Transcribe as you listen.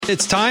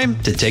It's time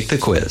to take the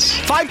quiz.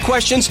 5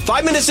 questions,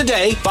 5 minutes a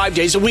day, 5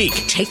 days a week.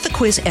 Take the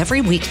quiz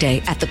every weekday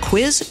at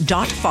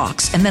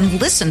thequiz.fox and then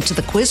listen to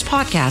the quiz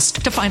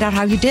podcast to find out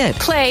how you did.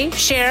 Play,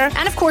 share,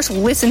 and of course,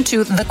 listen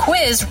to the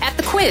quiz at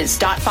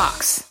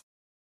thequiz.fox.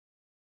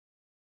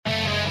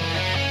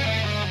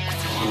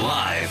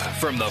 Live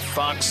from the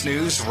Fox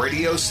News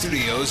radio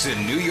studios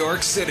in New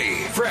York City,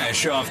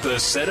 fresh off the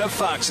set of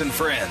Fox and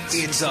Friends,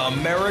 it's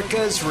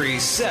America's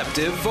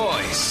receptive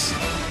voice,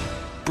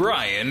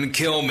 Brian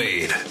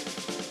Kilmeade.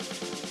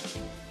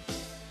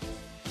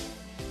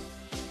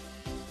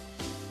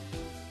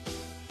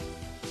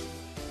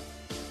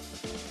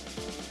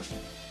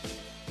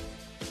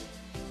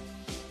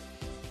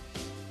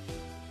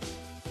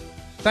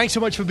 Thanks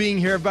so much for being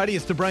here, everybody.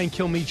 It's the Brian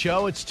Kilmeade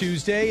Show. It's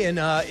Tuesday, and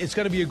it's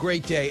going to be a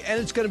great day,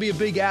 and it's going to be a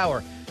big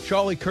hour.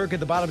 Charlie Kirk at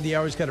the bottom of the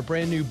hour has got a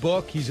brand new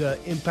book. He's an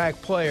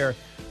impact player.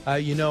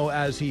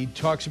 As he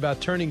talks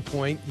about Turning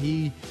Point,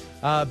 he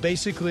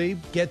basically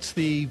gets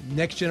the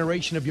next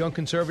generation of young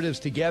conservatives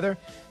together,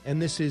 and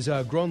this is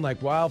grown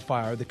like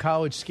wildfire. The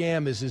College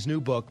Scam is his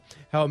new book,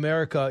 how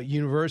American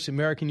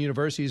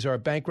universities are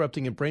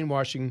bankrupting and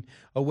brainwashing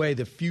away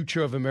the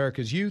future of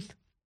America's youth.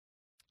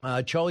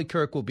 Charlie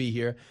Kirk will be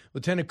here.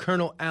 Lieutenant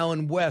Colonel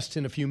Alan West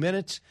in a few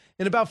minutes.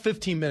 In about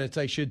 15 minutes,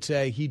 I should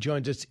say. He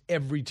joins us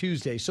every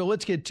Tuesday. So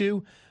let's get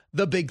to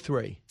the big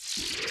three.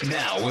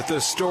 Now with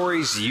the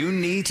stories you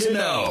need to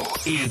know,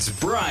 it's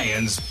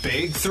Brian's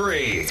Big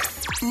Three.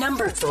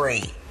 Number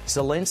 3.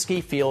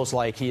 Zelensky feels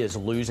like he is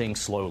losing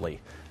slowly,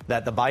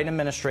 that the Biden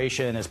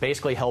administration is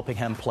basically helping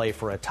him play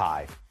for a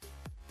tie.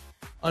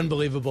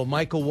 Unbelievable.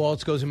 Michael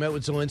Waltz goes and met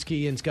with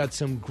Zelensky and has got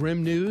some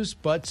grim news,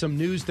 but some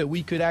news that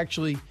we could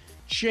actually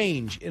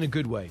change in a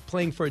good way.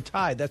 Playing for a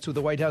tie. That's what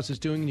the White House is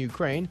doing in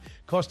Ukraine,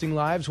 costing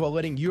lives while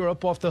letting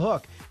Europe off the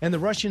hook. And the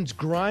Russians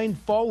grind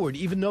forward,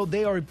 even though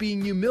they are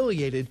being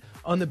humiliated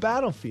on the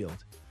battlefield.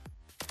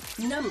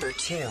 Number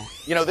 2.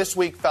 You know, this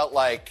week felt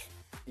like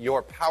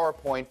your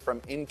PowerPoint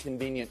from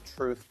Inconvenient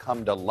Truth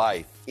come to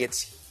life.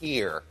 It's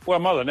here. Well,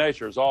 Mother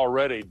Nature has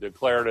already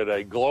declared it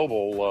a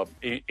global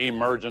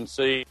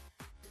emergency.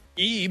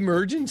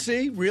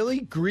 Emergency?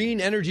 Really?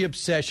 Green energy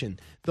obsession.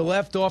 The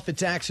left off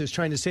its axis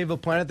trying to save a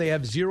planet they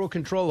have zero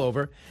control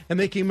over and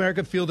making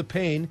America feel the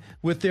pain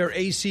with their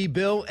AC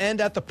bill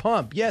and at the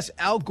pump. Yes,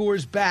 Al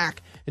Gore's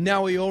back, and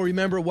now we all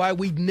remember why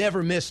we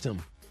never missed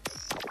him.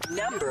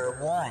 Number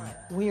 1.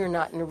 We are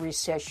not in a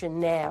recession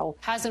now.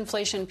 Has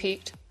inflation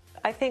peaked?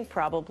 I think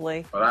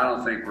probably. But I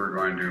don't think we're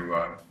going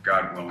to,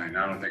 God willing,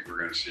 I don't think we're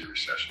going to see a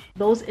recession.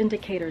 Those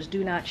indicators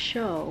do not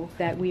show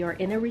that we are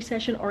in a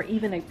recession or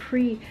even a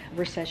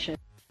pre-recession.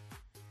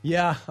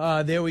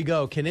 Yeah, there we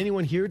go. Can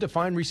anyone here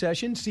define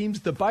recession? Seems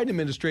the Biden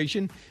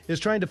administration is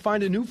trying to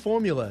find a new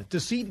formula.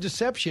 Deceit and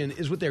deception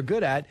is what they're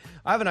good at.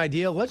 I have an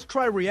idea. Let's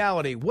try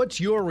reality. What's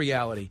your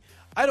reality?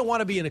 I don't want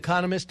to be an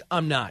economist.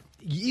 I'm not.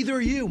 Either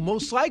are you.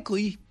 Most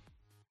likely,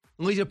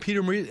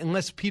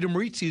 unless Peter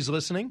Marizzi is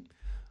listening,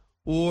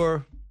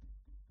 or,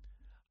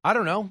 I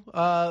don't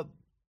know,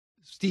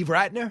 Steve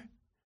Ratner.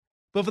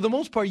 But for the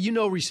most part, you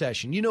know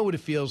recession. You know what it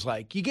feels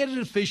like. You get it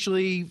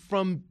officially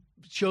from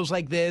shows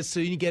like this, so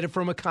you get it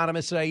from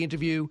economists that I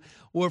interview,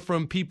 or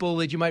from people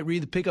that you might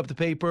pick up the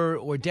paper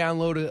or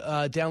download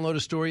a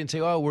story and say,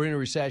 oh, we're in a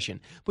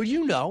recession. But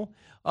you know,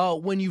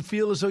 when you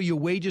feel as though your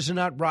wages are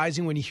not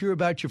rising, when you hear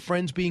about your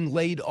friends being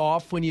laid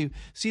off, when you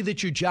see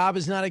that your job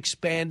is not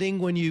expanding,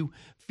 when you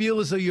feel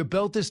as though your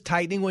belt is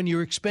tightening, when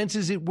your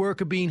expenses at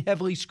work are being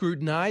heavily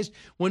scrutinized,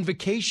 when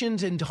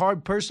vacations and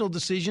hard personal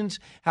decisions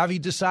have you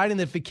deciding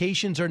that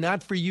vacations are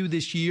not for you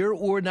this year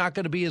or not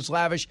going to be as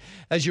lavish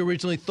as you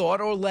originally thought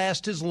or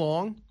last as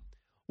long,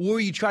 or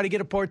you try to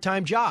get a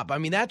part-time job. I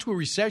mean, that's what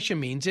recession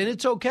means, and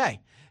it's okay.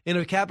 In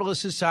a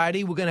capitalist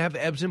society, we're going to have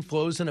ebbs and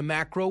flows in a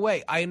macro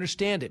way. I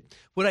understand it.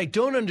 What I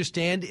don't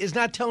understand is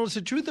not telling us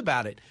the truth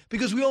about it,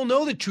 because we all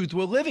know the truth.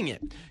 We're living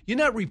it. You're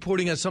not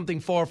reporting on something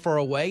far, far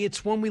away.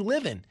 It's one we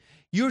live in.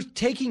 You're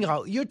taking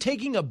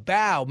a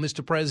bow,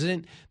 Mr.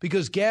 President,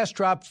 because gas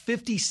dropped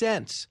 50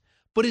 cents.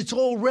 But it's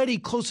already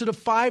closer to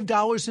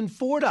 $5 and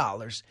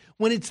 $4.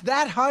 When it's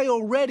that high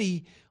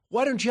already,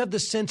 why don't you have the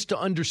sense to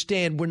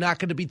understand we're not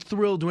going to be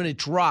thrilled when it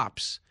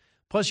drops?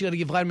 Plus, you got to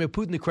give Vladimir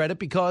Putin the credit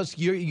because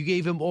you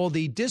gave him all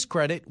the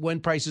discredit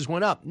when prices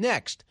went up.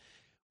 Next,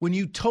 when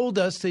you told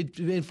us that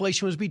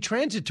inflation was be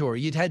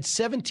transitory, you'd had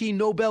 17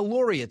 Nobel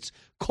laureates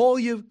call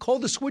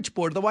the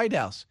switchboard of the White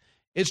House.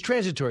 It's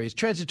transitory. It's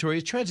transitory.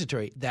 It's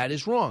transitory. That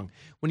is wrong.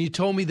 When you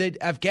told me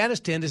that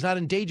Afghanistan is not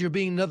in danger of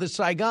being another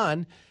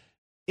Saigon,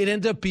 it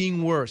ended up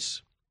being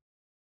worse.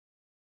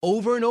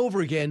 Over and over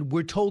again,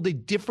 we're told a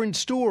different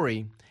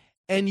story,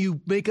 and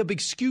you make up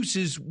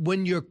excuses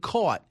when you're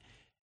caught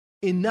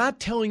in not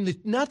telling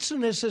not so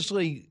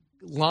necessarily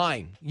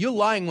lying. You're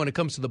lying when it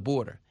comes to the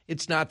border.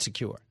 It's not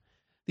secure.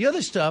 The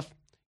other stuff,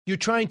 you're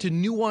trying to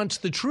nuance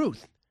the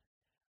truth.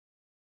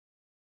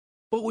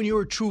 But when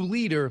you're a true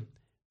leader,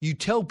 you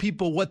tell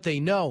people what they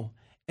know,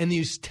 and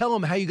you tell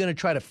them how you're going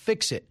to try to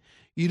fix it.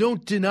 You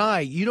don't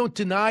deny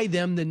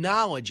them the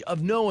knowledge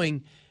of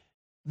knowing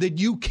that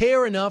you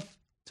care enough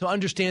to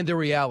understand their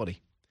reality.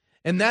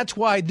 And that's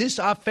why this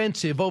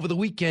offensive over the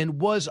weekend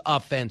was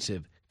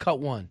offensive. Cut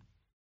one.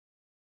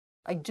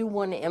 I do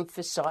want to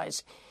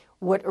emphasize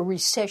what a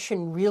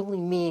recession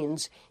really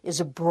means is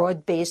a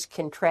broad-based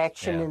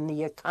contraction in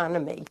the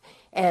economy.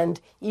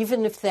 And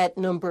even if that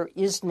number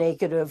is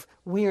negative,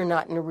 we are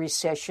not in a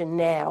recession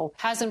now.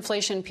 Has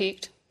inflation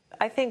peaked?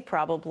 I think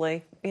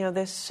probably.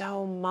 There's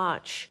so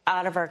much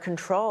out of our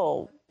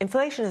control.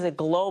 Inflation is a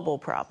global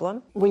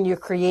problem. When you're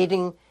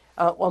creating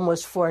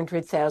almost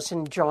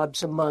 400,000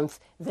 jobs a month,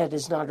 that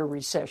is not a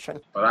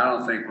recession. But I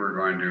don't think we're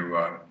going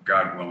to,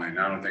 God willing,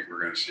 I don't think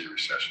we're going to see a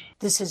recession.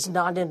 This is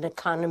not an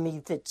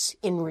economy that's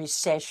in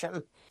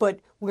recession,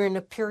 but we're in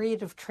a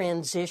period of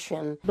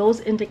transition. Those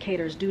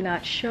indicators do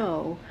not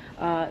show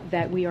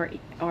that we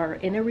are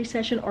in a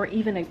recession or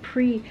even a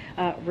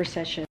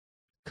pre-recession.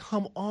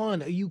 Come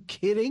on, are you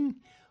kidding?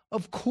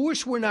 Of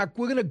course we're not.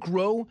 We're going to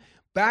grow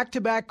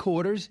back-to-back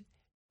quarters.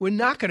 We're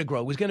not going to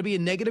grow. It's going to be a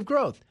negative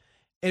growth.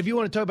 And if you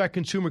want to talk about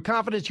consumer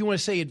confidence, you want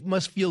to say it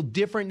must feel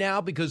different now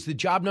because the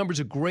job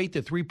numbers are great.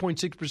 The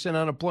 3.6%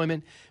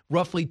 unemployment,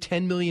 roughly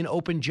 10 million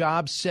open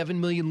jobs,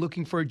 7 million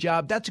looking for a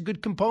job. That's a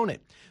good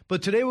component.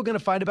 But today we're going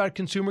to find about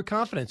consumer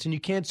confidence, and you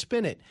can't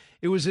spin it.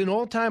 It was an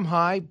all-time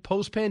high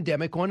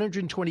post-pandemic,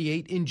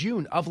 128 in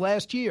June of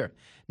last year.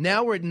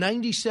 Now we're at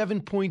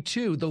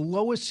 97.2, the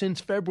lowest since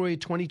February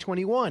of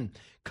 2021.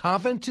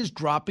 Confidence is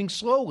dropping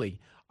slowly.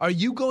 Are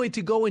you going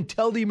to go and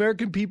tell the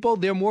American people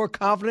they're more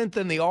confident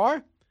than they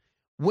are?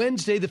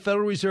 Wednesday, the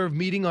Federal Reserve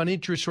meeting on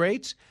interest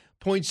rates.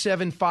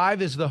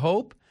 0.75 is the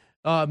hope,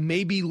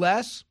 maybe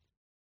less.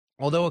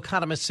 Although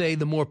economists say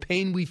the more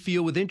pain we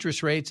feel with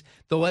interest rates,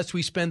 the less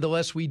we spend, the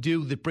less we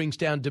do. That brings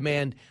down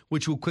demand,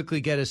 which will quickly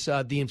get us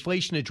the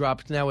inflation to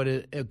drop. It's now at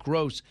a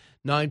gross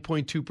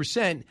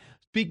 9.2%.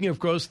 Speaking of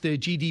gross, the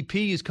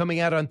GDP is coming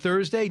out on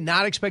Thursday,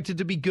 not expected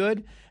to be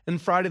good.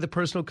 And Friday, the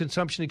Personal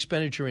Consumption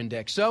Expenditure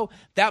Index. So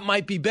that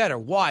might be better.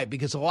 Why?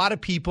 Because a lot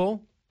of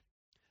people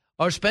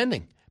are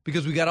spending.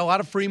 Because we got a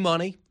lot of free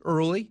money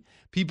early.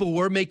 People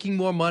were making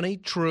more money,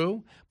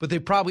 true, but they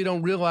probably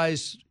don't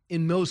realize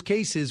in most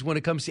cases when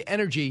it comes to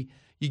energy,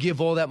 you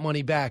give all that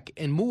money back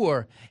and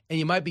more, and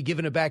you might be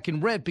giving it back in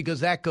rent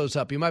because that goes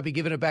up. You might be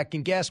giving it back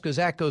in gas because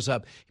that goes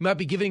up. You might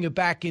be giving it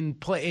back in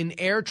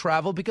air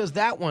travel because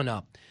that went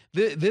up.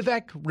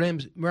 Vivek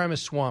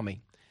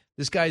Ramaswamy,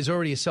 this guy is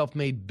already a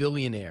self-made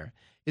billionaire,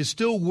 is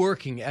still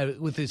working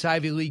with his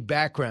Ivy League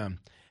background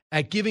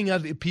at giving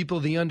other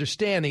people the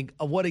understanding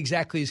of what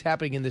exactly is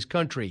happening in this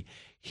country.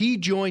 He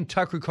joined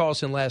Tucker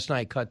Carlson last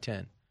night, cut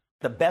 10.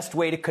 The best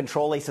way to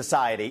control a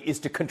society is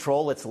to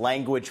control its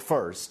language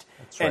first.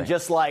 That's right. And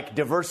just like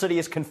diversity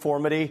is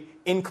conformity,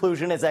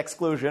 inclusion is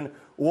exclusion,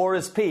 war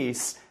is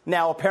peace,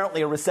 now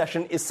apparently a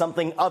recession is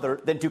something other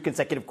than 2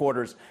 consecutive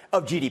quarters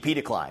of GDP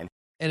decline.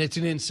 And it's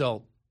an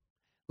insult.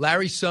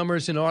 Larry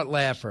Summers and Art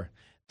Laffer,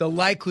 the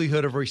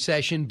likelihood of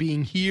recession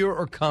being here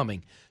or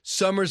coming.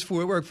 Summers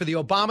worked for the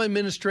Obama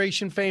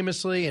administration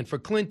famously, and for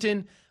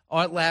Clinton,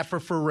 Art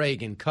Laffer for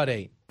Reagan. Cut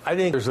 8. I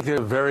think there's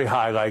a very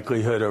high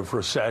likelihood of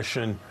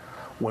recession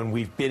when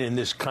we've been in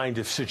this kind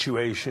of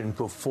situation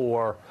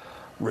before.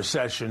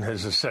 Recession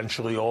has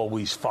essentially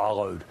always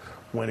followed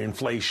when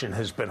inflation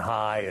has been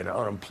high and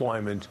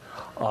unemployment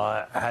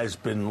has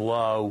been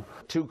low.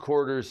 2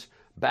 quarters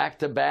back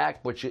to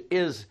back, which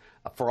is,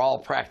 for all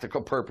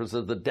practical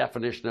purposes, the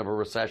definition of a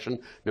recession,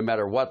 no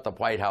matter what the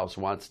White House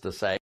wants to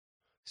say.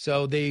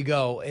 So there you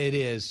go. It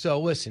is. So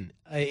listen,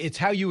 it's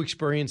how you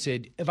experience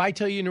it. If I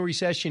tell you in a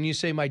recession, you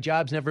say my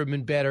job's never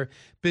been better,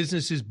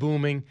 business is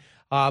booming,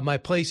 my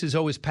place is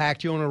always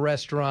packed, you own a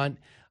restaurant,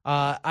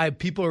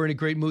 people are in a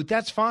great mood,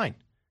 that's fine.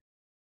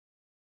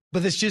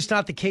 But that's just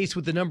not the case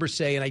with the numbers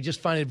say, and I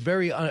just find it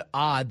very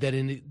odd that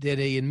an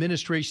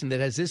administration that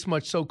has this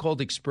much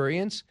so-called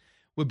experience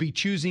would be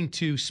choosing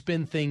to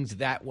spin things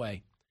that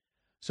way.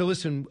 So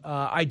listen,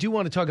 I do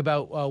want to talk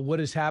about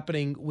what is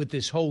happening with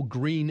this whole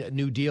Green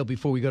New Deal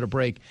before we go to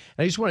break.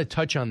 And I just want to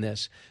touch on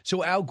this.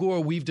 So Al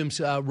Gore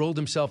rolled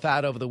himself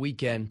out over the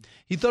weekend.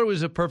 He thought it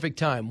was a perfect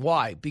time.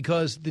 Why?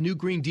 Because the new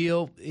Green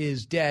Deal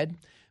is dead.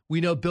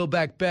 We know Build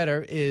Back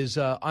Better is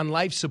on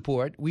life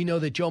support. We know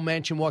that Joe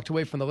Manchin walked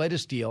away from the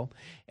latest deal.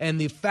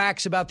 And the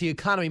facts about the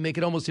economy make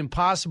it almost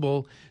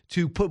impossible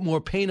to put more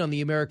pain on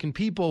the American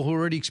people who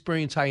already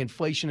experience high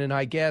inflation and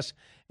high gas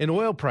and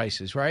oil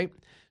prices, right?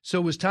 So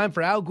it was time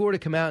for Al Gore to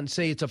come out and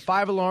say it's a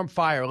 5-alarm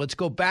fire. Let's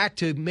go back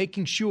to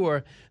making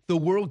sure the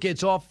world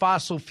gets off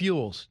fossil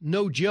fuels.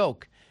 No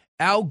joke.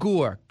 Al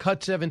Gore,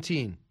 cut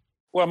 17.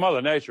 Well,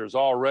 Mother Nature has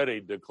already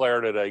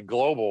declared it a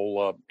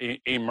global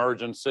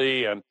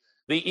emergency, and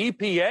the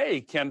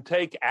EPA can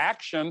take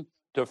action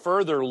to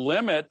further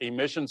limit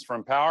emissions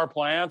from power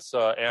plants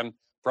and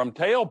from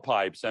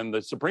tailpipes. And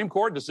the Supreme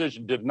Court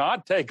decision did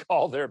not take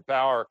all their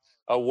power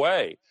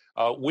away.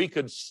 We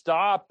could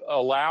stop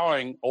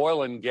allowing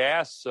oil and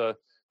gas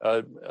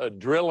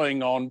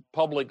drilling on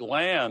public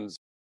lands.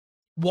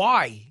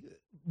 Why?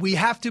 We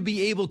have to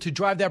be able to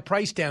drive that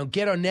price down,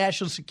 get our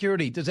national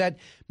security. Does that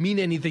mean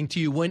anything to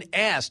you? When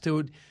asked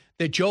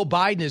that Joe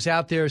Biden is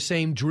out there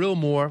saying drill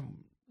more,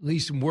 at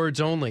least in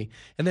words only,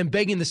 and then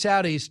begging the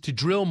Saudis to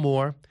drill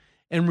more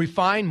and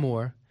refine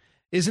more.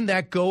 Isn't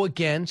that go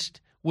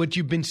against what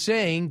you've been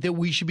saying that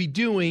we should be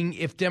doing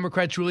if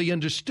Democrats really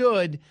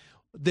understood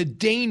the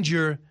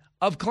danger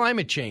of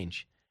climate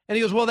change? And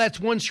he goes, well, that's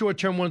one's short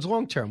term, one's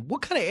long term.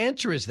 What kind of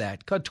answer is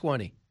that? Cut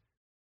 20.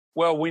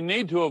 Well, we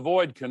need to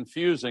avoid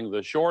confusing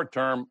the short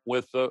term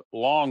with the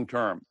long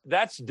term.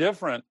 That's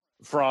different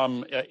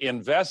from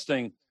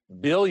investing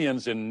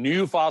billions in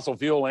new fossil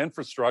fuel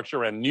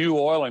infrastructure and new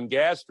oil and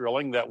gas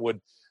drilling that would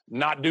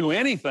not do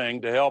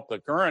anything to help the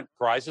current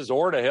crisis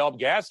or to help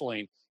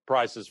gasoline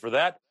prices for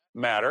that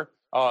matter,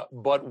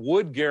 but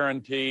would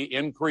guarantee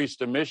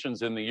increased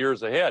emissions in the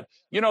years ahead.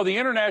 You know, the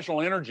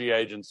International Energy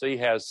Agency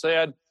has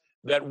said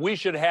that we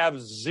should have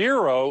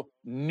zero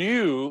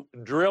new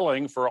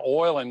drilling for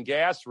oil and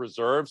gas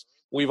reserves.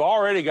 We've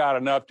already got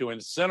enough to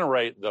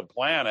incinerate the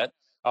planet.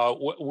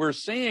 We're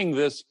seeing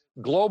this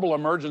global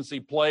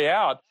emergency play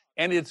out,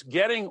 and it's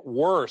getting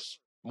worse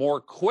more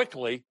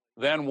quickly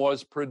than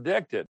was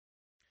predicted.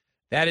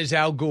 That is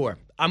Al Gore.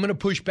 I'm going to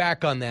push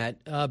back on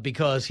that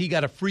because he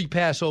got a free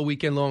pass all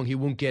weekend long. He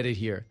won't get it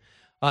here.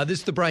 This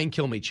is the Brian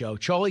Kilmeade Show.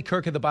 Charlie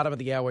Kirk at the bottom of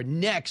the hour.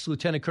 Next,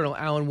 Lieutenant Colonel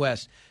Alan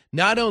West.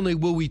 Not only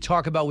will we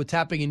talk about what's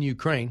happening in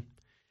Ukraine,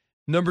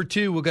 number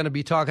two, we're going to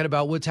be talking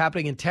about what's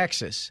happening in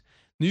Texas.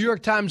 New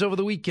York Times over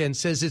the weekend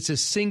says it's a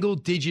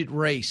single-digit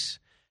race.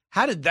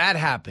 How did that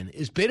happen?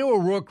 Is Beto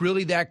O'Rourke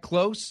really that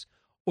close,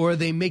 or are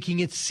they making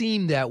it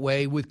seem that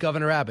way with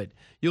Governor Abbott?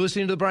 You're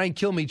listening to the Brian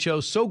Kilmeade Show.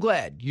 So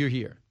glad you're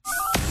here.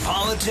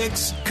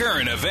 Politics,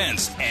 current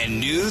events, and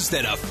news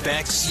that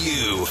affects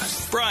you.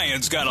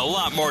 Brian's got a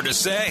lot more to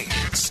say.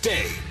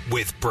 Stay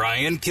with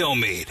Brian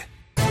Kilmeade.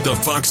 The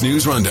Fox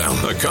News Rundown,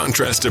 a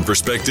contrast of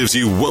perspectives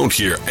you won't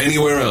hear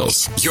anywhere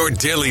else. Your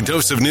daily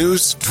dose of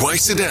news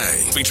twice a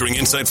day, featuring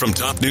insight from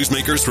top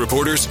newsmakers,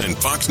 reporters, and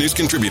Fox News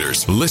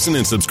contributors. Listen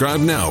and subscribe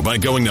now by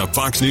going to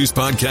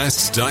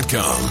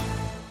foxnewspodcasts.com.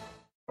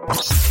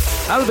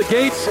 Out of the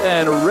gates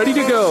and ready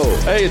to go.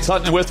 Hey, it's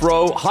Hutton and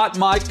Withrow. Hot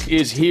Mike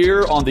is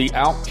here on the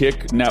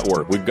Outkick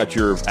Network. We've got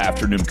your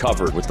afternoon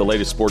covered with the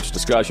latest sports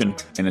discussion,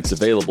 and it's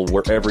available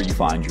wherever you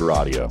find your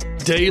audio.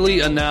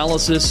 Daily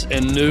analysis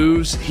and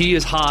news. He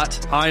is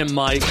hot. I am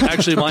Mike.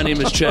 Actually, my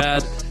name is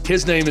Chad.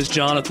 His name is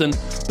Jonathan,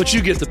 but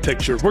you get the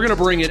picture. We're going to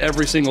bring it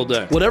every single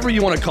day. Whatever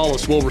you want to call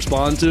us, we'll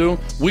respond to.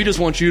 We just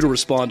want you to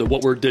respond to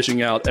what we're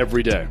dishing out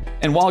every day.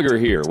 And while you're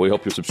here, we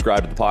hope you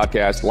subscribe to the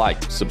podcast,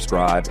 like,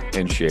 subscribe,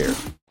 and share.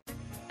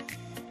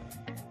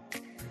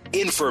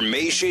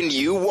 Information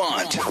you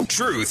want.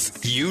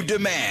 Truth you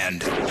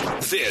demand.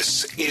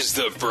 This is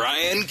the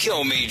Brian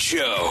Kilmeade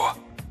Show.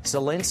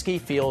 Zelensky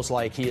feels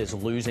like he is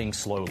losing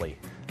slowly,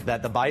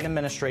 that the Biden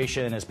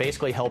administration is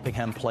basically helping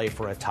him play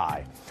for a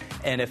tie.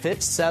 And if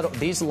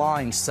these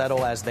lines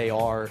settle as they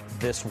are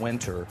this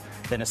winter,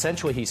 then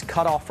essentially he's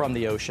cut off from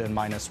the ocean,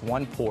 minus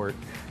one port.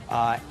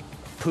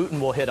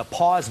 Putin will hit a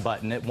pause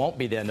button. It won't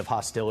be the end of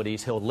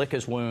hostilities. He'll lick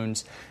his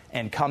wounds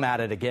and come at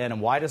it again. And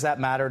why does that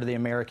matter to the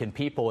American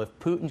people? If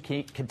Putin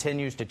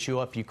continues to chew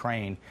up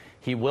Ukraine,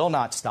 he will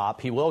not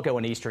stop. He will go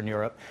in Eastern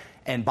Europe.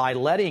 And by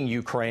letting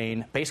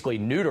Ukraine basically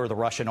neuter the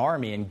Russian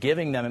army and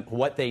giving them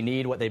what they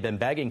need, what they've been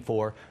begging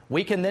for,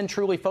 we can then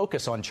truly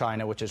focus on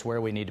China, which is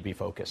where we need to be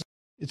focused.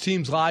 It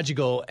seems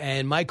logical,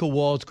 and Michael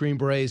Waltz, Green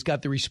Berets,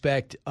 got the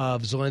respect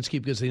of Zelensky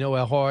because they know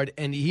how hard,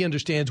 and he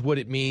understands what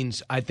it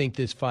means, I think,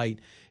 this fight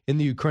in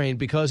the Ukraine,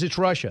 because it's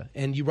Russia.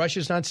 And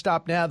Russia's not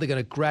stopped now. They're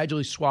going to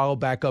gradually swallow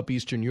back up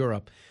Eastern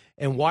Europe.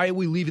 And why are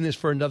we leaving this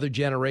for another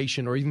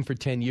generation or even for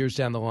 10 years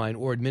down the line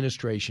or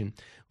administration?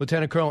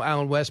 Lieutenant Colonel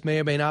Alan West may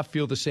or may not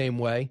feel the same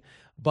way,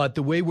 but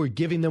the way we're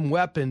giving them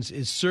weapons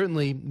is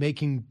certainly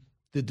making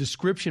the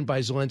description by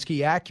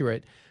Zelensky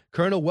accurate.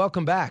 Colonel,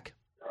 welcome back.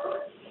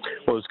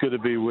 Well, it's good to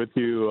be with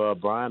you,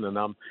 Brian, and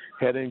I'm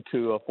heading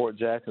to Fort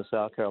Jackson,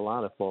 South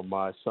Carolina for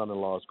my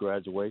son-in-law's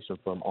graduation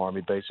from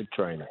Army Basic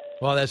Training.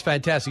 Well, that's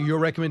fantastic. Your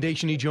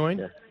recommendation he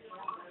joined?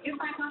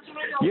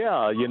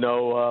 Yeah,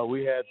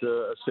 we had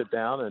to sit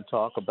down and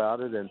talk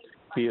about it, and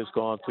he has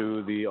gone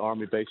through the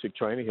Army Basic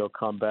Training. He'll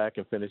come back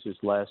and finish his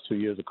last 2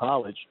 years of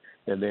college,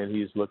 and then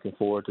he's looking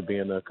forward to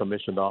being a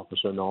commissioned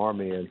officer in the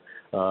Army. And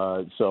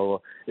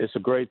so it's a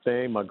great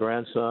thing. My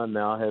grandson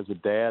now has a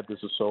dad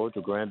that's a soldier,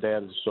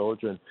 granddad is a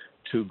soldier, and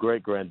two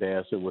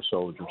great-granddads that were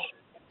soldiers.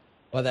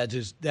 Well, that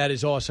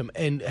is awesome.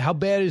 And how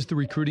bad is the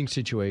recruiting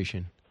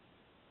situation?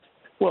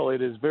 Well,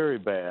 it is very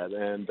bad,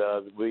 and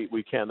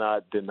we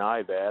cannot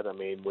deny that. I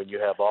mean, when you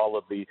have all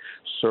of the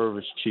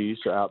service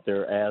chiefs out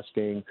there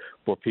asking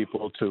for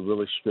people to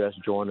really stress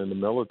joining the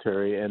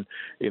military, and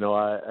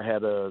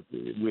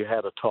we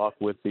had a talk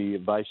with the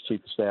Vice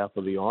Chief of Staff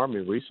of the Army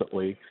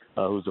recently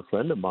who's a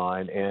friend of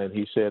mine, and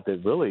he said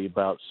that really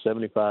about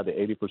 75 to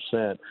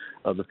 80%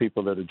 of the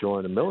people that are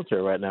joining the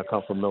military right now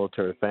come from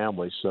military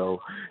families. So,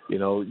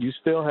 you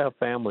still have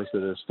families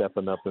that are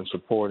stepping up and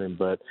supporting,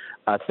 but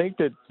I think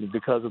that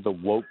because of the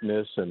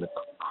wokeness and the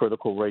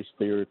critical race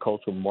theory,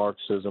 cultural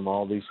Marxism,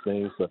 all these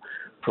things, the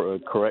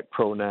correct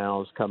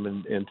pronouns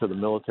coming into the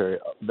military,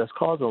 that's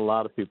causing a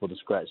lot of people to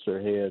scratch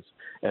their heads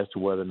as to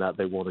whether or not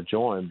they want to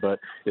join. But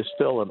it's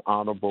still an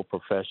honorable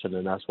profession,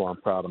 and that's why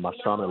I'm proud of my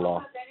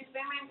son-in-law.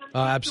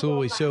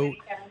 Absolutely. So,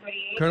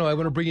 Colonel, I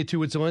want to bring you to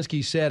what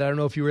Zelensky said. I don't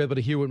know if you were able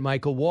to hear what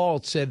Michael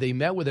Waltz said. They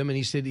met with him, and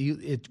he said,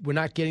 we're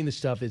not getting the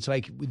stuff. It's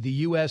like the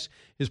U.S.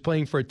 is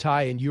playing for a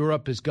tie, and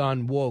Europe has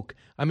gone woke.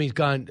 I mean,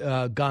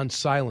 gone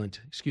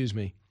silent. Excuse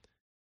me.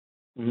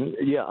 Mm-hmm.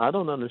 Yeah, I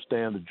don't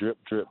understand the drip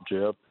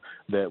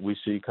that we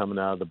see coming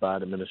out of the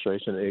Biden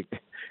administration.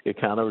 It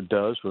kind of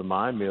does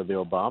remind me of the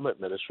Obama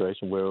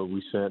administration, where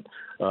we sent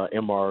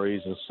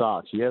MREs and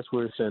SOCs. Yes,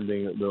 we're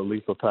sending the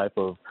lethal type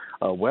of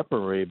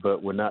weaponry,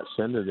 but we're not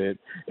sending it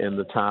in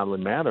the timely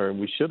manner, and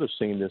we should have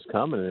seen this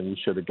coming, and we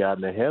should have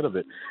gotten ahead of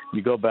it.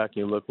 You go back and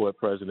you look what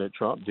President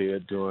Trump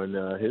did during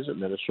his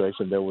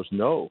administration. There was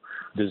no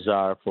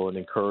desire for an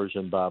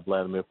incursion by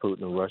Vladimir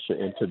Putin and Russia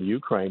into the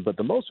Ukraine. But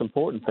the most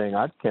important thing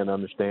I can't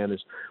understand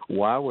is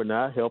why we're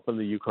not helping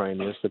the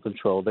Ukrainians to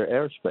control their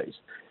airspace.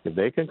 If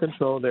they can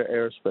control their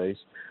airspace,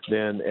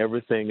 then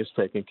everything is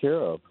taken care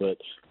of. But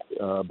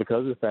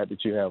because of the fact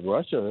that you have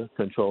Russia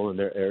controlling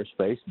their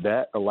airspace,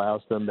 that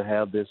allows them to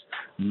have this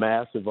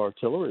massive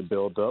artillery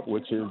buildup,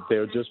 which is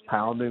they're just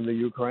pounding the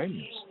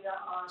Ukrainians.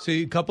 So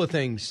a couple of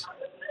things.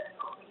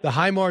 The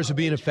HIMARS are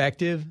being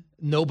effective.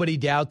 Nobody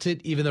doubts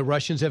it. Even the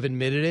Russians have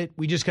admitted it.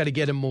 We just got to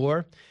get them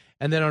more.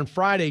 And then on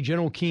Friday,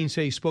 General Keane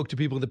said he spoke to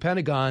people at the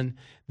Pentagon.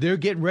 They're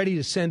getting ready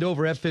to send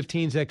over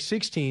F-15s,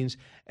 X-16s.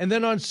 And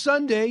then on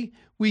Sunday,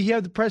 we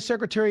have the press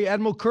secretary,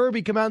 Admiral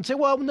Kirby, come out and say,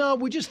 well, no,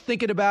 we're just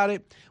thinking about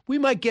it. We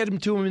might get them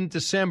to him in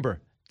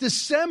December.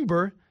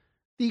 December?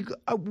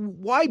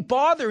 Why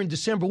bother in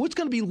December? What's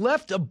going to be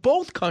left of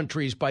both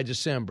countries by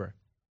December?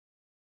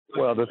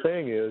 Well, the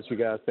thing is, you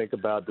got to think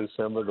about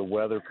December. The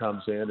weather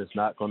comes in. It's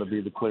not going to be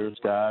the clear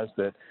skies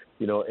that,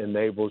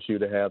 enables you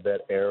to have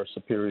that air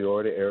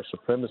superiority, air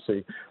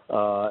supremacy.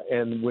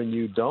 And when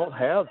you don't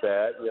have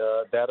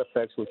that, that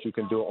affects what you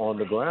can do on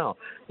the ground.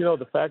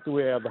 The fact that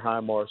we have the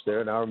HIMARS there,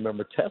 and I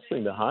remember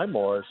testing the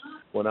HIMARS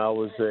when I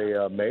was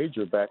a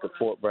major back at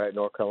Fort Bragg,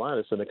 North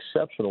Carolina. It's an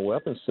exceptional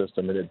weapon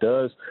system, and it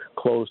does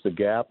close the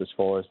gap as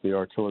far as the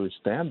artillery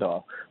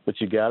standoff. But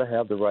you got to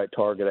have the right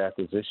target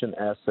acquisition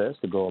assets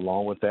to go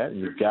along with that, and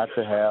you've got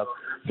to have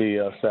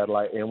the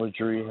satellite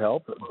imagery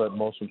help. But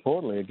most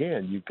importantly,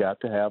 again, you've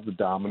got to have the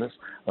dominance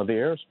of the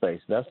airspace.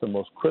 That's the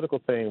most critical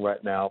thing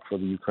right now for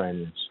the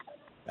Ukrainians.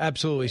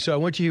 Absolutely. So I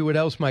want you to hear what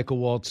else Michael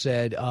Waltz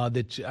said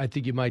that I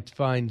think you might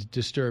find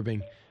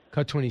disturbing.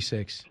 Cut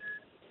 26.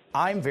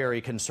 I'm very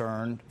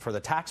concerned for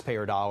the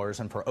taxpayer dollars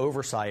and for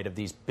oversight of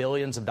these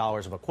billions of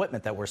dollars of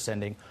equipment that we're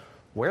sending.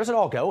 Where's it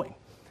all going?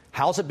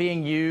 How's it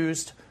being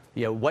used?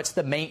 What's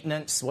the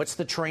maintenance? What's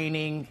the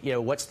training?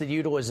 What's the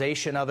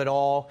utilization of it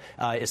all?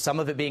 Is some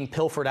of it being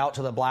pilfered out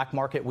to the black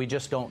market? We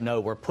just don't know.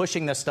 We're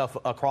pushing this stuff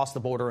across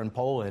the border in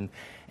Poland,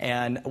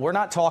 and we're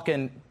not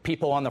talking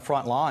people on the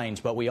front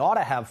lines, but we ought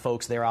to have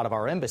folks there out of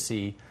our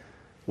embassy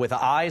with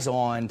eyes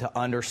on to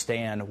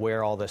understand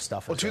where all this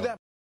stuff is going.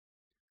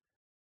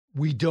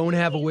 We don't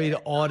have a way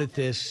to audit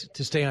this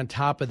to stay on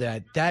top of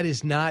that. That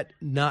is not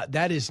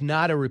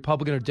a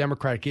Republican or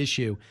Democratic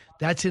issue.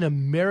 That's an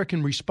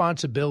American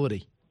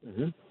responsibility.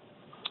 Mm-hmm.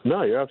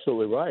 No, you're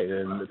absolutely right.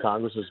 And the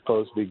Congress is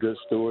supposed to be good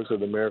stewards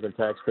of the American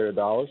taxpayer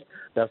dollars.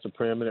 That's a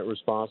preeminent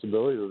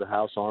responsibility of the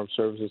House Armed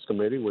Services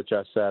Committee, which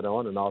I sat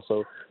on, and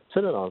also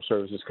Senate Armed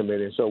Services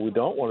Committee. And so we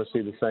don't want to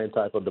see the same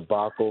type of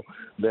debacle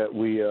that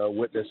we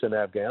witnessed in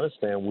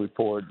Afghanistan. We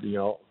poured,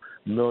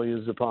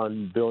 millions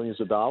upon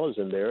billions of dollars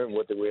in there, and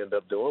what did we end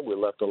up doing? We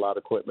left a lot of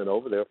equipment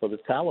over there for the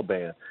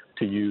Taliban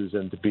to use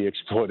and to be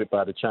exploited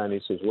by the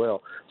Chinese as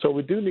well. So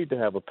we do need to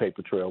have a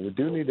paper trail. We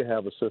do need to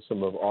have a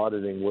system of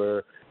auditing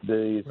where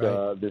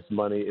this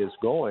money is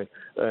going.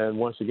 And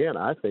once again,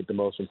 I think the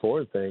most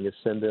important thing is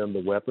send them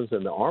the weapons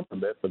and the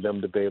armament for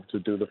them to be able to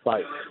do the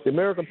fight. The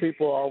American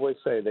people always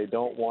say they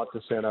don't want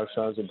to send our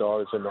sons and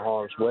daughters into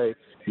harm's way.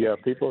 You have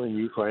people in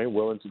Ukraine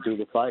willing to do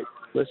the fight.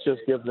 Let's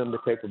just give them the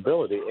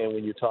capability. And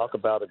when you talk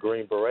about a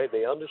Green Beret,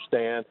 they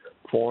understand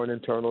foreign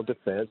internal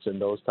defense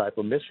and those type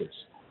of missions.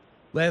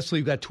 Lastly,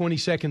 we've got 20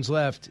 seconds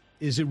left.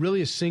 Is it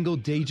really a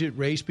single-digit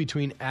race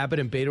between Abbott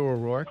and Beto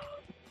O'Rourke?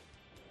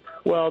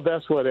 Well,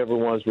 that's what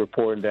everyone's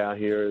reporting down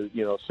here,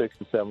 6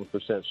 to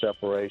 7%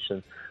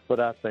 separation. But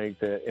I think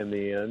that in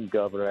the end,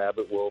 Governor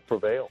Abbott will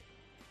prevail.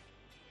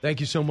 Thank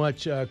you so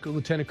much,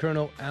 Lieutenant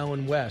Colonel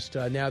Allen West,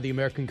 now the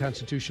American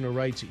Constitutional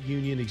Rights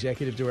Union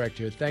Executive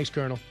Director. Thanks,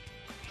 Colonel.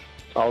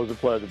 Always a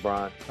pleasure,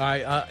 Brian. All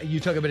right,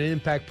 you talk about an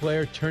impact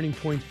player, Turning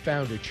Point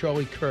founder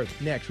Charlie Kirk,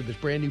 next with his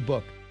brand new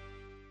book.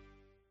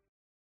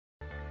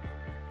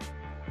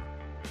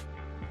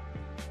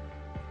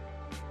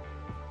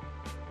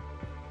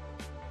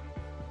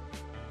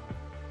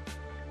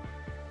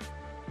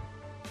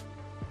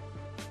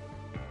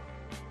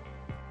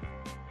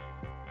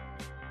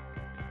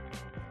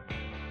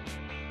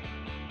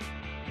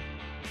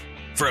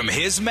 From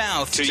his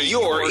mouth to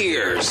your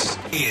ears,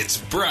 it's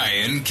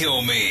Brian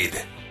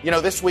Kilmeade. You know,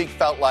 this week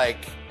felt like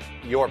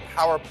your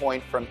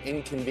PowerPoint from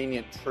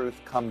Inconvenient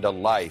Truth come to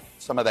life.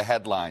 Some of the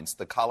headlines: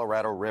 the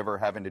Colorado River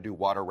having to do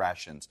water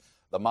rations,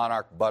 the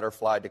monarch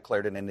butterfly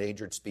declared an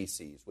endangered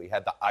species, we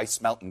had the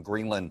ice melt in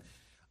Greenland,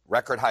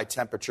 record high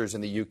temperatures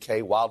in the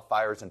UK,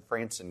 wildfires in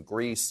France and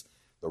Greece,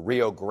 the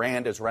Rio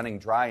Grande is running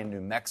dry in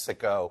New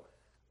Mexico.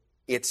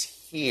 It's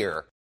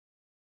here.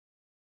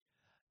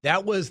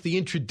 That was the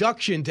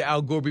introduction to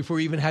Al Gore before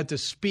he even had to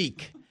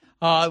speak,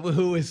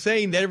 who was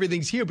saying that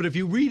everything's here. But if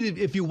you read it,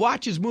 if you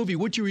watch his movie,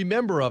 what you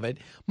remember of it,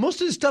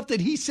 most of the stuff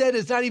that he said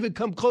has not even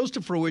come close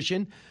to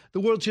fruition. The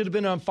world should have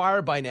been on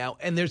fire by now.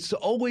 And there's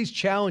always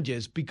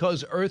challenges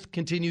because Earth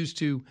continues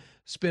to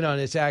spin on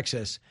its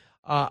axis.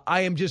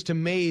 I am just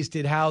amazed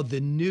at how the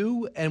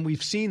new, and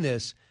we've seen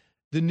this,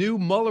 the new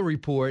Mueller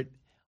report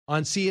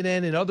on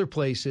CNN and other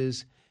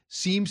places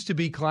seems to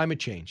be climate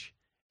change.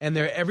 And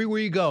they're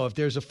everywhere you go. If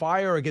there's a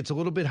fire or it gets a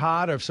little bit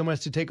hot or if someone has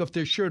to take off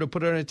their shirt or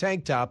put it on a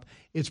tank top,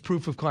 it's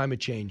proof of climate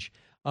change.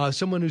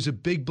 Someone who's a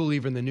big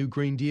believer in the new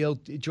Green Deal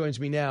joins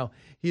me now.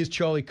 He is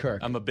Charlie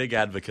Kirk. I'm a big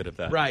advocate of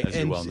that, right, as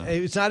and you well know.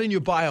 It's not in your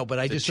bio, but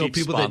I just know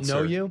people that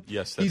know you.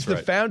 Yes, that's He's right.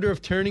 the founder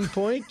of Turning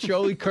Point.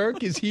 Charlie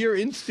Kirk is here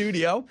in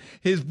studio.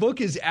 His book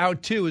is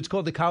out, too. It's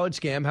called The College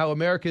Scam, How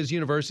America's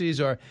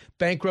Universities Are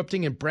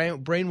Bankrupting and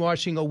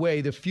Brainwashing Away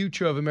the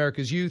Future of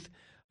America's Youth.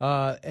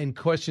 And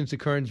questions the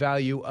current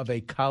value of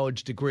a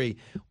college degree,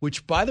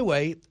 which, by the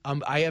way,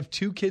 I have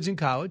 2 kids in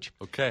college.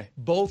 Okay.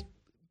 Both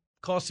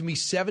costing me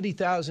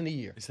 $70,000 a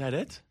year. Is that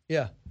it?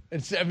 Yeah.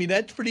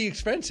 That's pretty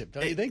expensive,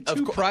 don't you think?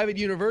 2 private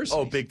universities.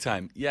 Oh, big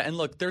time. Yeah, and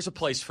look, there's a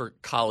place for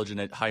college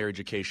and higher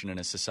education in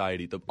a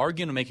society. The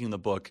argument I'm making in the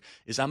book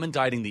is I'm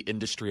indicting the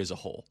industry as a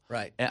whole.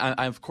 Right. And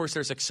of course,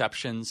 there's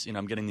exceptions. You know,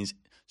 I'm getting these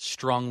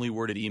strongly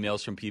worded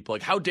emails from people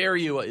like, how dare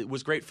you? It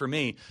was great for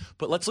me.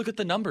 But let's look at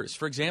the numbers.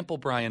 For example,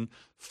 Brian,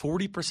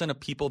 40% of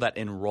people that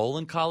enroll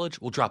in college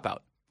will drop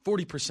out.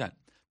 40%.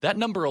 That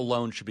number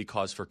alone should be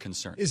cause for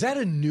concern. Is that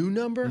a new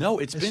number? No,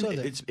 it's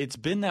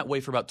been that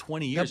way for about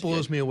 20 years. That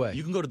blows me away.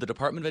 You can go to the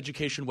Department of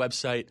Education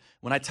website.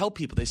 When I tell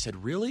people, they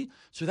said, really?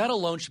 So that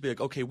alone should be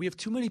like, okay, we have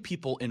too many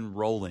people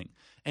enrolling.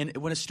 And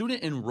when a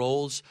student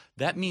enrolls,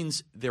 that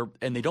means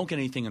they don't get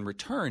anything in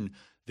return.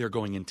 They're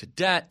going into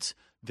debt.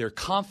 Their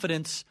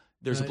confidence,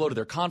 there's a blow to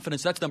their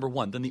confidence. That's number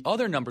one. Then the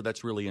other number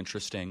that's really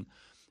interesting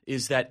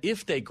is that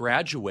if they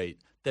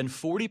graduate, then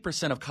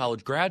 40% of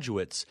college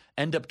graduates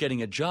end up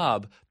getting a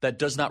job that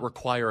does not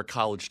require a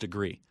college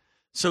degree.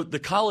 So the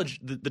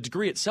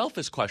degree itself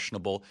is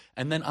questionable.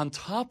 And then on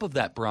top of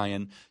that,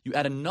 Brian, you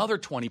add another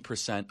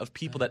 20% of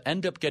people that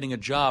end up getting a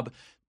job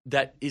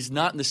that is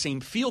not in the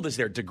same field as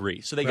their degree.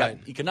 So they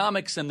got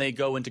economics and they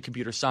go into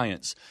computer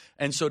science.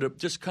 And so to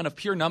just kind of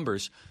pure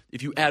numbers,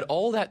 if you add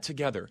all that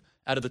together,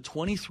 out of the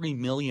 23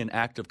 million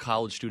active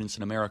college students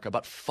in America,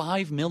 about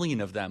 5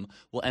 million of them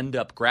will end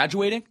up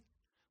graduating,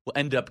 will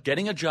end up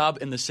getting a job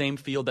in the same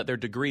field that their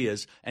degree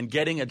is, and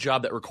getting a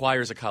job that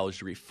requires a college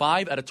degree.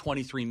 5 out of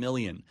 23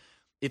 million.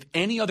 If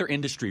any other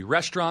industry,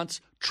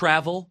 restaurants,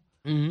 travel,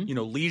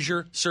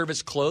 leisure,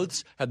 service,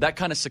 clothes, had that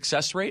kind of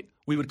success rate,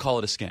 we would call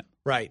it a scam.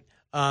 Right.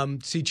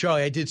 See,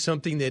 Charlie, I did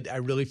something that I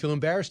really feel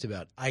embarrassed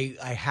about. I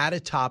had a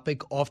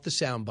topic off the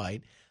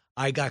soundbite.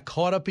 I got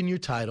caught up in your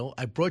title.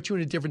 I brought you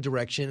in a different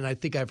direction, and I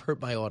think I've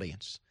hurt my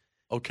audience.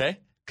 Okay.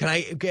 Can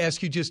I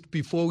ask you just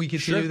before we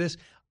continue this,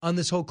 on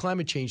this whole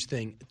climate change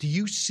thing, do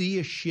you see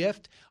a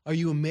shift? Are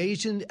you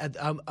amazed?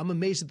 I'm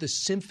amazed at the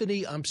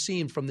symphony I'm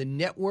seeing from the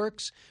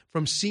networks,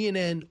 from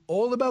CNN,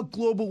 all about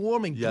global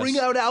warming. Yes. Bring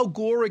out Al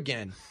Gore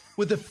again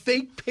with a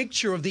fake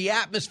picture of the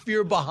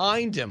atmosphere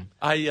behind him.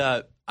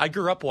 I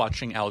grew up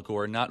watching Al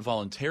Gore, not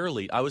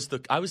voluntarily. I was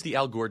the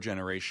Al Gore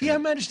generation. Yeah, I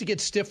managed to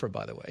get stiffer,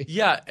 by the way.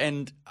 Yeah,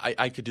 and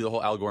I could do the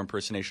whole Al Gore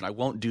impersonation. I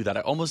won't do that.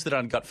 I almost did it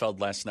on Gutfeld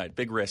last night.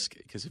 Big risk,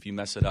 because if you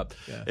mess it up,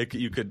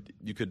 you could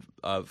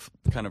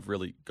kind of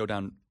really go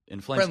down in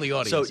flames. Friendly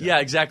audience. So yeah,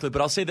 exactly.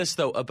 But I'll say this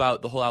though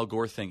about the whole Al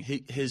Gore thing.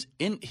 His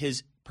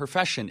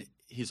profession,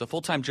 a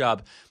full-time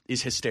job,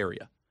 is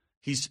hysteria.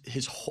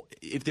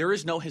 If there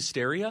is no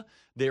hysteria,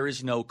 there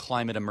is no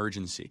climate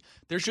emergency.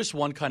 There's just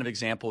one kind of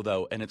example,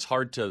 though, and it's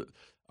hard to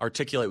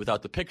articulate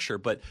without the picture,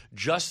 but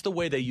just the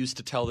way they used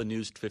to tell the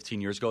news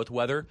 15 years ago with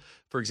weather,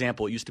 for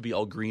example, it used to be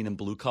all green and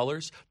blue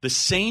colors. The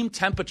same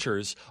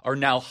temperatures are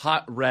now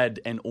hot red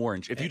and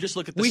orange. If you just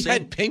look at we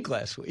had pink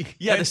last week.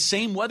 Yeah, the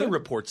same weather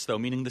reports, though,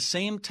 meaning the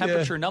same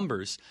temperature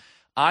numbers.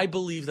 I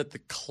believe that the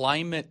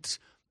climate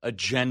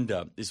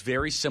agenda is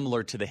very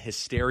similar to the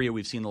hysteria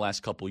we've seen the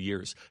last couple of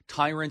years.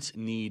 Tyrants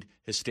need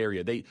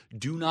hysteria. They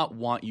do not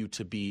want you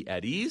to be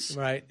at ease.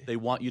 Right. They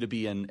want you to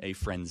be in a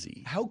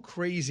frenzy. How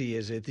crazy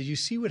is it? Did you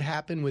see what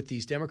happened with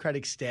these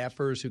Democratic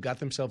staffers who got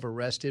themselves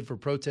arrested for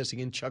protesting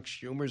in Chuck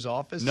Schumer's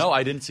office? No,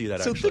 I didn't see that,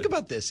 So actually. think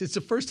about this. It's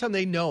the first time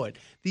they know it.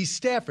 These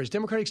staffers,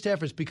 Democratic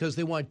staffers, because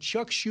they want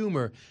Chuck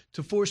Schumer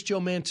to force Joe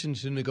Manchin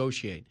to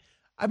negotiate.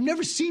 I've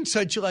never seen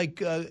such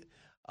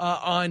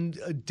on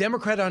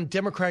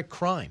Democrat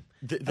crime.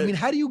 I mean,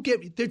 how do you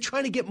get – they're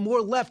trying to get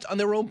more left on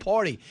their own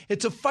party.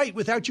 It's a fight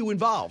without you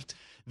involved.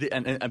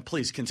 And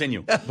please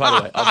continue, by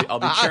the way. I'll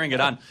be cheering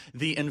it on.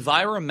 The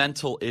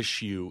environmental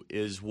issue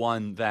is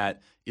one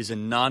that is a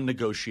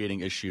non-negotiating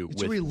issue.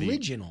 It's a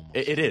religion almost.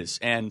 It is.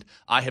 And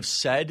I have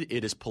said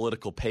it is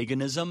political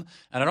paganism.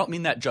 And I don't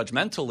mean that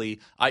judgmentally.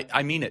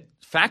 I mean it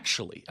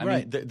factually. I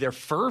mean, their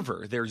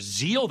fervor, their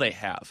zeal they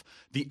have,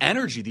 the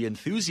energy, the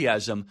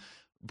enthusiasm.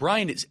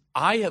 Brian,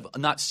 I have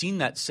not seen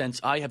that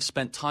since I have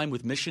spent time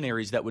with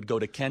missionaries that would go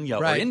to Kenya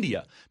or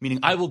India,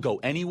 meaning I will go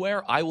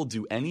anywhere, I will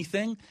do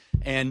anything,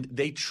 and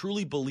they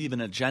truly believe in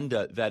an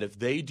agenda that if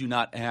they do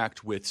not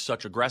act with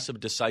such aggressive,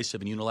 decisive,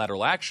 and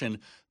unilateral action,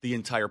 the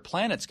entire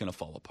planet's going to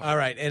fall apart. All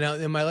right,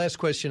 and my last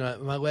question,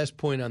 my last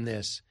point on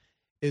this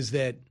is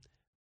that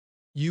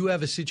you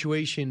have a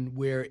situation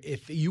where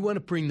if you want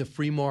to bring the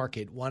free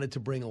market, wanted to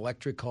bring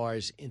electric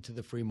cars into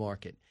the free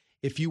market,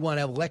 if you want to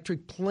have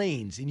electric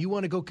planes and you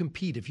want to go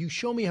compete, if you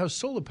show me how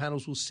solar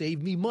panels will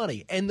save me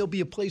money and there'll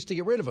be a place to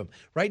get rid of them.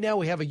 Right now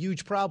we have a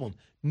huge problem.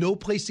 No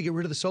place to get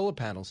rid of the solar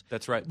panels.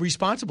 That's right.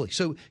 Responsibly.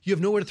 So you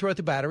have nowhere to throw out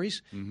the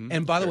batteries. Mm-hmm.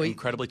 And by the way,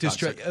 incredibly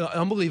toxic.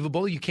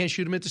 Unbelievable. You can't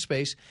shoot them into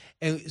space.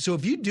 And so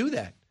if you do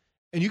that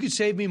and you can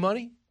save me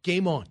money,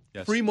 game on.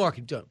 Yes. Free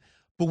market done.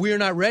 But we are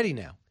not ready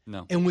now.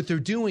 No. And what they're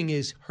doing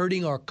is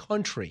hurting our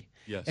country.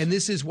 Yes. And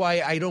this is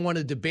why I don't want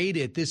to debate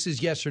it. This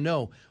is yes or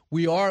no.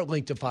 We are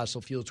linked to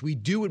fossil fuels. We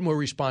do it more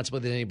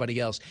responsibly than anybody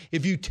else.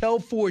 If you tell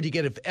Ford you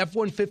get an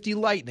F-150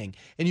 Lightning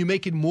and you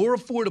make it more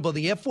affordable than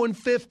the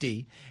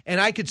F-150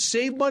 and I could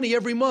save money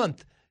every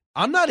month,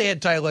 I'm not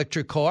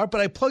anti-electric car,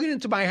 but I plug it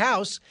into my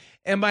house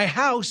and my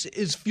house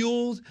is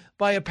fueled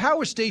by a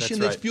power station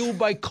that's fueled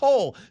by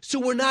coal. So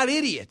we're not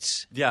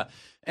idiots. Yeah.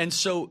 And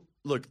so,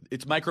 look,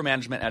 it's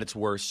micromanagement at its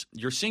worst.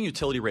 You're seeing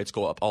utility rates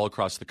go up all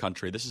across the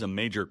country. This is a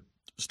major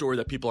story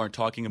that people aren't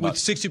talking about. With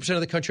 60% of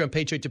the country on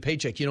paycheck to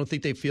paycheck, you don't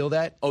think they feel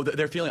that? Oh,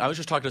 they're feeling. I was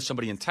just talking to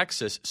somebody in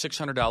Texas.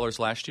 $600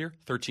 last year,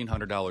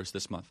 $1,300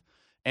 this month,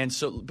 and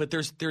so. But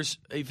there's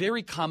a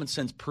very common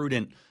sense,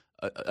 prudent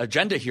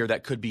agenda here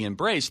that could be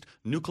embraced: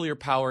 nuclear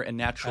power and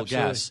natural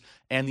gas.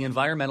 And the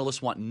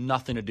environmentalists want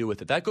nothing to do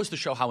with it. That goes to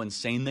show how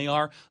insane they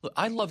are. Look,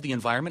 I love the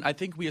environment. I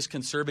think we as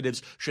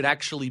conservatives should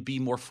actually be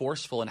more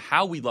forceful in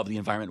how we love the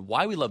environment,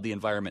 why we love the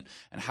environment,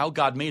 and how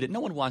God made it. No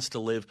one wants to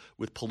live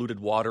with polluted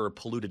water or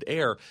polluted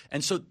air.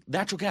 And so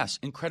natural gas,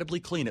 incredibly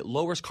clean. It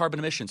lowers carbon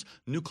emissions.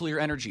 Nuclear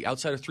energy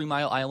outside of 3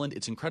 Mile Island,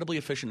 it's incredibly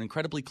efficient,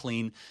 incredibly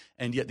clean.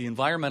 And yet the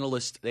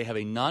environmentalists, they have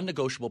a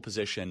non-negotiable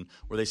position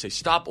where they say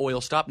stop oil,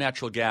 stop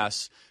natural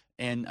gas.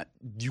 And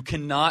you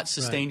cannot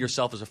sustain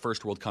yourself as a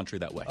first world country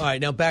that way. All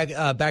right, now back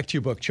to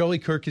your book. Charlie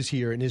Kirk is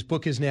here, and his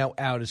book is now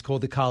out. It's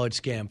called The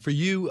College Scam. For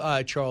you,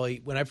 Charlie,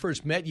 when I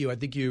first met you, I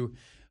think you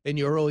in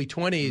your early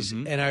 20s,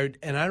 and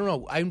I don't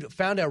know, I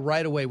found out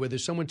right away whether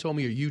someone told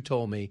me or you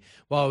told me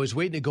while I was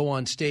waiting to go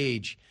on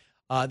stage.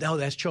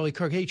 That's Charlie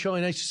Kirk. Hey,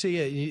 Charlie, nice to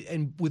see you.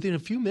 And within a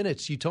few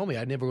minutes, you told me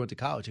I never went to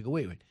college. I go,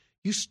 wait,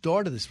 you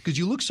started this because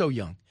you look so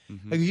young.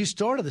 I go, you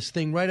started this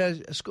thing right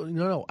out of school.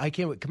 No, I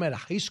can't come out of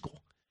high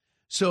school.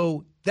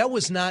 So that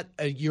was not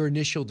your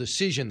initial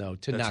decision, though,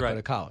 to not go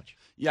to college.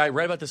 Yeah, I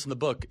read about this in the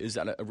book. Is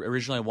that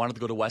originally I wanted to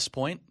go to West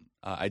Point.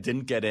 I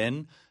didn't get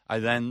in. I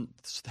then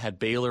had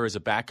Baylor as a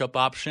backup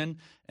option,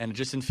 and it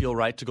just didn't feel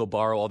right to go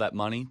borrow all that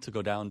money to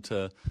go down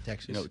to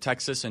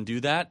Texas and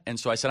do that. And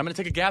so I said, I'm going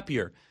to take a gap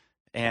year.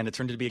 And it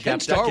turned out to be a Ken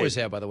gap Starr decade. was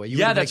there, by the way.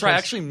 Yeah, that's right. I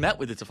actually met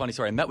with – it's a funny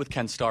story. I met with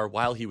Ken Starr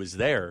while he was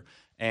there,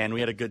 and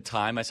we had a good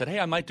time. I said, hey,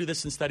 I might do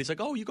this instead. He's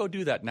like, oh, you go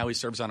do that. Now he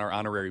serves on our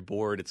honorary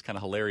board. It's kind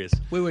of hilarious.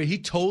 Wait, he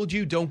told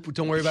you don't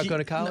worry about going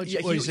to college?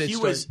 No, he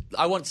was –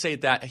 I won't say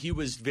that. He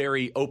was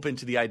very open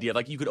to the idea.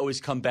 Like, you could always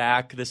come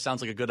back. This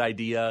sounds like a good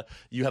idea.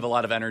 You have a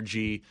lot of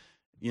energy.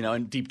 You know,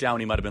 and deep down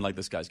he might have been like,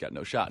 this guy's got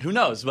no shot. Who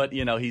knows? But,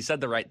 you know, he said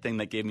the right thing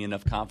that gave me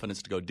enough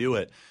confidence to go do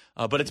it.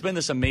 But it's been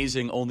this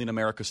amazing Only in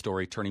America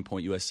story, Turning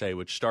Point USA,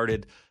 which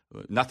started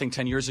nothing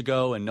 10 years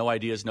ago and no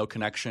ideas, no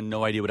connection,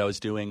 no idea what I was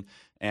doing,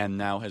 and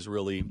now has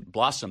really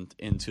blossomed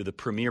into the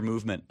premier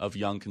movement of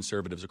young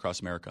conservatives across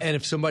America. And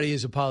if somebody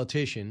is a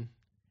politician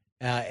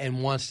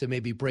and wants to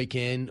maybe break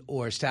in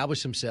or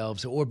establish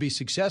themselves or be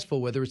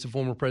successful, whether it's a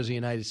former president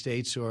of the United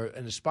States or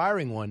an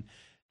aspiring one,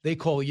 they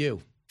call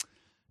you.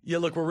 Yeah,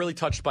 look, we're really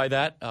touched by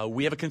that.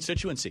 We have a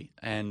constituency,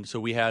 and so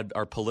we had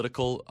our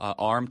political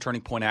arm,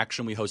 Turning Point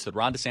Action. We hosted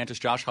Ron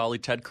DeSantis, Josh Hawley,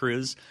 Ted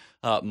Cruz,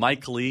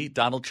 Mike Lee,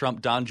 Donald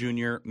Trump, Don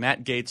Jr.,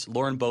 Matt Gaetz,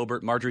 Lauren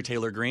Boebert, Marjorie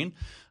Taylor Greene,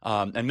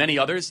 and many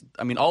others.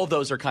 I mean, all of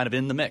those are kind of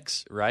in the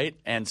mix, right?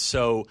 And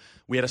so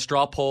we had a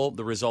straw poll.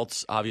 The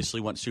results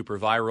obviously went super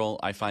viral.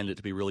 I find it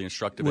to be really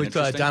instructive and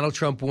interesting. With Donald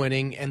Trump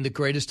winning and the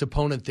greatest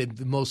opponent,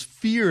 the most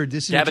feared.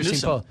 This is Gavin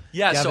interesting Newsom. poll.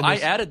 Yeah, Gavin so I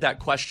Newsom. added that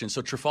question.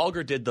 So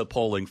Trafalgar did the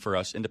polling for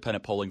us,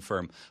 independent polling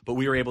firm, but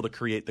we were able to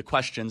create the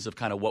questions of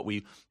kind of what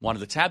we wanted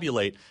to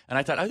tabulate. And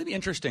I thought, I think it'd be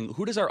interesting.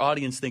 Who does our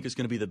audience think is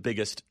going to be the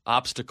biggest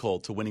obstacle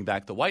to winning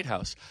back the White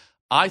House?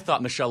 I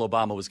thought Michelle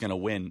Obama was going to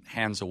win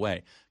hands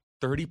away.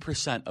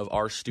 30% of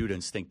our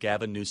students think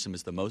Gavin Newsom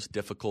is the most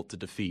difficult to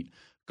defeat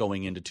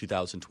going into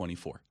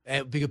 2024.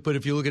 But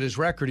if you look at his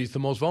record, he's the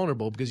most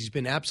vulnerable because he's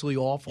been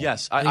absolutely awful.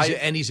 Yes,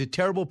 and he's a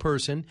terrible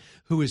person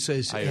who is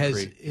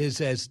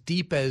as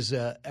deep as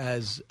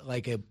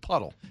like a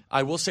puddle.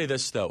 I will say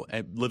this though: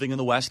 living in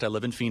the West, I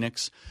live in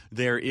Phoenix.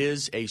 There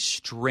is a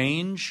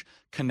strange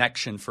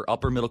connection for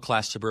upper middle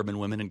class suburban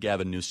women and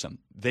Gavin Newsom.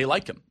 They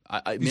like him.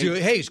 Hey,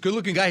 he's a good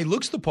looking guy. He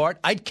looks the part.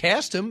 I'd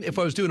cast him if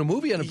I was doing a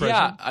movie on a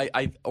president.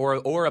 Yeah,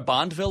 or a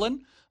Bond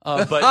villain.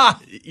 But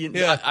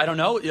I don't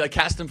know. I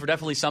cast him for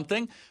definitely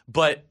something.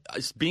 But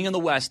being in the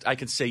West, I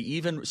could say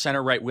even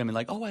center-right women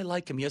like, oh, I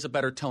like him. He has a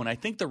better tone. I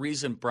think the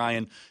reason,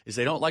 Brian, is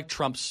they don't like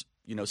Trump's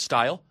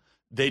style.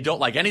 They don't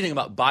like anything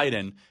about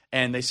Biden.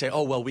 And they say,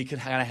 oh, well, we could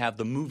kind of have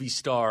the movie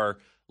star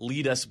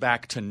lead us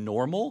back to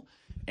normal.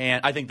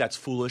 And I think that's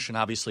foolish and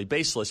obviously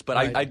baseless. But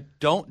right. I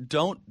don't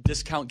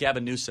discount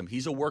Gavin Newsom.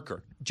 He's a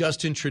worker.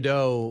 Justin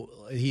Trudeau,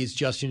 he'd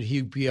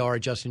PR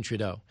Justin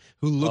Trudeau,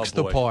 who looks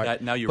the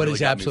part. Now you but really is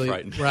got absolutely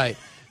me frightened. Right.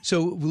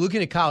 So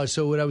looking at college,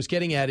 so what I was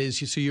getting at is,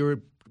 so you're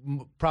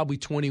probably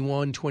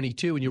 21,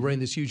 22, and you're running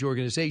this huge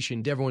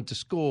organization, never went to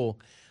school.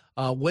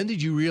 When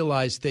did you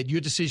realize that your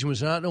decision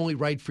was not only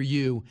right for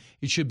you,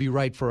 it should be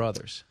right for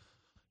others?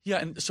 Yeah,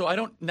 and so I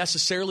don't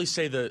necessarily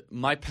say that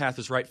my path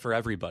is right for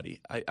everybody.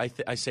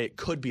 I say it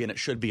could be and it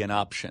should be an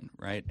option,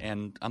 right?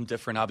 And I'm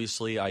different.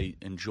 Obviously, I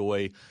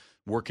enjoy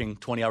working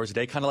 20 hours a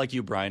day, kind of like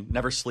you, Brian.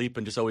 Never sleep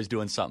and just always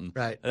doing something.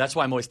 Right. That's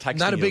why I'm always texting you.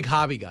 Not a big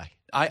hobby guy.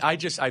 I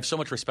have so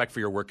much respect for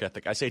your work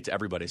ethic. I say it to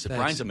everybody. I say, Thanks.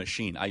 Brian's a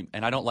machine,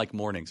 and I don't like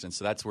mornings, and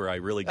so that's where I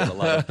really get a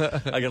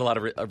lot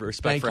of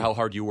respect for how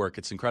hard you work.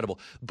 It's incredible.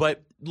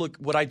 But look,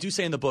 what I do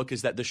say in the book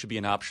is that this should be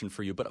an option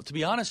for you. But to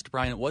be honest,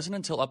 Brian, it wasn't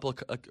until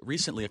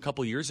recently, a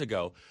couple years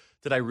ago,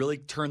 that I really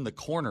turned the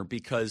corner,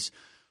 because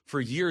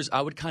for years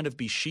I would kind of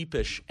be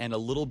sheepish and a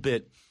little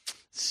bit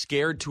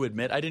scared to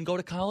admit I didn't go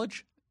to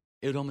college.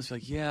 It would almost be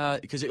like, yeah,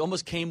 because it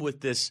almost came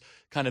with this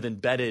kind of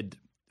embedded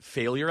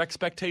failure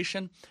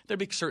expectation. There'd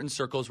be certain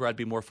circles where I'd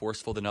be more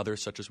forceful than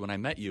others, such as when I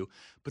met you.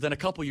 But then a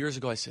couple years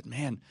ago, I said,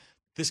 man,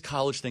 this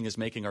college thing is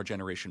making our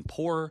generation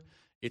poorer.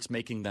 It's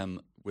making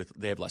them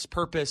they have less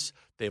purpose.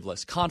 They have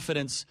less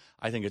confidence.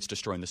 I think it's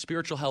destroying the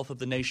spiritual health of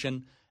the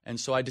nation. And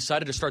so I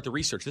decided to start the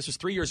research. This was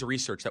 3 years of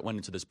research that went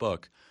into this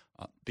book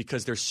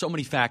because there's so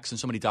many facts and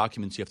so many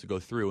documents you have to go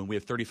through. And we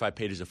have 35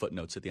 pages of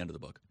footnotes at the end of the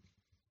book.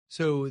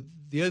 So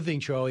the other thing,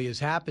 Charlie, has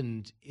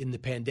happened in the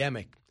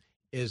pandemic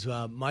is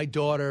my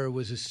daughter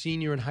was a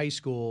senior in high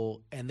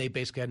school, and they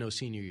basically had no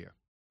senior year,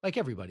 like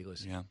everybody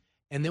listening. Yeah.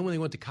 And then when they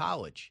went to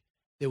college,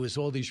 there was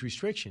all these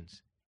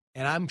restrictions.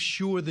 And I'm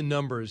sure the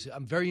numbers –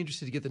 I'm very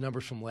interested to get the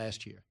numbers from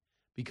last year,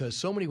 because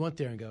so many went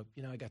there and go,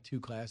 I got 2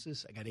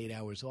 classes. I got 8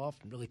 hours off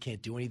and really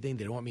can't do anything.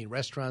 They don't want me in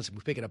restaurants. I'm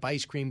picking up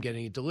ice cream,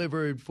 getting it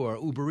delivered for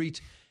Uber Eats.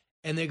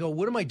 And they go,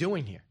 what am I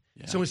doing here?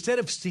 Yeah. So instead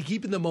of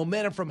keeping the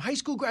momentum from high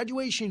school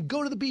graduation,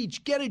 go to the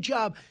beach, get a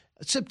job,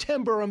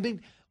 September,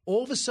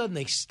 all of a sudden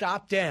they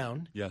stopped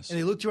down. Yes. And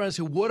they looked around and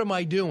said, what am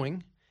I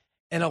doing?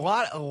 And a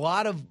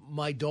lot of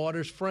my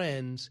daughter's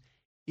friends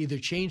either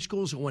changed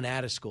schools or went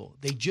out of school.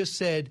 They just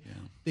said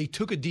they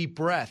took a deep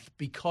breath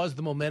because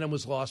the momentum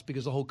was lost,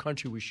 because the whole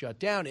country was shut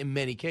down in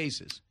many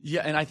cases.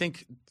 Yeah, and I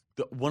think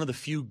one of the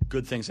few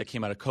good things that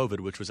came out of COVID,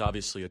 which was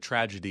obviously a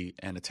tragedy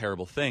and a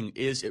terrible thing,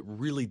 is it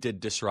really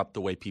did disrupt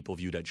the way people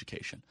viewed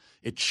education.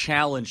 It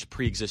challenged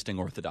pre-existing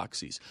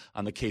orthodoxies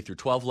on the K through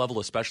 12 level,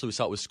 especially we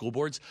saw it with school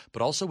boards,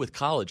 but also with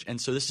college.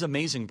 And so this is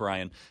amazing,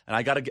 Brian.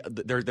 And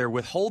they're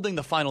withholding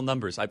the final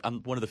numbers.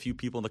 I'm one of the few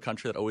people in the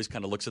country that always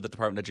kind of looks at the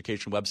Department of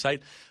Education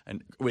website,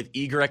 and with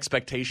eager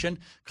expectation,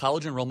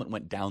 college enrollment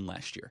went down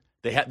last year.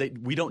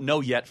 We don't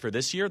know yet for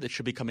this year. That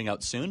should be coming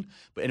out soon,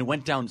 and it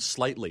went down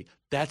slightly.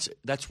 That's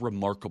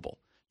remarkable.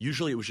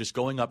 Usually it was just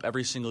going up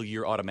every single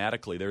year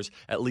automatically. There's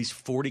at least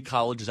 40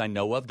 colleges I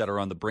know of that are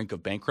on the brink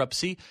of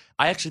bankruptcy.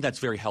 That's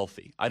very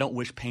healthy. I don't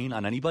wish pain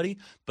on anybody,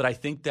 but I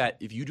think that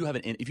if you have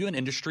an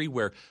industry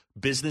where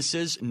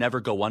businesses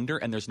never go under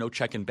and there's no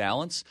check and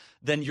balance,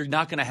 then you're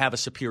not going to have a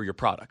superior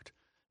product.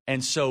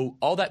 And so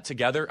all that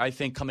together, I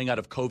think coming out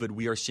of COVID,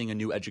 we are seeing a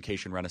new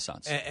education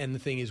renaissance. And the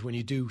thing is, when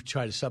you do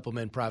try to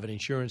supplement private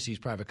insurance, these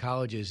private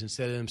colleges,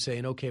 instead of them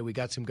saying, okay, we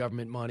got some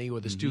government money or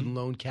the student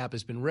loan cap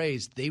has been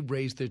raised, they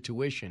raise their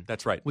tuition.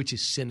 That's right. Which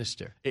is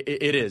sinister.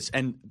 It is.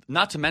 And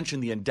not to mention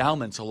the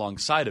endowments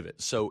alongside of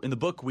it. So in the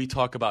book, we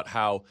talk about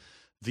how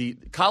the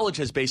college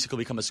has basically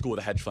become a school with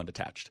a hedge fund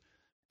attached.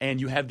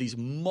 And you have these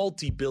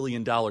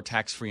multi-billion-dollar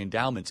tax-free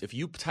endowments. If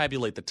you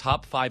tabulate the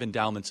top 5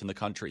 endowments in the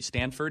country,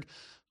 Stanford,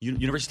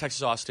 University of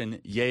Texas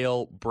Austin,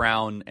 Yale,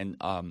 Brown, and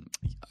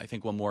I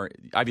think one more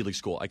Ivy League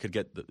school. I could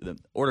get the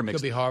order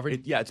mixed. Could be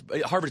Harvard.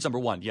 Harvard's number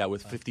 1. Yeah,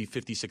 with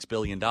 $56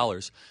 billion.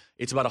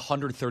 It's about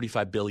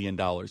 $135 billion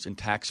in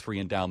tax-free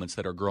endowments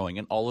that are growing,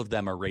 and all of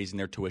them are raising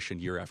their tuition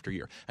year after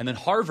year. And then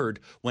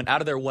Harvard went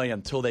out of their way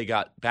until they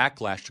got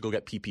backlash to go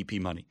get PPP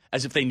money,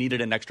 as if they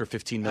needed an extra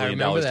 $15 million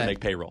to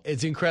make payroll.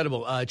 It's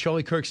incredible.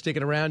 Charlie Kirk's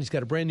sticking around. He's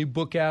got a brand new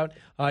book out.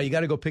 You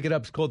got to go pick it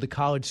up. It's called The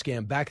College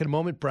Scam. Back in a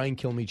moment, Brian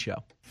Kilmeade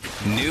Show.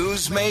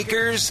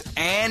 Newsmakers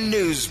and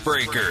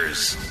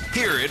newsbreakers.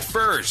 Hear it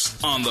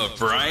first on the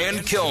Brian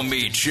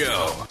Kilmeade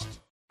Show.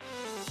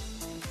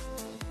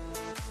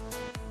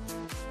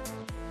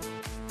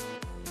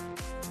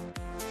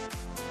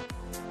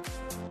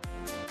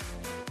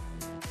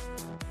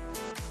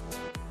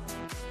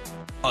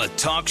 A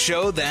talk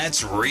show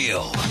that's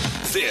real.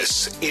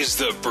 This is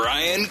the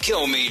Brian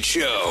Kilmeade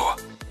Show.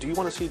 Do you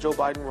want to see Joe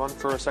Biden run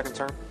for a second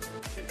term?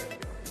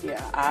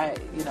 Yeah,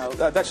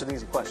 That's an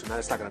easy question.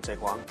 That's not going to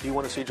take long. Do you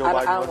want to see Joe Biden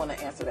run? I don't want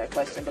to answer that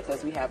question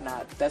because we have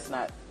not, I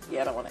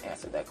don't want to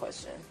answer that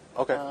question.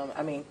 Okay.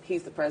 I mean,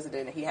 he's the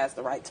president and he has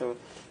the right to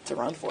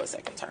run for a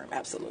second term.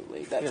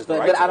 Absolutely. I'd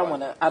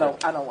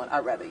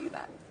rather you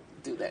not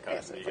do that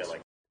answer.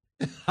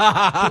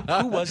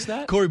 Who was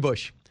that? Cori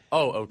Bush.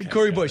 Oh, okay.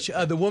 Cori Bush,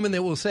 the woman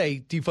that will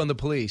say defund the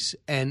police,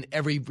 and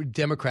every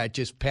Democrat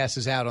just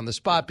passes out on the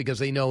spot because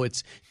they know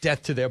it's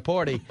death to their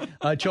party.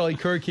 Charlie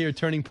Kirk here,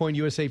 Turning Point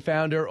USA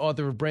founder,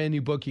 author of a brand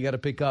new book you got to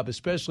pick up,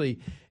 especially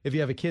if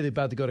you have a kid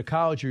about to go to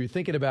college or you're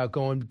thinking about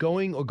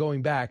going or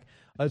going back.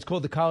 It's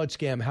called The College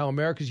Scam, How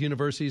America's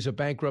Universities Are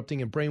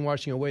Bankrupting and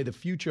Brainwashing Away the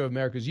Future of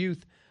America's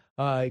Youth.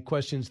 It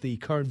questions the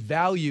current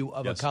value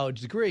of a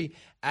college degree,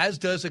 as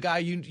does a guy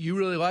you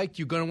really like.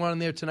 You're going to want him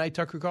there tonight,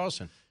 Tucker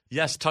Carlson.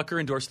 Yes, Tucker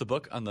endorsed the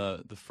book on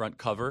the front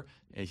cover.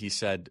 He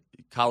said,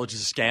 college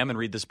is a scam, and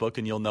read this book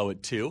and you'll know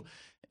it too.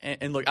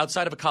 And look,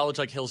 outside of a college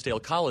like Hillsdale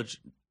College,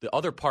 the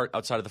other part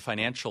outside of the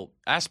financial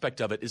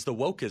aspect of it is the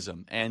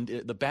wokeism and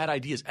the bad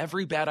ideas.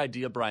 Every bad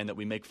idea, Brian, that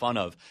we make fun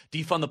of.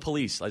 Defund the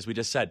police, as we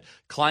just said.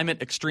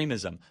 Climate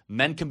extremism.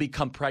 Men can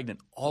become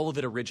pregnant. All of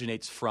it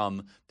originates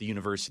from the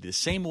university. The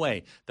same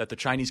way that the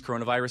Chinese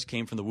coronavirus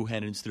came from the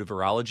Wuhan Institute of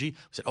Virology. We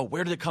said, oh,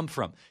 where did it come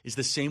from? Is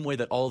the same way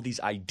that all of these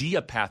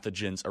idea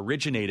pathogens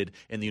originated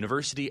in the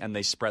university and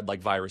they spread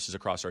like viruses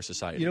across our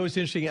society. You know what's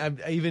interesting?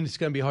 It's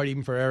going to be hard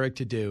even for Eric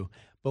to do.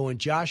 But when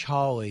Josh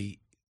Hawley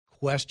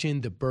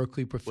questioned the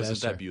Berkeley professor.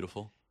 Wasn't that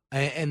beautiful?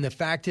 And the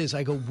fact is,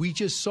 I go, we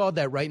just saw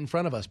that right in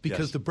front of us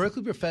because the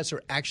Berkeley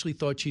professor actually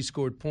thought she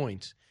scored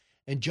points.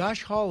 And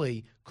Josh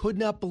Hawley could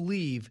not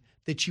believe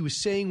that she was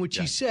saying what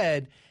she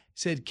said,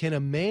 can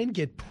a man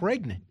get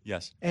pregnant?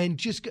 Yes. And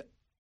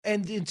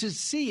to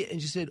see it,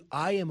 and she said,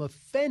 I am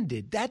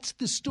offended. That's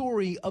the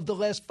story of the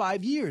last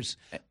 5 years.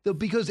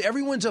 Because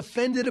everyone's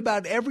offended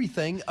about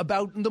everything,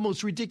 about the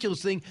most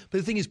ridiculous thing. But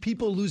the thing is,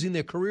 people are losing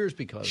their careers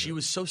because she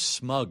was so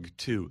smug,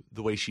 too,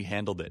 the way she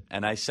handled it.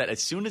 And I said,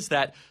 as soon as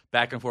that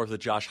back and forth with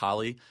Josh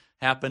Hawley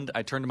happened,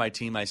 I turned to my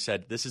team. I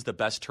said, this is the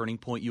best Turning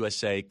Point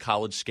USA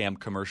college scam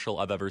commercial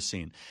I've ever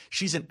seen.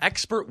 She's an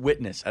expert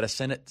witness at a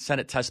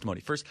Senate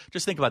testimony. First,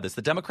 just think about this.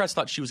 The Democrats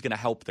thought she was going to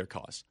help their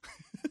cause.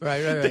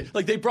 Right.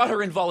 Like, they brought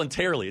her in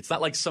voluntarily. It's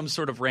not like some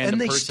sort of random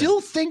person. And they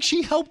still think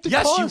she helped the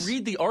cause? Yes, you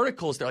read the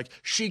articles. They're like,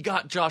 she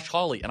got Josh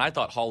Hawley. And I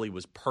thought Hawley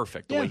was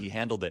perfect, the way he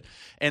handled it.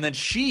 And then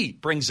she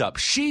brings up,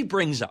 she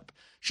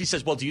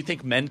says, well, do you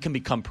think men can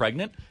become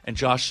pregnant? And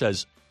Josh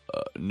says,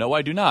 no,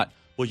 I do not.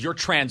 Well, you're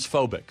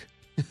transphobic.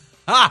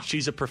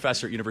 She's a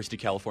professor at University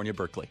of California,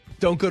 Berkeley.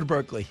 Don't go to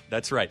Berkeley.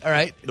 That's right. All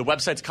right. The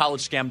website's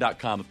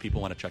collegescam.com if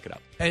people want to check it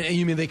out. And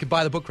you mean they could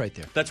buy the book right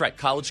there? That's right,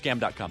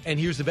 collegescam.com. And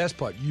here's the best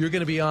part. You're going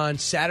to be on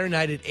Saturday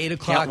night at 8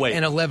 o'clock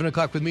and 11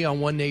 o'clock with me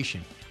on One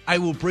Nation. I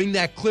will bring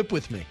that clip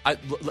with me.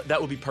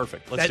 That would be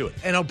perfect. Let's do it.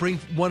 And I'll bring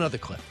one other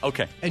clip.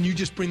 Okay. And you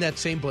just bring that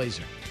same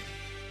blazer.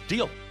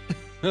 Deal.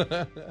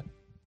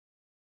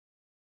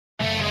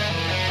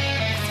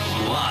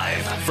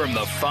 Live from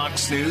the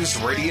Fox News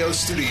radio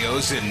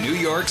studios in New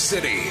York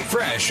City,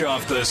 fresh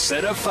off the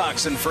set of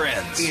Fox and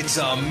Friends, it's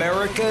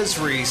America's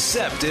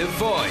receptive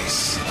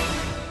voice,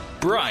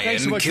 Brian Kilmeade.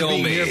 Thanks so much for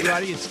being here,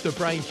 everybody. It's the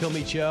Brian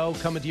Kilmeade Show,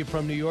 coming to you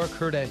from New York.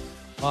 Heard at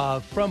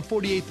from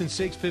 48th and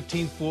 6th,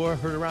 15th floor.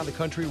 Heard around the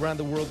country, around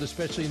the world,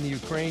 especially in the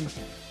Ukraine.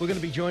 We're going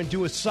to be joined,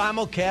 do a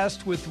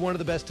simulcast with one of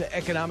the best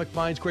economic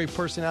minds, great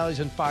personalities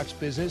in Fox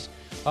Business,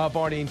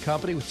 Barney and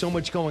Company, with so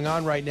much going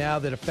on right now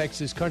that affects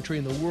this country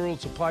and the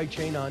world, supply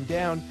chain on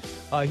down.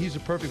 He's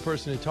a perfect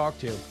person to talk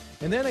to.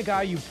 And then a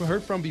guy you've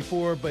heard from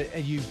before,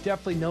 but you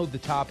definitely know the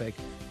topic,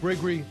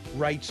 Gregory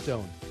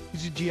Wrightstone.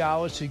 He's a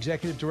geologist,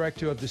 executive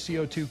director of the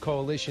CO2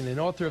 Coalition, and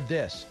author of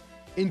this,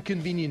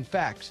 Inconvenient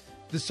Facts,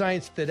 the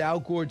science that Al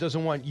Gore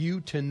doesn't want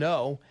you to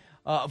know.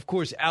 Of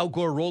course, Al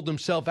Gore rolled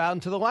himself out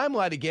into the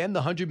limelight again.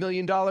 The $100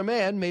 million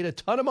man made a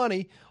ton of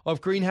money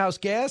off greenhouse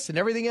gas and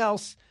everything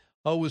else.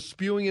 Was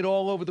spewing it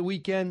all over the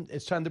weekend.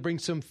 It's time to bring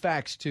some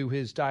facts to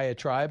his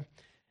diatribe.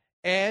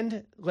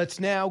 And let's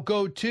now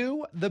go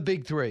to the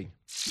big three.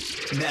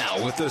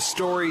 Now with the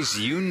stories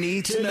you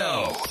need to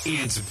know,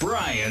 it's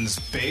Brian's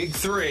Big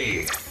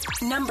Three.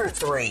 Number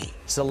 3.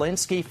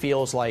 Zelensky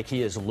feels like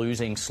he is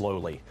losing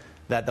slowly,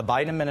 that the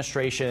Biden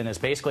administration is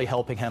basically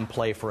helping him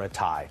play for a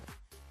tie.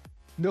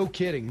 No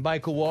kidding.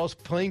 Michael Waltz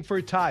playing for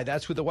a tie.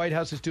 That's what the White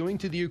House is doing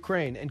to the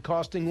Ukraine and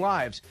costing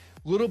lives.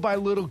 Little by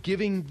little,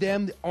 giving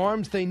them the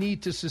arms they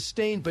need to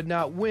sustain but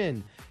not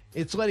win.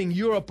 It's letting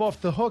Europe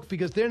off the hook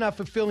because they're not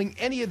fulfilling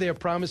any of their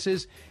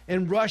promises,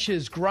 and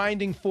Russia's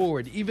grinding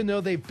forward, even though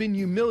they've been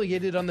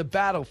humiliated on the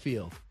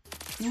battlefield.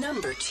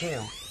 Number 2.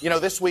 You know,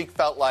 this week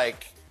felt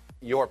like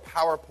your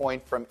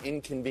PowerPoint from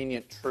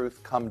Inconvenient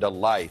Truth come to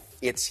life.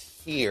 It's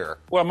here.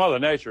 Well, Mother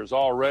Nature has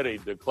already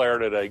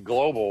declared it a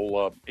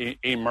global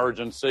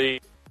emergency.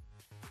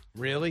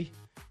 Really?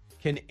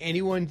 Can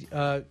anyone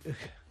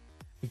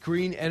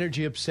green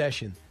energy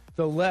obsession?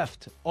 The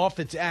left off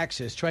its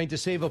axis, trying to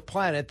save a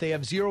planet they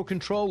have zero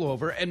control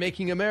over and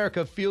making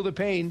America feel the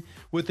pain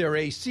with their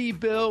AC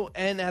bill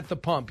and at the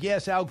pump.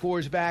 Yes, Al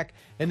Gore's back,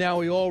 and now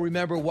we all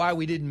remember why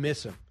we didn't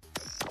miss him.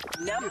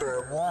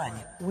 Number 1.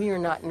 We are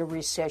not in a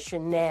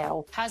recession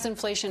now. Has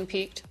inflation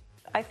peaked?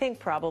 I think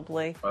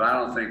probably. But I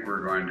don't think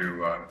we're going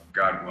to,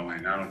 God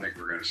willing, I don't think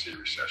we're going to see a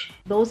recession.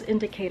 Those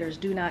indicators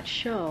do not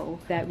show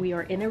that we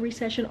are in a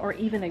recession or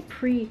even a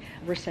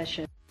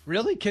pre-recession.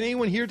 Really? Can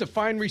anyone here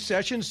define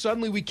recession?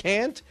 Suddenly we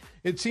can't?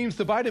 It seems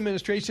the Biden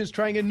administration is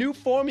trying a new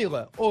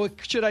formula, or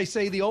should I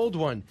say the old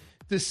one,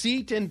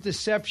 deceit and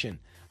deception.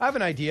 I have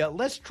an idea.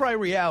 Let's try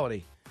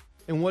reality.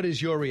 And what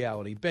is your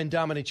reality? Ben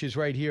Domenech is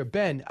right here.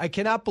 Ben, I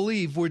cannot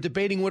believe we're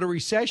debating what a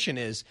recession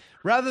is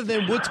rather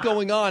than what's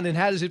going on and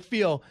how does it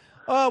feel.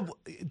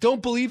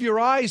 Don't believe your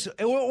eyes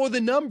or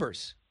the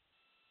numbers.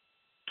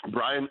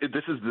 Brian,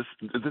 this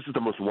is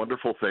the most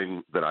wonderful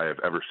thing that I have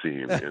ever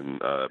seen in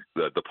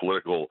the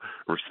political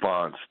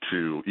response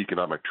to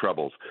economic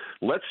troubles.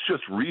 Let's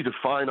just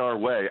redefine our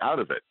way out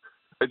of it.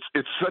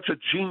 It's such a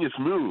genius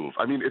move.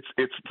 I mean,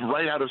 it's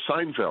right out of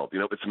Seinfeld. You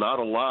know, it's not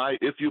a lie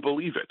if you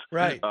believe it.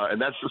 Right.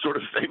 And that's the sort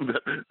of thing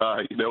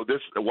that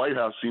this White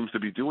House seems to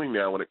be doing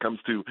now when it comes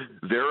to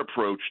their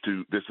approach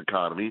to this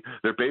economy.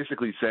 They're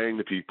basically saying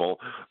to people,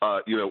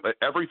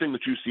 everything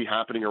that you see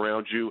happening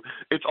around you,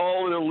 it's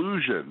all an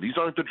illusion. These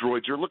aren't the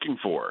droids you're looking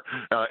for.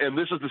 And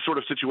this is the sort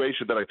of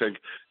situation that I think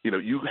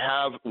you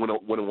have when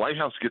a White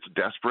House gets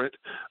desperate.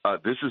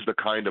 This is the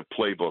kind of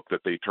playbook that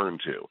they turn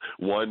to.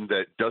 One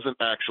that doesn't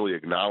actually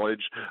acknowledge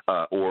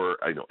or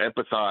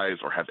empathize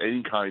or have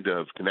any kind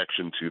of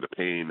connection to the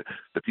pain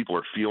that people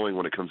are feeling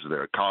when it comes to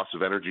their cost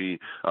of energy,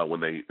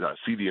 when they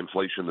see the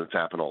inflation that's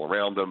happened all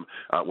around them,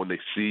 when they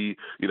see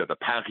the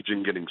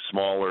packaging getting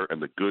smaller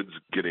and the goods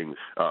getting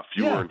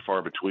fewer and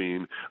far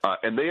between,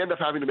 and they end up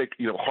having to make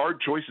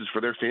hard choices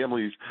for their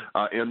families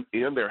and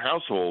their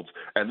households.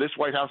 And this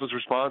White House's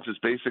response is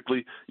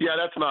basically, yeah,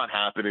 that's not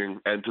happening.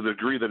 And to the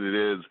degree that it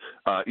is,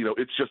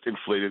 it's just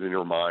inflated in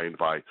your mind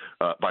by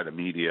the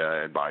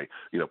media and by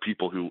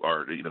people who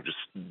are, just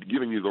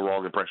giving you the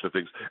wrong impression of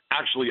things.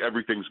 Actually,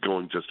 everything's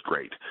going just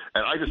great.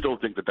 And I just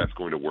don't think that that's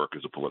going to work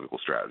as a political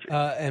strategy.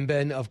 And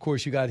Ben, of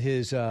course, you got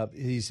his,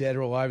 he's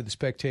editor live at The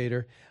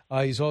Spectator.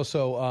 He's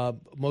also,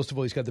 most of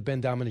all, he's got the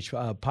Ben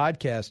Domenech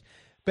podcast.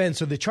 Ben,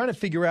 so they're trying to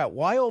figure out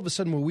why all of a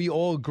sudden will we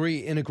all agree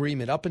in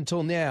agreement up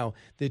until now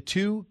that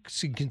 2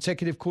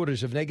 consecutive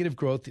quarters of negative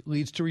growth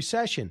leads to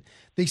recession.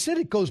 They said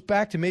it goes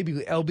back to maybe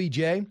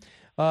LBJ.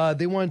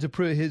 They wanted to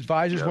prove, his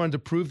advisors wanted to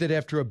prove that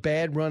after a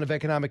bad run of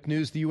economic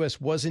news, the U.S.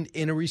 wasn't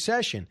in a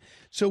recession.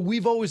 So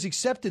we've always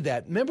accepted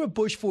that. Remember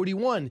Bush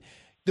 41?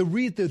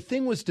 The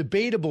thing was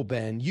debatable,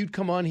 Ben. You'd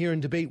come on here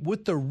and debate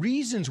what the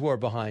reasons were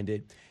behind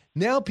it.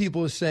 Now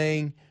people are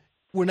saying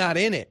we're not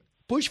in it.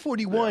 Bush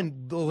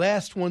 41, the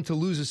last one to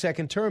lose a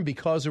second term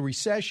because of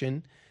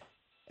recession,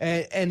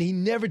 and he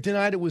never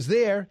denied it was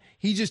there.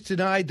 He just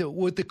denied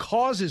what the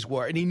causes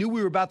were. And he knew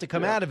we were about to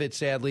come out of it,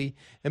 sadly,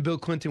 and Bill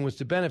Clinton was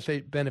the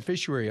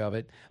beneficiary of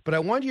it. But I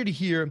want you to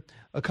hear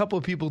a couple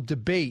of people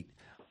debate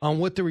on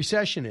what the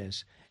recession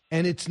is.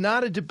 And it's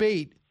not a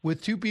debate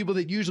with two people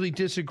that usually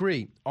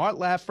disagree. Art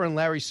Laffer and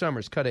Larry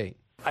Summers, Cut 8.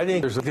 I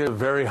think there's a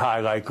very high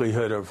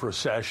likelihood of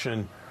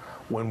recession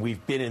when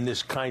we've been in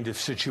this kind of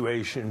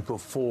situation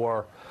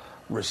before.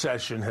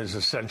 Recession has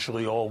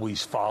essentially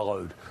always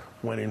followed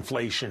when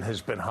inflation has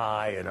been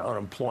high and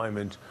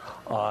unemployment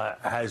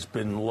has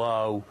been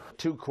low.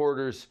 2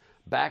 quarters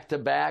back to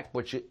back,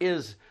 which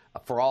is,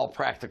 for all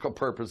practical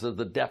purposes,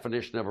 the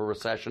definition of a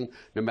recession,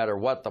 no matter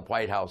what the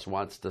White House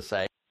wants to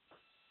say.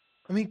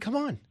 I mean, come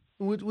on.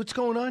 What's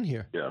going on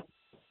here? Yeah.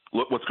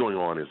 Look, what's going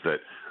on is that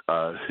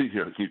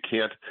you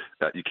can't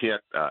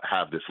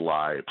have this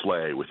lie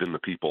play within the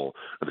people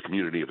of the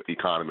community of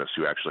economists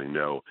who actually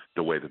know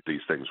the way that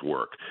these things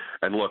work.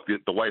 And look,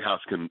 the White House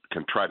can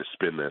try to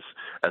spin this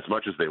as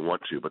much as they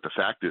want to, but the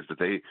fact is that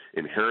they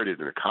inherited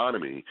an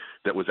economy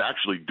that was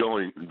actually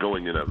going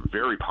in a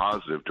very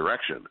positive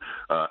direction.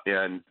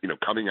 And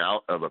coming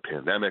out of a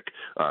pandemic,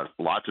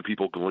 lots of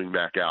people going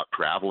back out,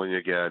 traveling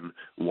again,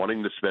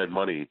 wanting to spend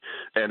money,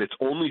 and it's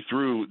only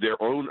through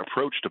their own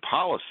approach to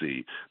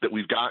policy that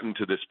we've gotten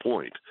to this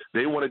point.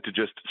 They wanted to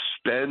just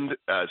spend,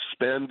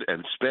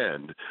 and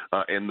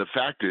the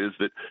fact is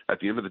that at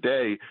the end of the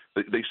day,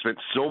 they spent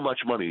so much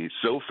money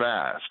so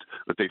fast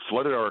that they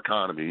flooded our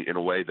economy in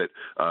a way that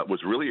was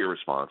really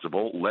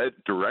irresponsible, led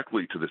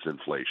directly to this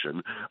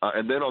inflation.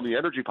 And then on the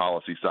energy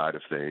policy side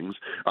of things,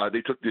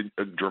 they took the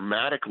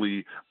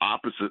dramatically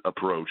opposite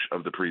approach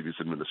of the previous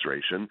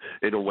administration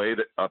in a way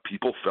that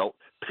people felt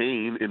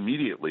pain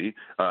immediately.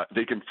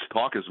 They can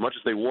talk as much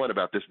as they want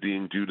about this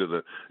being due to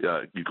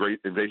the great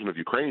invasion of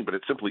Ukraine. brain, but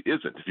it simply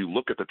isn't. If you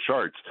look at the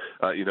charts,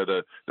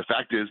 the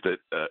fact is that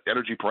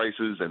energy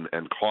prices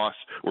and costs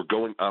were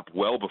going up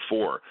well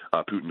before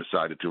Putin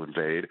decided to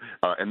invade.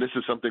 And this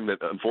is something that,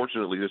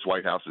 unfortunately, this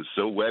White House is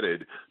so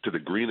wedded to the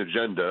green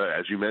agenda,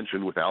 as you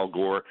mentioned, with Al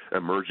Gore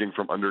emerging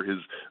from under his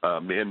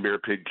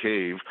man-bear-pig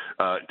cave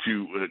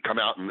to come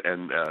out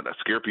and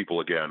scare people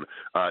again.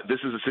 This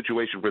is a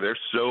situation where they're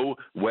so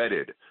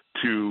wedded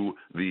to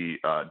the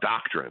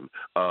doctrine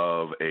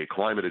of a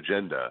climate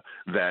agenda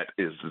that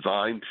is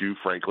designed to,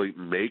 frankly,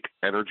 make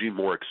energy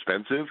more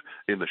expensive.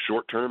 In the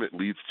short term, it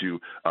leads to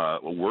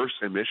worse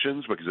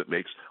emissions because it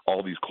makes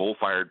all these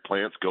coal-fired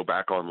plants go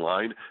back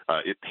online.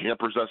 It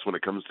hampers us when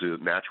it comes to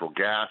natural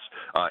gas,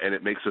 and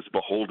it makes us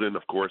beholden,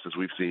 of course, as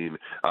we've seen,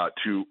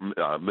 to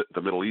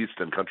the Middle East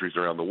and countries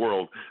around the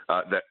world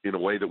that in a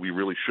way that we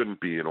really shouldn't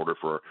be in order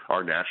for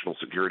our national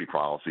security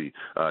policy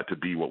to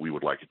be what we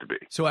would like it to be.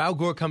 So Al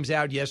Gore comes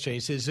out yesterday. He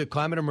says a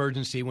climate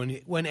emergency.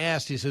 When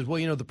asked, he says,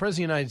 well, the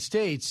President of the United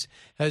States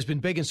has been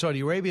begging Saudi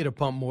Arabia to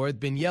pump more,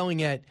 been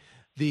yelling at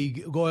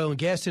the oil and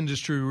gas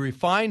industry to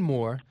refine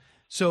more.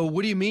 So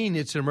what do you mean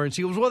it's an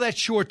emergency? He goes, well, that's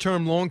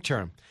short-term,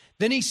 long-term.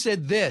 Then he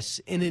said this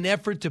in an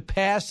effort to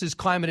pass his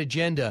climate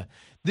agenda.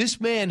 This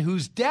man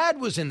whose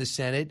dad was in the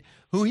Senate,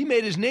 who he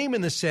made his name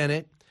in the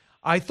Senate,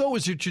 I thought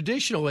was a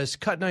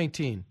traditionalist, cut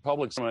 19.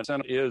 Public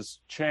sentiment is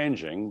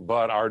changing,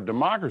 but our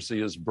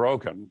democracy is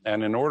broken.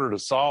 And in order to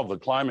solve the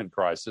climate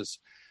crisis,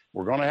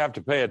 we're going to have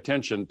to pay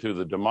attention to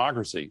the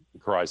democracy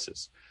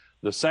crisis.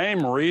 The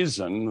same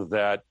reason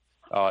that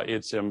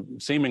it's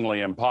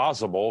seemingly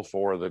impossible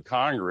for the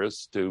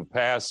Congress to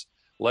pass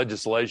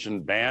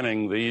legislation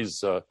banning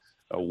these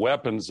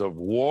weapons of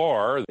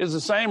war is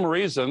the same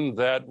reason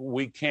that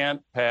we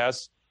can't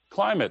pass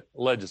climate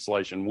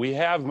legislation. We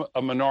have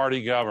a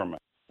minority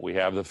government. We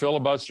have the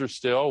filibuster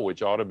still,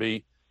 which ought to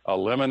be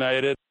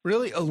eliminated.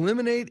 Really?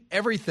 Eliminate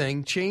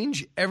everything,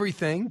 change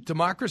everything,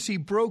 democracy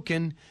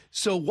broken.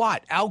 So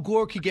what? Al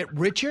Gore could get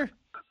richer?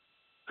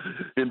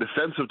 In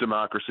defense of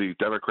democracy,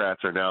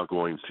 Democrats are now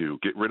going to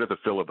get rid of the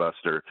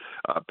filibuster,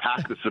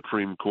 pack the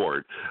Supreme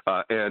Court,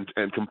 and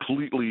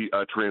completely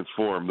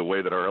transform the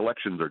way that our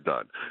elections are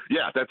done.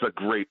 Yeah, that's a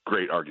great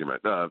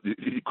argument.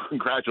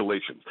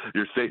 Congratulations.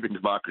 You're saving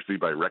democracy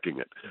by wrecking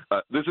it.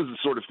 This is the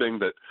sort of thing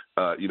that,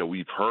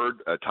 we've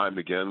heard time and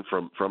again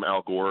from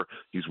Al Gore.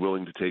 He's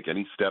willing to take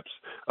any steps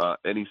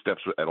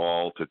at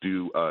all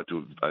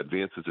to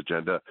advance his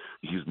agenda.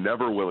 He's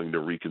never willing to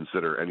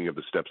reconsider any of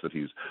the steps that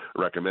he's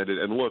recommended.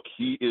 And look,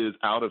 he is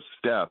out of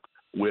step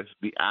with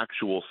the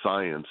actual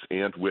science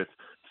and with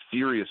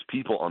serious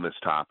people on this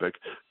topic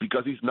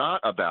because he's not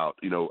about,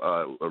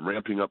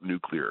 ramping up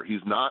nuclear.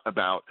 He's not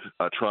about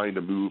trying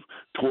to move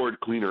toward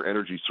cleaner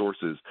energy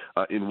sources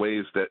in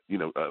ways that,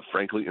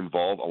 frankly,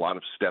 involve a lot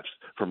of steps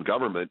from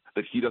government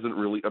that he doesn't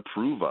really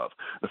approve of.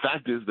 The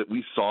fact is that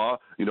we saw,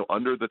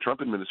 under the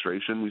Trump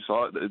administration, we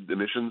saw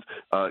emissions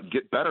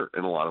get better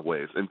in a lot of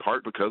ways, in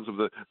part because of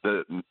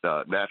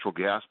the natural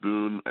gas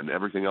boom and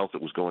everything else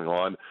that was going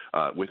on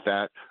with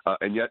that.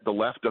 And yet the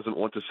left doesn't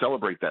want to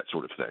celebrate that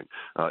sort of thing.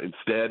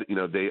 Instead,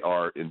 they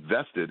are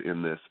invested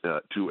in this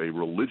to a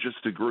religious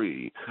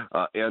degree.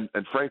 And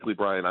frankly,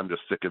 Brian, I'm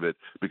just sick of it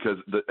because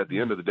at the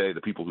end of the day, the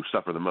people who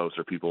suffer the most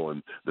are people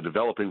in the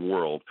developing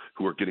world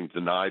who are getting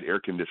denied air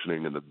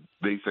conditioning and the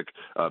basic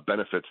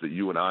benefits that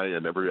you and I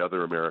and every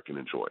other American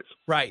enjoys.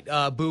 Right.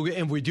 Boo,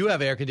 and we do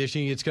have air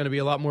conditioning. It's going to be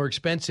a lot more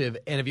expensive.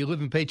 And if you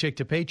live in paycheck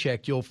to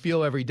paycheck, you'll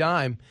feel every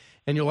dime.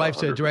 And your life's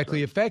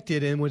directly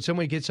affected. And when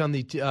someone gets behind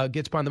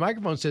the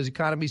microphone and says the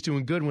economy's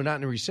doing good, we're not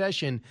in a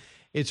recession,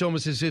 it's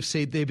almost as if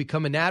they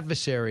become an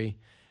adversary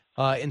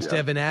instead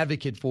of an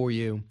advocate for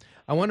you.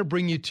 I want to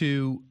bring you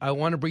to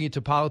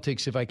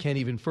politics, if I can,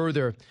 even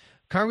further.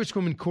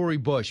 Congresswoman Cori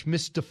Bush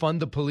missed to fund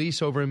the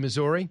police over in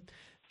Missouri.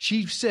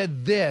 She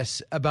said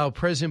this about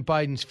President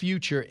Biden's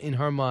future in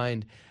her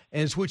mind,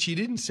 and it's what she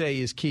didn't say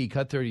is key.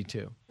 Cut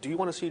 32. Do you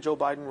want to see Joe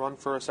Biden run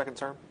for a second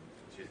term?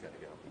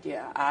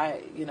 Yeah,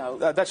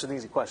 that's an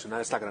easy question.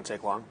 That's not going to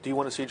take long. Do you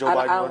want to see Joe Biden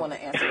run? I don't want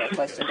to answer that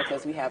question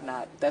because we have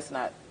not.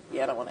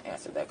 I don't want to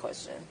answer that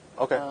question.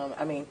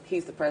 Okay.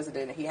 He's the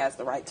president and he has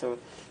the right to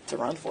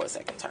run for a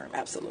second term.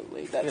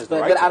 Absolutely. But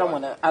I don't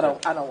want to. I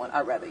don't want.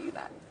 I'd rather you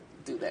not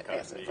do that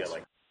answer.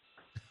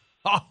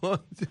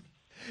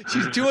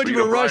 She's too much of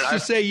a rush to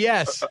say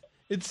yes.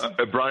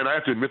 Brian, I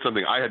have to admit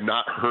something. I had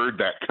not heard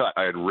that cut.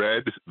 I had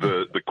read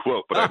the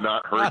quote, but I had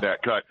not heard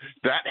that cut.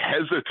 That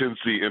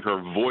hesitancy in her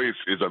voice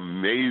is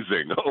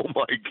amazing. Oh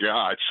my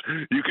gosh!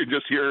 You can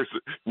just hear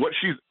what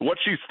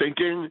she's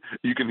thinking.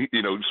 You can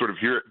sort of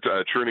hear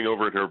it churning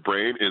over in her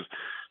brain. Is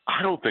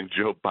I don't think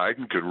Joe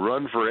Biden could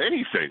run for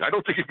anything. I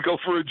don't think he could go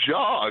for a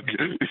jog.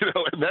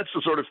 And that's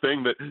the sort of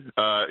thing that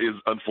is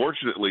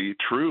unfortunately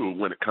true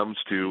when it comes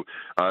to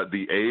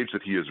the age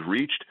that he has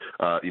reached.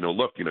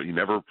 Look, you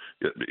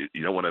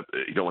don't want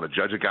to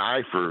judge a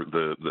guy for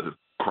the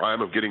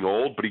crime of getting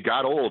old, but he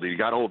got old. He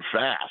got old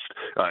fast.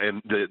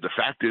 And the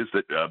fact is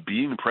that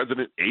being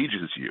president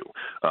ages you.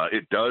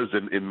 It does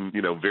in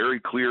very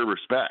clear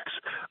respects.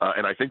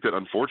 And I think that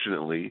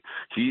unfortunately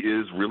he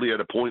is really at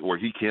a point where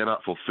he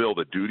cannot fulfill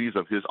the duties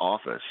of his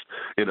office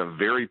in a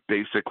very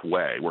basic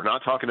way. We're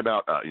not talking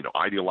about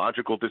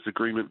ideological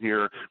disagreement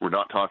here. We're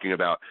not talking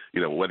about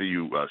whether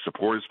you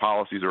support his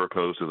policies or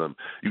oppose to them.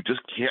 You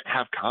just can't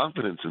have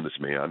confidence in this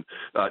man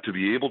to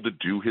be able to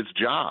do his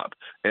job.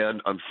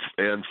 And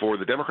for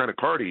the Democratic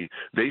Party,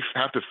 they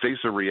have to face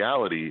a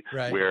reality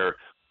where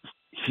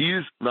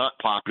he's not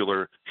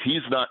popular.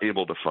 He's not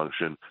able to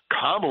function.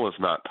 Kamala's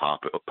not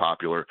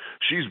popular.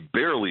 She's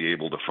barely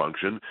able to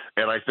function.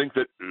 And I think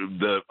that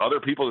the other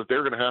people that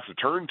they're going to have to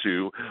turn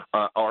to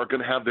are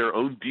going to have their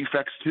own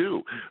defects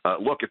too.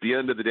 Look, at the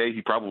end of the day,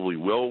 he probably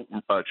will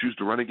choose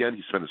to run again.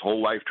 He spent his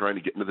whole life trying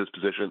to get into this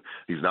position.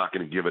 He's not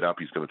going to give it up.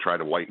 He's going to try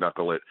to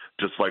white-knuckle it,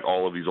 just like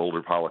all of these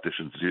older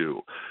politicians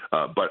do.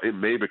 But it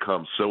may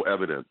become so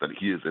evident that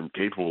he is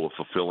incapable of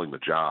fulfilling the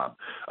job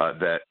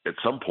that at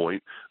some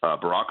point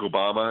Barack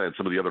Obama and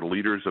some of the other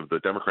leaders of the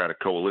Democratic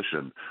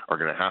coalition are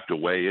going to have to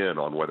weigh in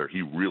on whether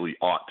he really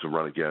ought to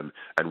run again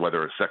and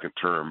whether a second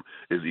term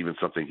is even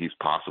something he's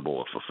possible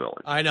of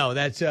fulfilling. I know,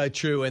 that's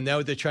true. And now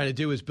what they're trying to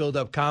do is build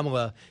up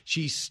Kamala.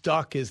 She's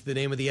stuck is the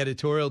name of the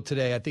editorial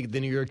today, I think, the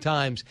New York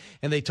Times.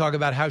 And they talk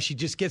about how she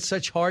just gets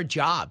such hard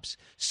jobs.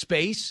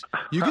 Space,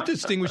 you can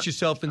distinguish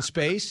yourself in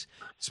space.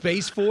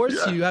 Space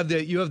Force, you have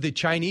the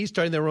Chinese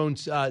starting their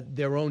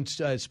own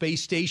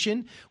space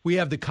station. We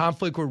have the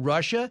conflict with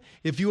Russia.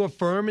 If you are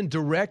firm and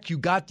direct, you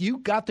got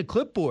the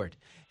clipboard.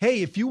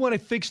 Hey, if you want to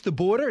fix the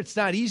border, it's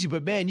not easy,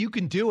 but man, you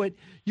can do it.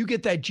 You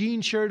get that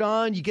jean shirt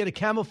on, you get a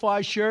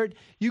camouflage shirt,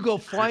 you go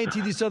fly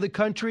into these other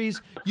countries,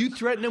 you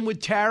threaten them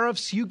with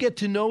tariffs, you get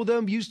to know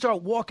them, you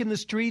start walking the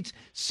streets,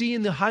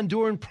 seeing the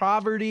Honduran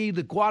poverty,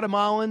 the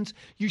Guatemalans,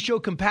 you show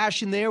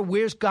compassion there.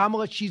 Where's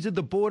Kamala? She's at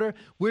the border.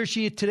 Where's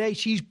she at today?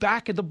 She's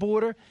back at the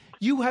border.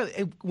 You have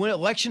when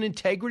election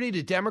integrity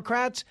to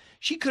Democrats,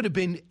 she could have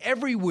been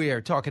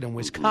everywhere, talking in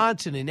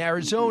Wisconsin, in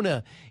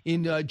Arizona,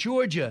 in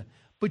Georgia.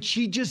 But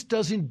she just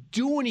doesn't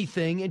do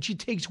anything, and she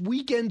takes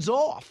weekends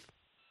off.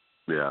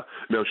 Yeah.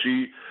 No,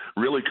 she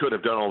really could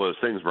have done all those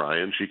things,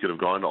 Brian. She could have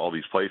gone to all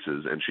these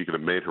places, and she could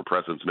have made her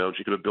presence known.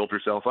 She could have built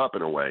herself up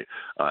in a way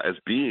as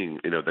being,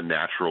 the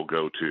natural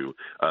go-to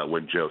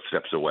when Joe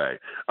steps away.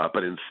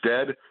 But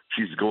instead,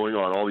 she's going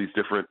on all these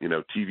different,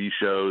 TV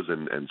shows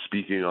and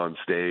speaking on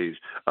stage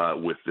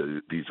with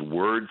these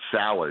word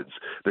salads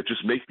that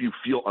just make you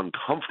feel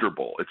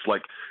uncomfortable. It's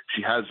like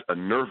she has a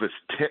nervous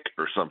tic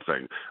or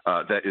something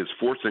that is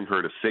forcing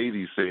her to say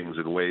these things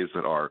in ways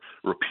that are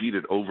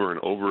repeated over and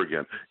over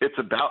again. It's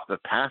about the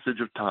passage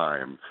of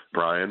time,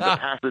 Brian, the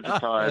passage of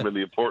time and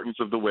the importance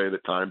of the way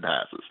that time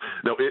passes.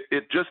 No,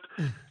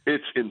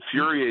 it's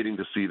infuriating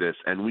to see this,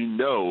 and we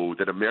know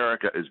that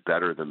America is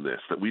better than this,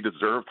 that we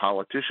deserve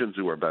politicians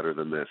who are better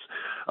than this.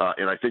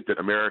 And I think that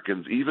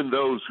Americans, even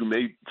those who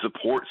may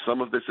support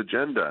some of this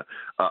agenda,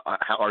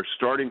 are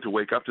starting to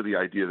wake up to the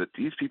idea that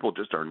these people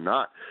just are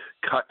not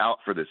cut out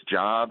for this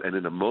job. And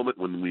in a moment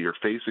when we are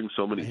facing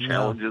so many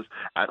challenges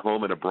at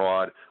home and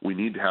abroad, we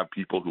need to have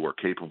people who are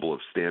capable of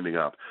standing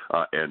up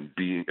and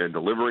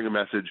delivering a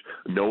message,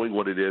 knowing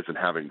what it is, and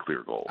having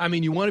clear goals. I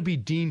mean, you want to be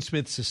Dean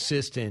Smith's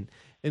assistant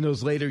in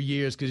those later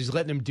years because he's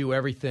letting him do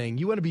everything.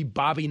 You want to be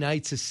Bobby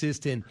Knight's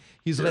assistant.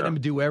 He's letting him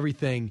do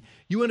everything.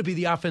 You want to be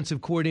the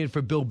offensive coordinator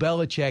for Bill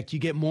Belichick. You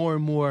get more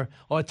and more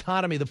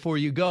autonomy the further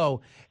you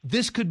go.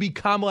 This could be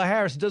Kamala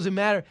Harris. It doesn't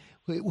matter.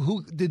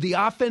 Who did the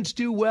offense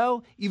do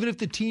well? Even if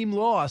the team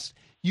lost,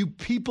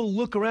 people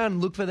look around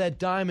and look for that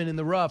diamond in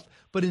the rough.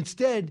 But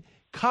instead,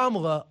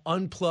 Kamala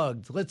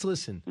unplugged. Let's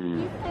listen. Do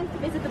you plan to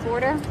visit the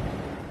border?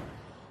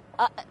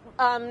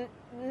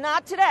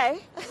 Not today.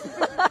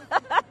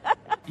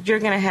 You're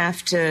going to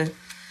have to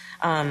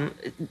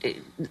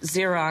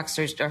Xerox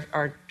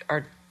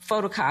or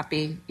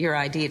photocopy your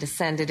ID to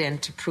send it in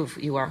to prove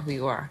you are who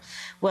you are.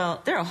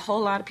 Well, there are a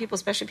whole lot of people,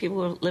 especially people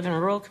who live in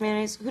rural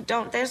communities, who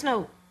don't. There's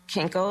no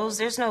Kinko's.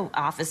 There's no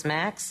Office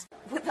Max.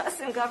 With us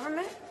in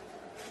government,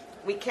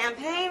 we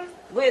campaign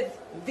with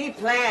the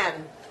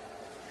plan.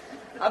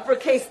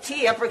 Uppercase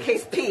T,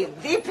 uppercase P,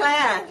 the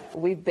plan.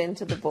 We've been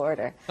to the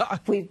border.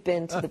 We've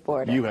been to the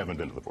border. You haven't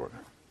been to the border.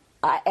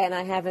 And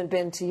I haven't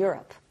been to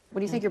Europe. What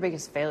do you think your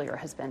biggest failure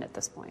has been at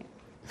this point?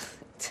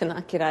 To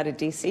not get out of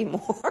D.C.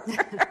 more.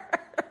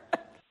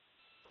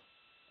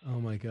 Oh,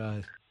 my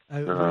God.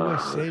 What do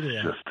I say to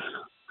that?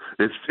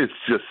 It's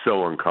just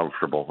so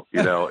uncomfortable.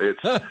 You've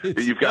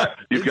got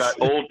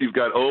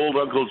old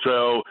Uncle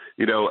Joe,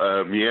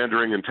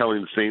 meandering and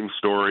telling the same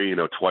story,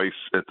 twice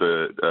at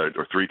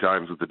or three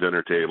times at the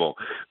dinner table,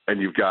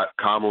 and you've got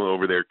Kamala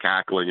over there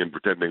cackling and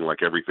pretending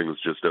like everything's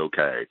just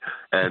okay.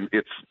 And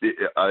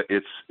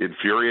it's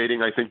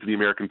infuriating, I think, to the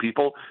American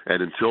people.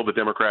 And until the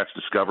Democrats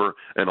discover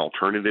an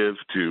alternative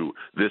to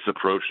this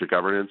approach to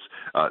governance,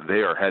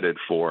 they are headed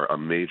for a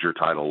major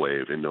tidal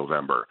wave in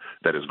November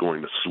that is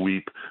going to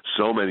sweep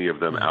so many of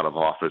them out of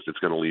office. It's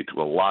going to lead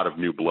to a lot of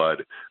new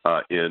blood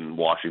in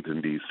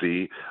Washington,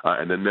 D.C.,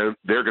 and then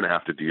they're going to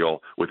have to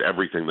deal with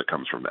everything that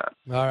comes from that.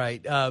 All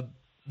right.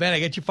 Ben, I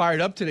get you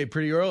fired up today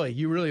pretty early.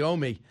 You really owe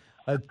me.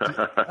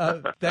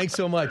 Thanks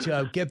so much.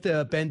 Get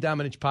the Ben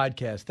Domenech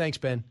podcast. Thanks,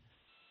 Ben.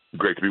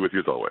 Great to be with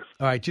you as always.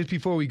 All right, just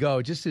before we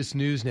go, just this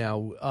news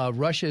now.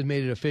 Russia has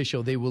made it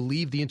official. They will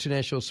leave the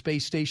International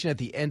Space Station at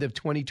the end of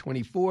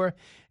 2024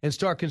 and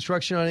start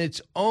construction on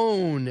its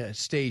own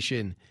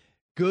station.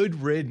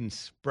 Good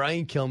riddance.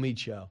 Brian Kilmeade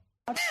Show.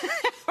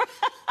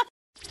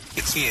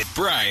 It's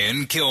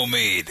Brian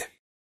Kilmeade.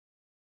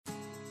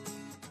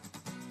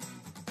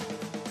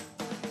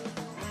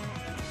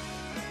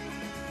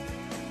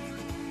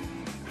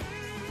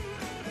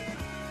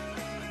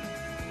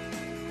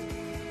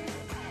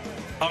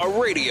 A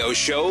radio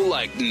show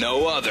like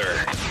no other.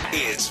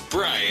 It's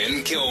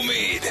Brian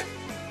Kilmeade.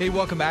 Hey,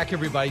 welcome back,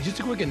 everybody.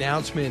 Just a quick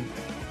announcement.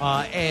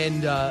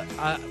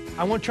 I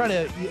want to try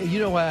to,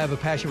 I have a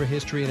passion for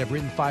history, and I've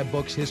written 5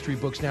 books, history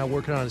books now,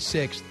 working on a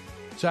 6th.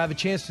 So I have a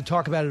chance to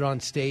talk about it on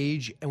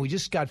stage, and we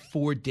just got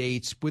 4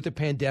 dates. With the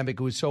pandemic,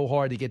 it was so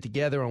hard to get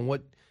together on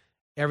what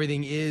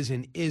everything is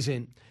and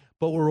isn't.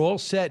 But we're all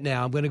set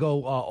now. I'm going to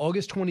go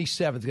August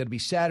 27th. It's going to be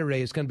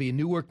Saturday. It's going to be in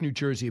Newark, New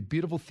Jersey, a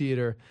beautiful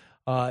theater.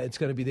 It's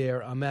going to be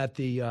there. I'm at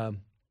the,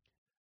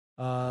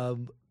 let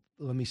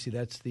me see,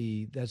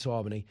 that's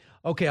Albany.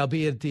 Okay, I'll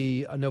be at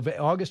the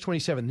August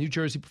 27th, New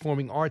Jersey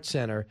Performing Arts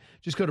Center.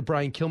 Just go to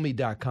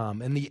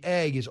briankilmeade.com. And the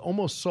Egg is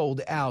almost sold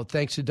out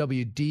thanks to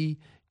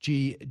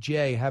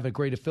WDGJ. Have a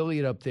great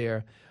affiliate up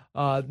there.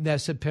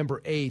 That's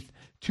September 8th.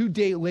 2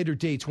 later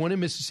dates, one in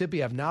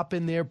Mississippi. I've not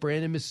been there.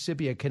 Brandon,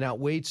 Mississippi. I cannot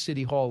wait.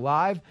 City Hall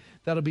Live.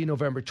 That'll be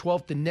November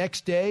 12th. The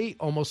next day,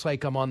 almost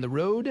like I'm on the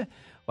road,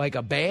 like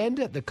a band,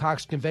 the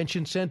Cox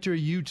Convention Center,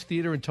 huge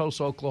theater in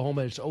Tulsa,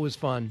 Oklahoma. It's always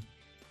fun.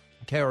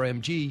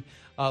 KRMG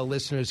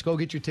listeners, go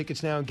get your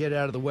tickets now and get it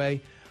out of the way.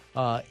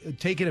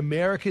 Taking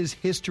America's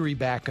history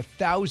back,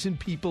 1,000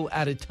 people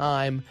at a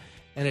time,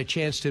 and a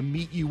chance to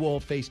meet you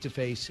all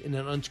face-to-face in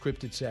an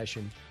unscripted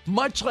session.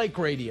 Much like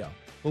radio.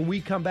 When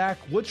we come back,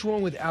 what's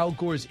wrong with Al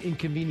Gore's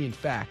inconvenient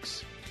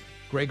facts?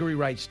 Gregory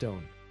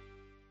Wrightstone.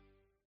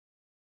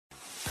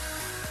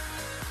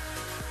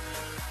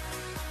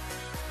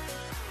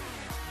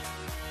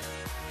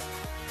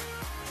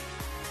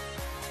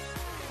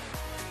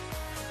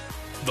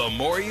 The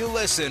more you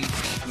listen,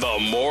 the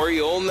more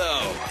you'll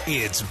know.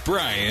 It's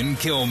Brian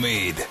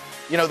Kilmeade.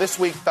 You know, this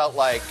week felt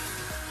like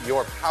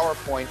your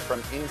PowerPoint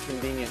from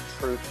Inconvenient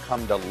Truth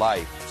come to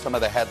life. Some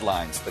of the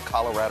headlines: the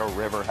Colorado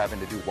River having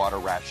to do water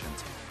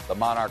rations, the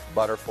monarch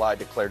butterfly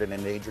declared an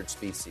endangered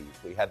species,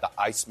 we had the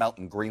ice melt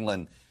in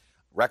Greenland,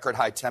 record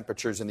high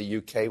temperatures in the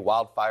UK,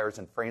 wildfires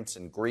in France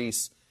and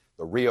Greece,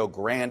 the Rio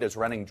Grande is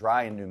running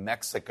dry in New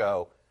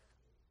Mexico.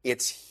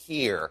 It's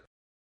here.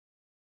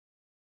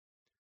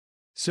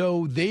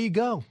 So there you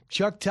go.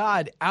 Chuck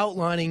Todd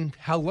outlining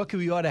how lucky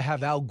we are to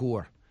have Al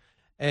Gore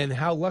and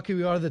how lucky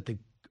we are that the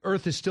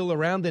Earth is still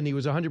around and he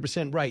was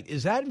 100% right.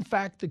 Is that, in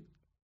fact,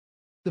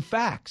 the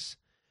facts?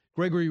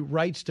 Gregory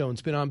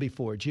Wrightstone's been on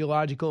before,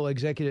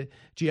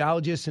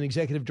 geologist and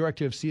executive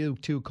director of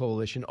CO2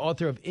 Coalition,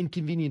 author of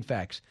Inconvenient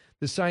Facts,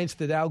 the science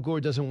that Al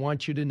Gore doesn't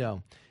want you to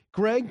know.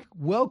 Greg,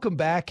 welcome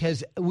back.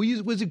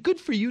 Was it good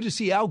for you to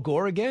see Al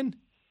Gore again?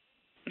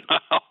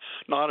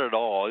 Not at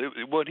all.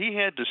 What he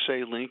had to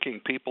say, linking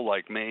people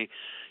like me,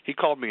 he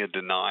called me a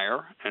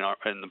denier,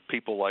 and the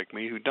people like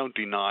me who don't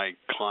deny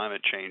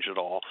climate change at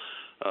all.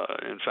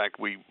 In fact,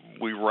 we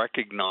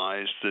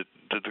recognize that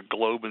the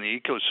globe and the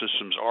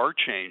ecosystems are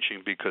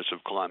changing because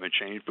of climate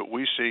change, but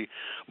we see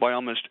by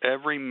almost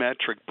every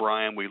metric,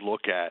 Brian, we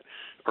look at,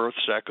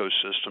 Earth's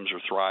ecosystems are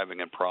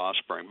thriving and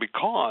prospering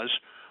because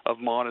of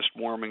modest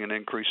warming and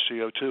increased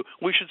CO2.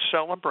 We should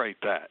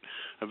celebrate that.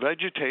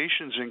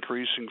 Vegetation's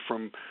increasing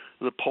from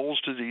the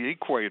poles to the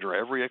equator,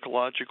 every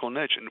ecological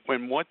niche. And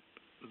when what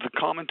the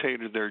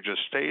commentator there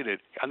just stated,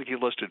 I think he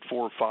listed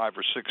 4 or 5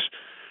 or 6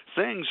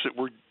 things that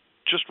were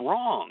just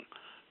wrong.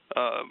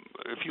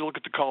 If you look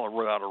at the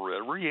Colorado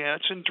River, yeah,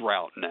 it's in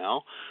drought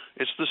now.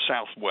 It's the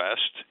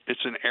Southwest.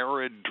 It's an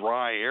arid,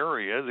 dry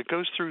area that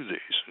goes through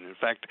these. And in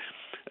fact,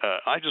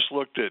 I just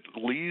looked at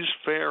Lee's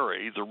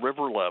Ferry, the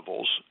river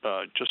levels,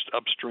 just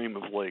upstream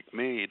of Lake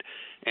Mead,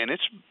 and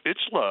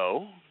it's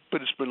low,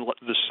 but it's been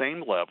the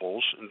same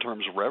levels in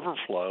terms of river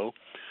flow,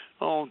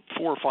 4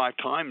 or 5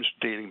 times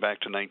dating back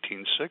to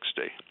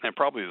 1960. And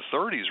probably the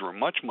 30s were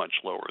much, much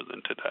lower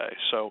than today.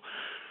 So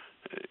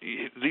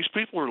these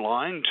people are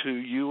lying to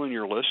you and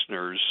your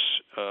listeners.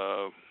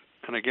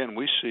 And again,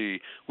 we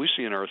see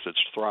an Earth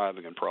that's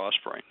thriving and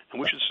prospering,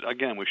 and we should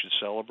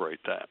celebrate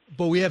that.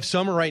 But we have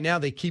summer right now.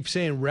 They keep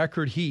saying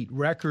record heat,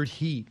 record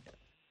fire,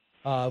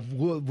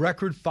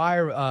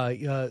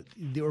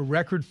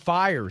 record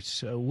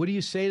fires. What do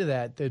you say to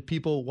that? That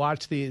people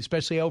watch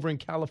especially over in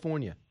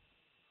California?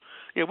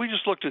 Yeah, we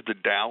just looked at the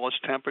Dallas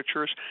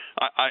temperatures.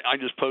 I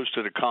just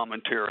posted a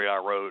commentary I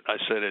wrote. I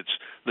said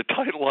the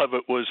title of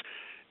it was,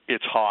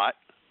 "It's hot,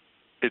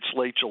 it's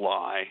late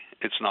July,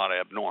 it's not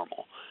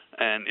abnormal."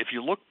 And if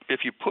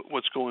you put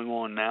what's going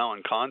on now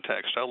in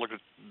context, I look at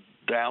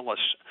Dallas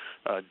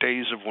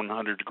days of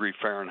 100-degree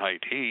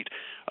Fahrenheit heat.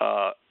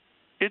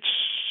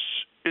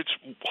 It's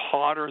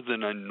hotter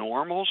than a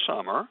normal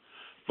summer,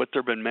 but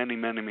there have been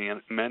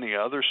many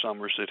other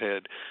summers that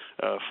had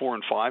 4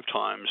 and 5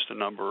 times the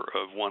number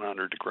of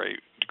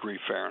 100-degree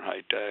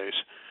Fahrenheit days.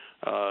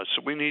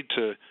 So we need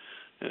to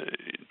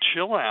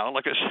chill out.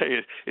 Like I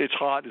say, it's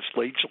hot. It's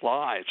late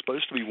July. It's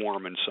supposed to be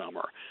warm in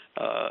summer.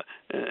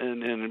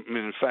 And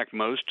in fact,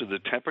 most of the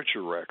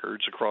temperature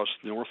records across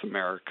North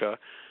America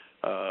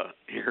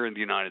here in the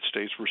United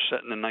States were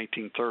set in the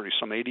 1930s.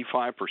 Some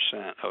 85%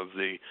 of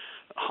the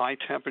high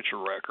temperature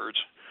records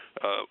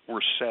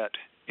were set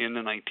in the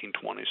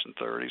 1920s and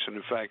 30s. And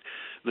in fact,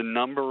 the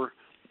number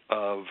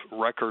of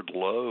record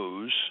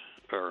lows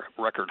or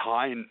record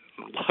high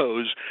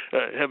lows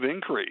have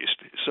increased.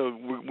 So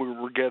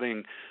we're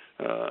getting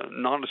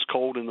not as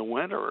cold in the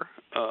winter.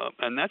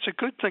 And that's a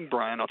good thing,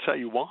 Brian. I'll tell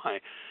you why.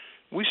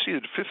 We see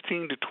that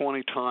 15 to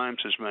 20 times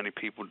as many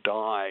people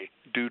die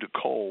due to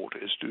cold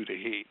as due to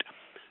heat.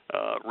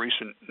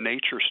 Recent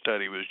Nature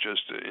study was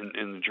just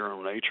in the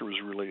journal Nature was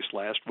released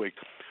last week.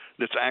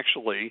 That's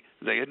actually,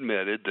 they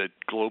admitted that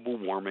global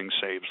warming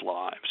saves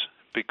lives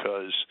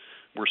because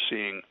we're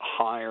seeing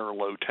higher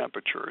low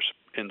temperatures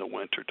in the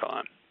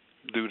wintertime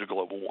due to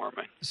global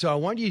warming. So I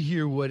want you to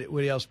hear what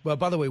else. Well,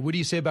 by the way, what do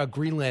you say about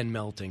Greenland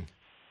melting?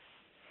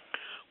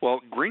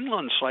 Well,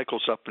 Greenland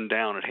cycles up and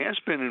down. It has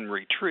been in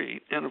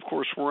retreat, and of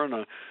course we're in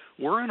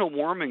a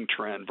warming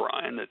trend,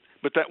 Brian.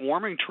 But that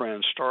warming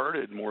trend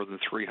started more than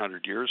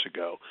 300 years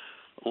ago,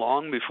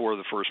 long before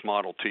the first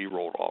Model T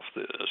rolled off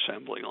the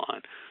assembly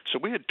line. So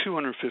we had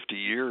 250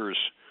 years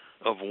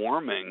of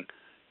warming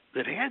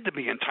that had to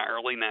be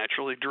entirely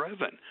naturally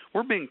driven.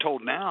 We're being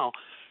told now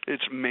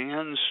it's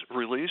man's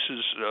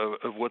releases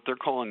of what they're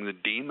calling the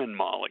demon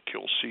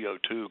molecule,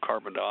 CO2,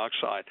 carbon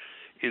dioxide,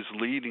 is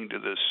leading to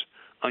this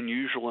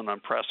unusual and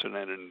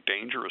unprecedented and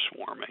dangerous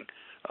warming.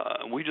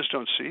 We just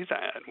don't see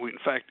that. In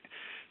fact,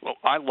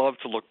 I love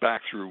to look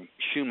back through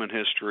human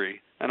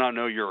history, and I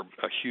know you're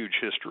a huge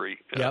history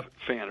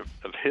fan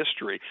of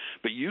history,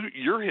 but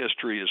your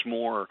history is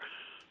more,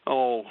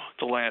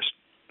 the last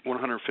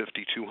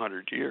 150,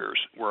 200 years,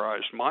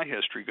 whereas my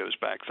history goes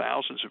back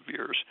thousands of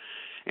years.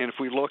 And if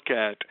we look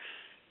at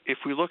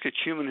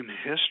human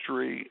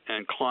history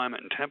and climate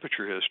and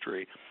temperature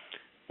history,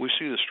 we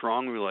see the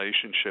strong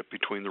relationship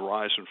between the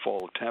rise and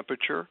fall of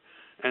temperature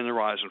and the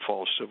rise and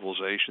fall of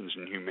civilizations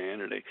and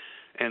humanity.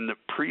 And the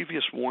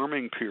previous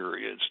warming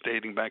periods,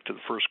 dating back to the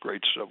first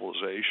great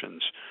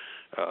civilizations,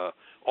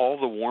 all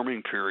the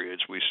warming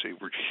periods we see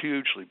were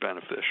hugely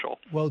beneficial.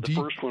 Well, the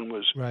first one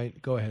was right.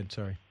 Go ahead.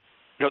 Sorry.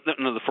 No,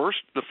 the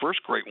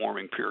first great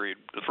warming period,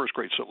 the first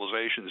great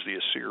civilizations, the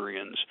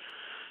Assyrians,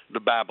 the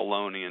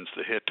Babylonians,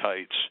 the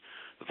Hittites,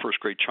 the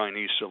first great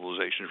Chinese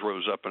civilizations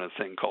rose up in a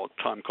time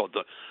called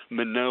the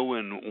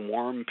Minoan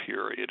warm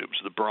period. It was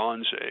the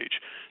Bronze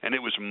Age, and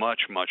it was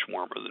much, much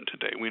warmer than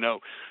today. We know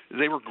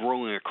they were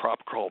growing a crop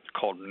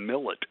called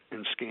millet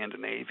in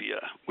Scandinavia,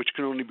 which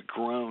can only be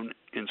grown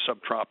in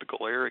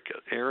subtropical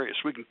areas.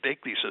 We can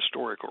take these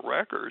historical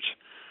records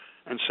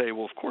and say,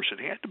 well, of course,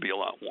 it had to be a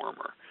lot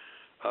warmer.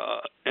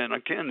 And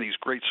again, these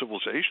great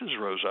civilizations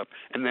rose up,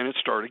 and then it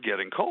started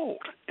getting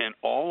cold. And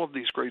all of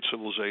these great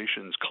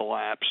civilizations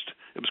collapsed.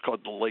 It was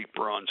called the Late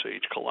Bronze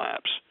Age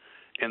collapse.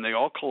 And they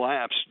all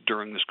collapsed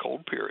during this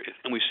cold period.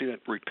 And we see that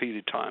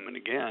repeated time and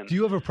again. Do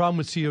you have a problem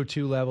with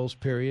CO2 levels,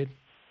 period?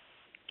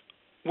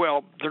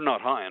 Well, they're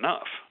not high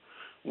enough.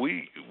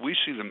 We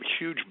see the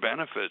huge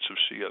benefits of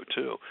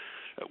CO2.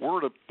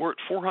 We're at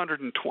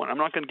 420. I'm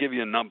not going to give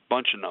you a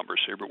bunch of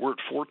numbers here, but we're at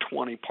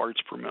 420 parts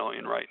per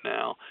million right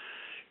now.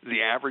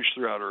 The average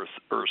throughout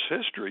Earth's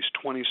history is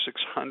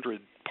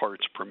 2,600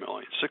 parts per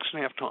million,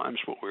 6.5 times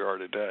what we are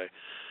today.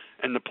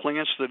 And the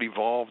plants that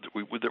evolved,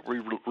 that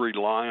we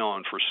rely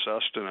on for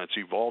sustenance,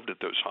 evolved at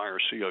those higher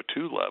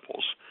CO2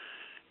 levels.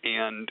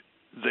 And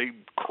they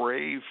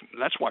crave,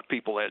 that's why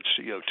people add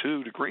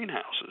CO2 to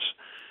greenhouses.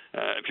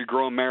 If you're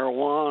growing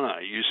marijuana,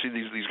 you see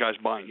these guys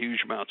buying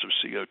huge amounts of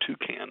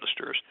CO2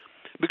 canisters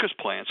because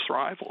plants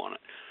thrive on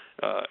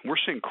it. We're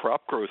seeing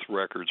crop growth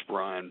records,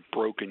 Brian,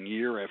 broken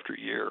year after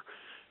year.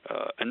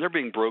 And they're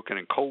being broken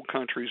in cold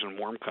countries and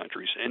warm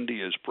countries.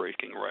 India is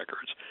breaking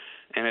records.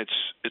 And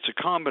it's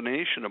a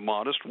combination of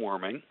modest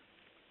warming,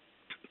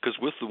 because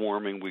with the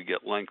warming we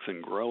get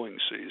lengthened growing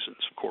seasons.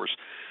 Of course,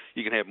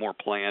 you can have more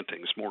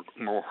plantings,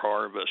 more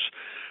harvests,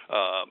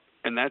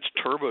 and that's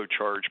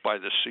turbocharged by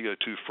the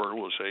CO2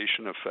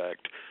 fertilization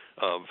effect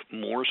of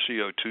more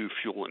CO2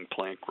 fueling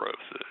plant growth.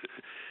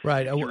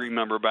 Right. You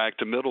remember back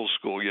to middle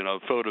school,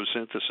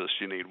 photosynthesis,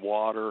 you need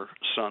water,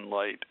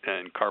 sunlight,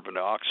 and carbon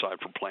dioxide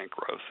for plant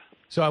growth.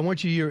 So I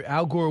want you to hear,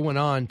 Al Gore went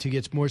on to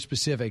get more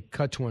specific.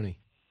 Cut 20.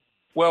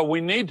 Well,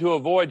 we need to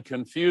avoid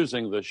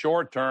confusing the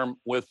short term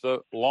with the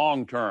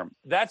long term.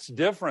 That's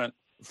different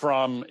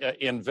from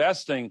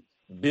investing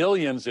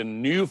billions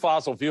in new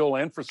fossil fuel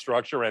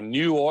infrastructure and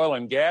new oil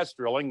and gas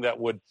drilling that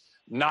would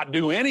not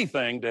do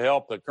anything to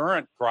help the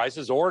current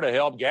crisis or to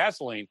help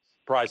gasoline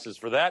prices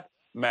for that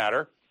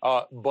matter,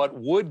 but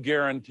would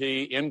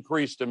guarantee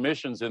increased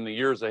emissions in the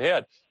years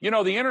ahead. You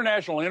know, the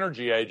International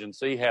Energy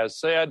Agency has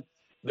said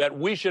that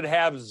we should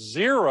have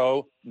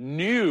zero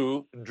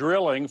new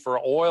drilling for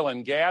oil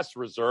and gas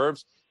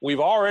reserves. We've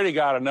already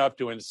got enough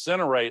to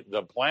incinerate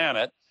the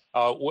planet.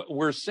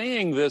 We're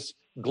seeing this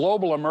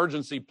global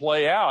emergency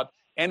play out,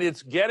 and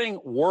it's getting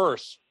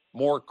worse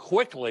more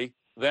quickly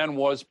than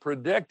was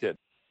predicted.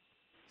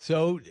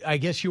 So I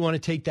guess you want to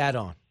take that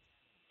on.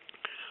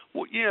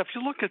 Well, yeah, if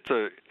you look at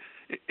the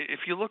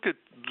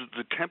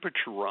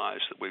temperature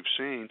rise that we've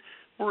seen,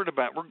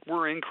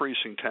 we're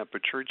increasing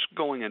temperature. It's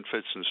going in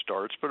fits and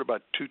starts, but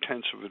about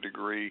 0.2 of a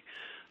degree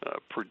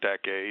per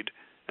decade,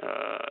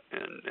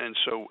 and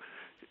so,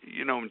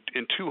 you know,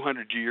 in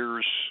 200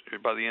 years,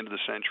 by the end of the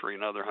century,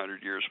 another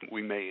 100 years,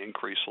 we may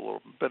increase a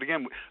little. But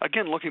again,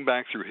 looking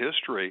back through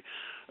history,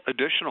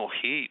 additional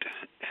heat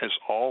has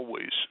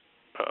always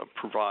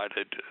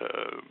provided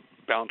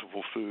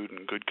bountiful food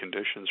and good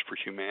conditions for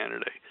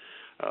humanity.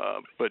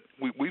 But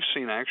we've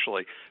seen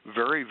actually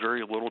very,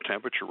 very little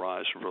temperature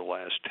rise over the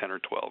last 10 or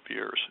 12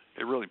 years.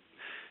 It really,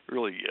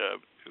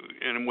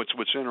 and what's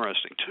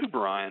interesting too,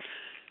 Brian,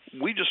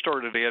 we just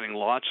started adding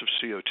lots of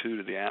CO2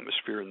 to the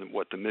atmosphere in the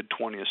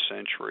mid-20th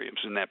century. It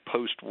was in that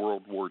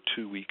post-World War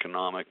II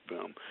economic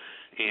boom.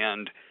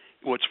 And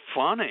what's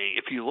funny,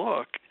 if you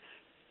look,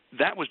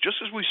 that was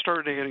just as we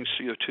started adding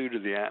CO2 to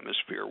the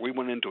atmosphere. We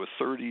went into a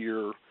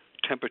 30-year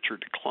temperature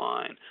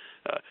decline.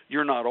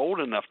 You're not old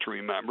enough to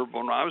remember, but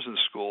when I was in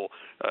school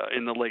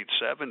in the late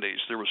 70s,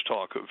 there was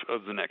talk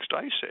of the next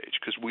ice age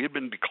because we had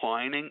been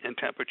declining in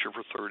temperature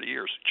for 30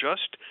 years,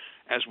 just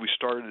as we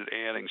started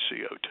adding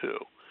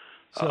CO2.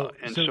 So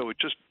it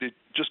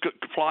just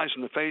flies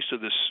in the face of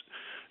this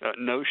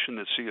notion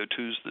that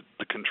CO2 is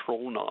the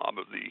control knob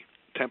of the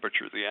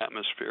temperature of the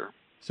atmosphere.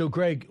 So,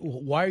 Greg,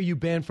 why are you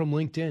banned from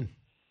LinkedIn?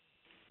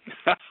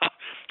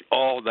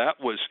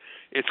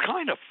 It's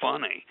kind of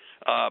funny.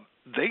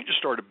 They just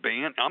started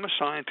banning. I'm a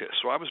scientist,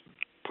 so I was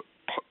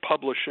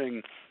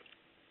publishing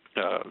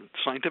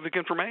scientific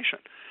information.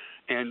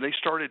 And they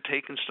started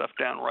taking stuff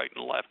down right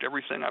and left.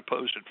 Everything I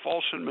posted,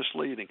 false and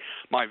misleading.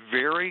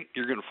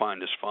 You're going to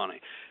find this funny.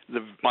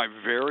 My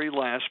very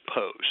last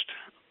post,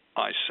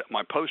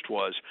 my post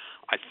was,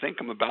 I think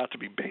I'm about to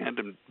be banned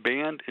and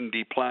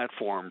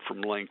deplatformed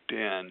from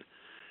LinkedIn.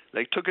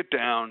 They took it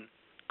down,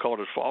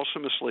 called it false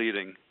and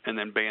misleading, and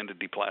then banned and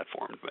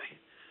deplatformed me.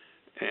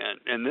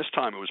 And this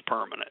time it was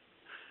permanent.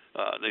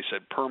 They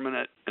said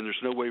permanent, and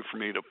there's no way for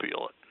me to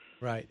appeal it.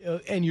 Right.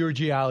 And you're a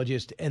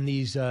geologist, and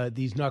these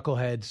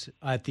knuckleheads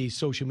at the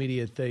social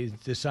media, they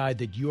decide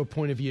that your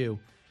point of view,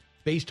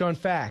 based on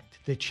fact,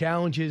 that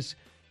challenges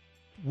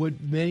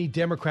what many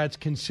Democrats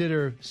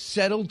consider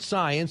settled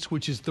science,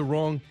 which is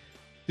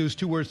those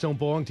two words don't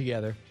belong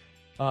together.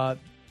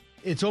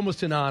 It's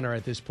almost an honor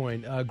at this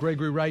point.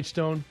 Gregory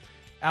Wrightstone,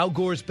 Al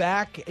Gore's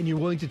back, and you're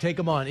willing to take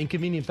him on.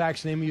 Inconvenient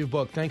Facts, the name of your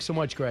book. Thanks so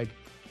much, Greg.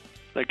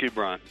 Thank you,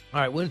 Brian. All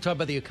right, we're going to talk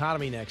about the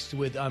economy next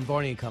with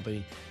Varney &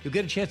 Company. You'll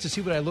get a chance to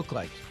see what I look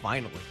like,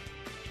 finally.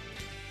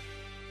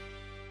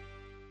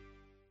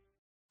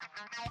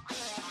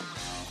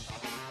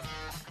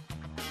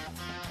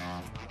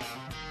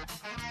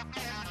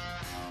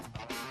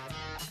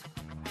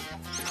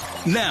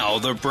 Now,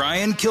 the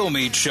Brian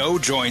Kilmeade Show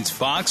joins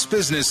Fox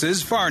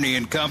Business's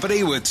Varney &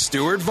 Company with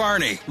Stuart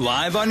Varney,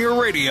 live on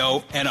your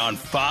radio and on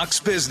Fox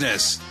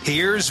Business.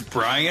 Here's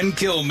Brian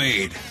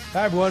Kilmeade.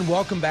 Hi, everyone.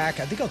 Welcome back.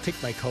 I think I'll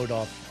take my coat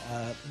off,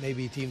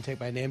 maybe even take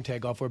my name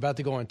tag off. We're about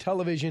to go on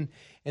television.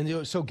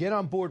 And so get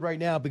on board right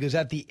now, because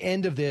at the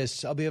end of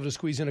this, I'll be able to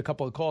squeeze in a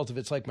couple of calls if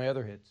it's like my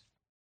other hits.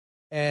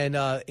 And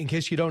in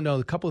case you don't know,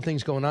 a couple of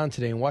things going on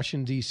today. In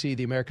Washington, D.C.,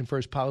 the American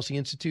First Policy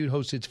Institute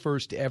hosts its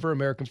first ever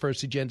American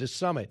First Agenda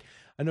Summit.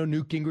 I know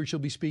Newt Gingrich will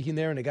be speaking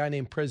there, and a guy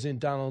named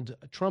President Donald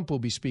Trump will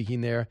be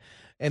speaking there.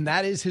 And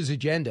that is his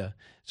agenda.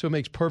 So it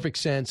makes perfect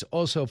sense.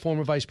 Also,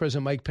 former Vice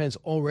President Mike Pence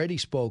already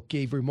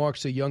gave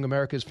remarks to Young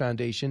America's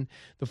Foundation,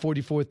 the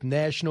 44th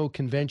National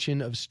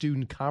Convention of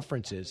Student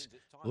Conferences.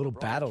 A little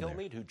battle there.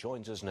 Kilmeade, who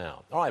joins us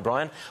now. All right,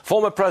 Brian.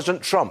 Former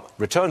President Trump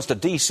returns to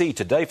D.C.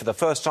 today for the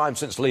first time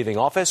since leaving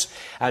office.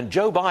 And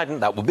Joe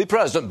Biden, that would be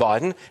President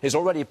Biden, is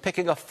already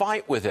picking a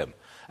fight with him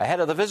ahead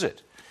of the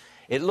visit.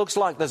 It looks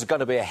like there's going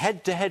to be a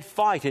head-to-head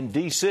fight in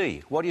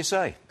D.C. What do you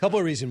say? A couple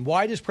of reasons.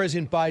 Why does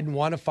President Biden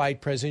want to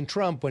fight President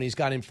Trump when he's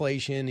got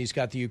inflation, he's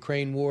got the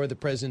Ukraine war, the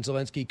President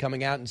Zelensky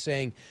coming out and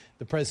saying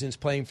the president's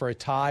playing for a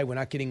tie, we're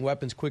not getting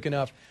weapons quick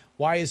enough?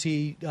 Why is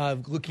he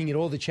looking at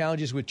all the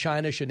challenges with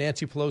China? Should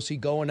Nancy Pelosi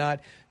go or not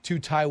to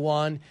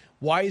Taiwan?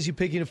 Why is he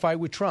picking a fight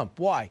with Trump?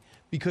 Why?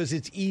 Because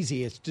it's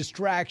easy. It's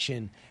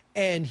distraction.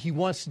 And he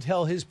wants to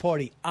tell his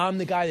party, I'm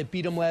the guy that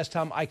beat him last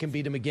time, I can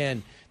beat him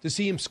again. To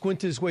see him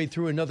squint his way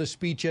through another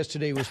speech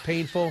yesterday was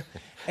painful.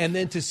 And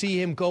then to see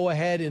him go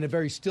ahead in a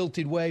very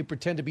stilted way,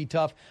 pretend to be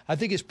tough. I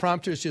think his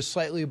prompter is just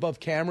slightly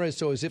above camera,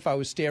 so as if I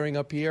was staring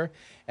up here.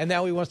 And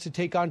now he wants to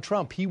take on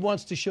Trump. He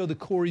wants to show the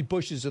Cori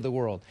Bushes of the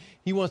world.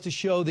 He wants to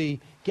show the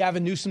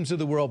Gavin Newsoms of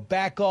the world,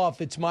 back off,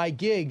 it's my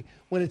gig.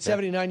 When at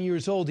 79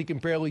 years old, he can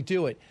barely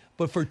do it.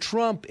 But for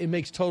Trump, it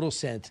makes total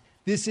sense.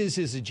 This is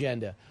his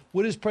agenda.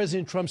 What is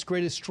President Trump's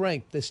greatest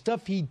strength? The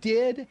stuff he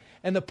did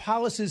and the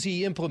policies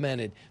he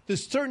implemented, the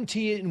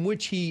certainty in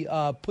which he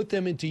put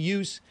them into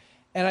use.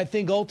 And I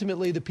think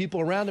ultimately the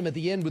people around him at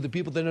the end were the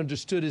people that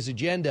understood his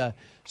agenda.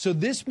 So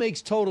this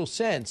makes total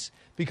sense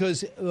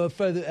because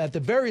at the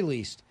very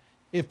least,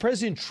 if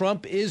President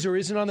Trump is or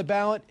isn't on the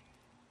ballot,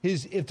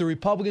 if the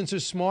Republicans are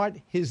smart,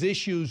 his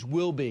issues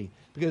will be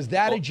because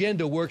that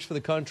agenda works for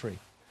the country.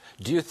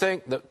 Do you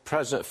think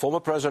that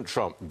former President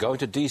Trump going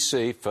to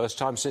D.C., first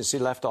time since he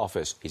left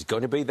office, he's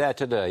going to be there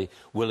today,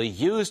 will he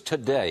use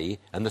today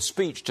and the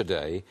speech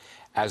today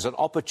as an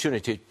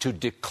opportunity to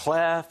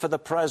declare for the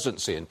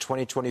presidency in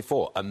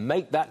 2024 and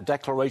make that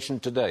declaration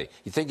today?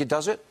 You think he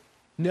does it?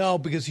 No,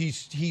 because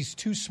he's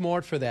too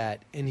smart for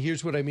that. And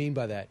here's what I mean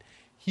by that.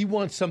 He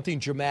wants something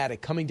dramatic.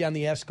 Coming down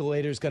the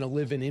escalator is going to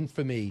live in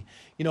infamy.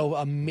 You know,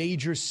 a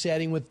major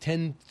setting with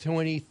 10,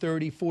 20,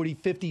 30, 40,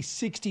 50,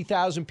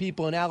 60,000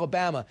 people in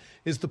Alabama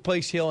is the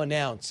place he'll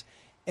announce.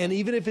 And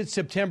even if it's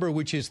September,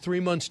 which is 3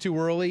 months too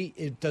early,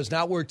 it does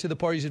not work to the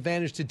party's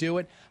advantage to do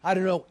it. I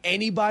don't know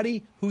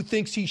anybody who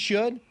thinks he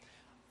should.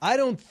 I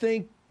don't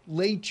think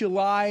late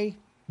July,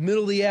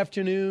 middle of the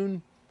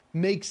afternoon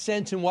makes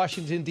sense in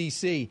Washington,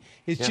 D.C.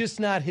 It's just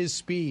not his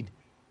speed.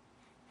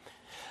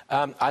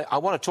 I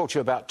want to talk to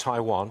you about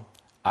Taiwan.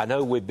 I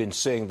know we've been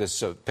seeing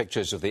this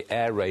pictures of the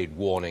air raid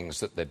warnings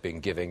that they've been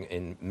giving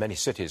in many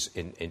cities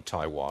in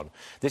Taiwan.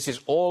 This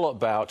is all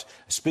about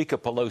Speaker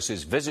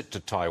Pelosi's visit to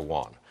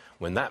Taiwan.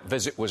 When that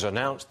visit was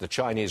announced, the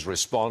Chinese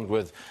respond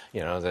with,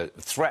 the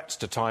threats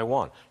to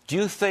Taiwan. Do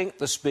you think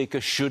the Speaker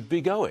should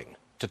be going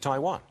to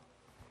Taiwan?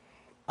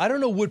 I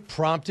don't know what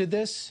prompted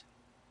this,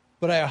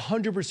 but I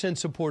 100%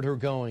 support her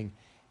going.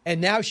 And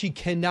now she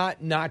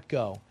cannot not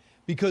go.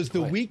 Because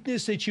the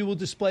weakness that she will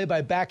display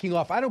by backing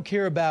off, I don't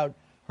care about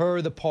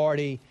her, the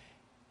party.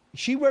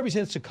 She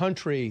represents the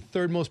country,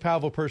 third most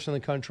powerful person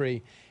in the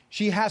country.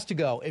 She has to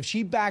go. If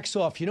she backs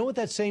off, you know what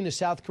that's saying to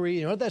South Korea?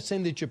 You know what that's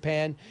saying to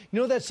Japan? You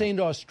know what that's saying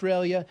to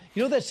Australia?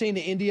 You know what that's saying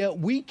to India?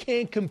 We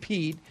can't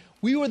compete.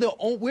 We're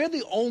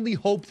the only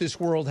hope this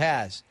world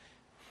has.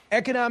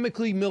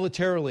 Economically,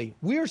 militarily,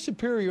 we're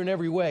superior in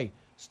every way.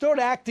 Start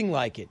acting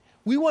like it.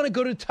 We want to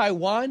go to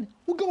Taiwan?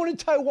 We're going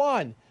to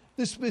Taiwan.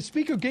 The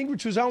Speaker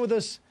Gingrich was on with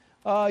us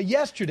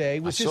yesterday,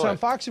 was just on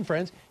Fox and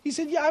Friends. He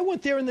said, I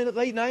went there in the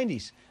late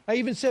 90s. I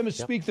even said,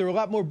 Mr. Speaker, they're a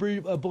lot more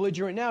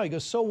belligerent now. He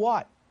goes, so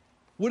what?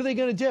 What are they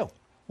going to do?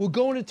 We're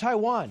going to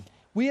Taiwan.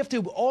 We have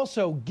to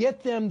also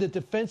get them the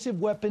defensive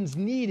weapons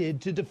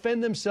needed to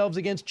defend themselves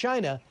against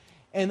China.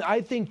 And I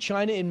think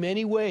China, in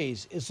many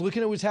ways, is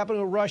looking at what's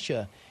happening to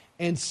Russia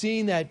and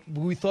seeing that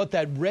we thought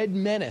that red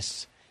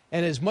menace.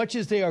 And as much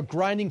as they are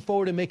grinding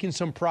forward and making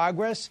some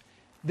progress,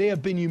 they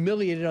have been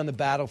humiliated on the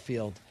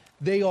battlefield.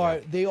 They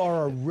are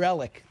a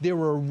relic. They're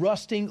a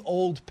rusting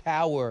old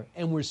power,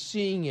 and we're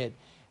seeing it.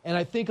 And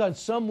I think on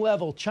some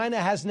level, China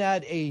hasn't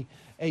had a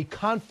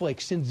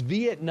conflict since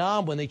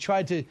Vietnam when they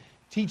tried to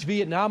teach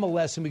Vietnam a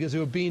lesson because they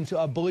were being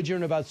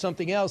belligerent about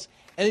something else,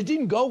 and it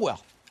didn't go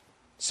well.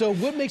 So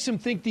what makes them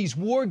think these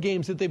war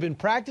games that they've been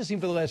practicing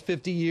for the last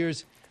 50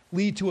 years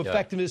lead to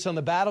effectiveness on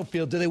the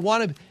battlefield? Do they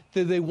want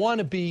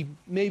to be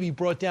maybe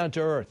brought down to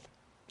earth?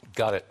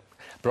 Got it.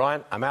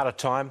 Brian, I'm out of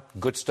time.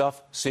 Good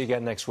stuff. See you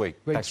again next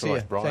week. Great Thanks to so see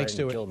much, you. Brian. Thanks,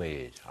 Stuart.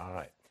 Kilmeade. All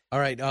right. All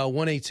right,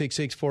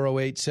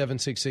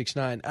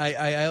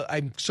 1-866-408-7669.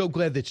 I'm so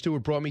glad that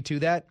Stuart brought me to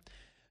that.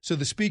 So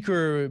the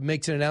Speaker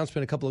makes an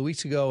announcement a couple of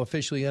weeks ago,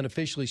 officially,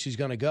 unofficially, she's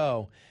going to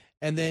go.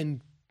 And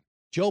then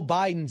Joe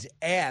Biden's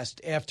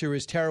asked after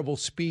his terrible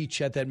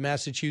speech at that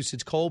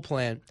Massachusetts coal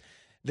plant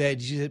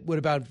that, what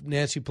about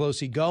Nancy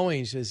Pelosi going?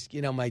 He says,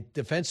 my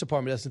Defense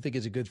Department doesn't think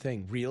it's a good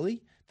thing.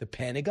 Really? The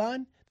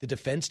Pentagon? The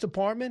Defense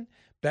Department?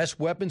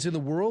 Best weapons in the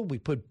world? We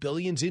put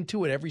billions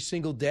into it every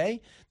single day.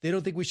 They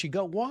don't think we should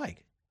go. Why?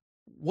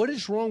 What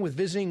is wrong with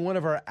visiting one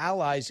of our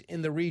allies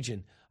in the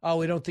region? Oh,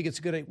 we don't think it's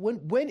a good idea.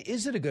 When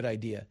is it a good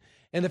idea?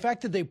 And the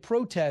fact that they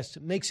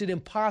protest makes it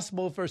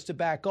impossible for us to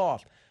back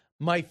off.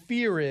 My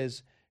fear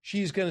is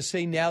she's going to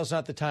say now's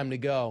not the time to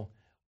go.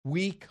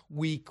 Weak.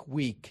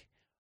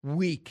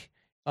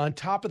 On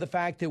top of the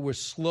fact that we're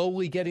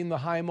slowly getting the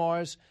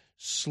HIMARS,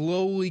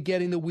 slowly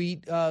getting the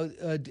wheat out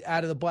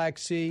of the Black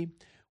Sea.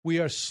 We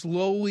are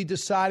slowly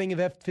deciding if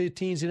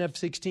F-15s and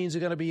F-16s are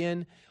going to be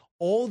in.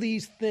 All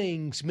these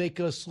things make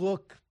us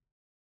look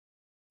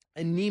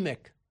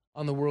anemic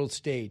on the world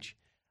stage.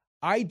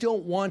 I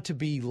don't want to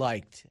be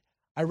liked.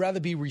 I'd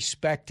rather be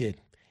respected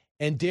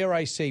and, dare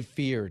I say,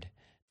 feared.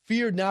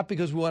 Feared not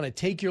because we want to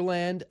take your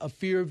land, a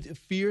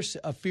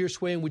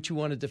fierce way in which we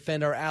want to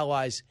defend our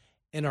allies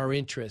and our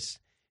interests.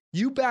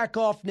 You back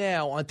off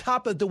now on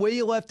top of the way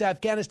you left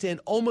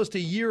Afghanistan almost a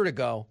year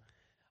ago.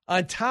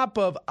 On top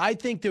of, I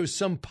think there's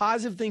some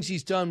positive things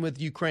he's done with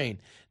Ukraine.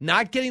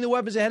 Not getting the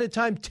weapons ahead of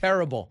time,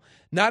 terrible.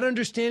 Not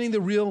understanding the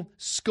real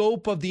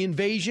scope of the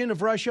invasion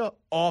of Russia,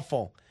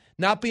 awful.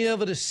 Not being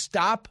able to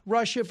stop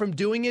Russia from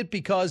doing it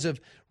because of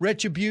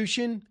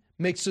retribution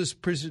makes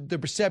the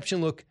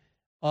perception look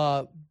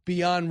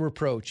beyond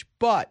reproach.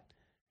 But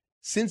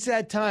since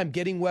that time,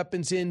 getting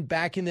weapons in,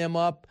 backing them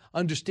up,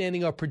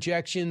 understanding our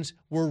projections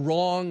were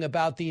wrong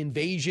about the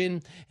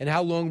invasion and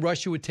how long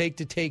Russia would take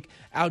to take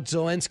out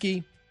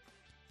Zelensky.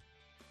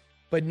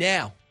 But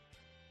now,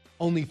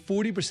 only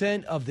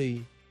 40% of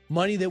the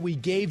money that we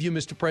gave you,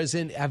 Mr.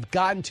 President, have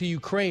gotten to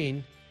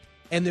Ukraine,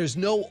 and there's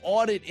no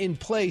audit in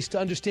place to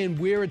understand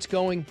where it's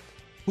going,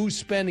 who's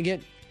spending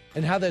it,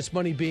 and how that's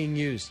money being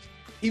used.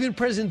 Even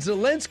President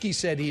Zelensky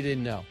said he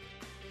didn't know.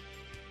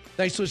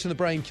 Thanks for listening to the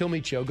Brian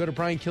Kilmeade Show. Go to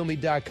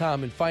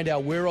briankilmeade.com and find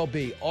out where I'll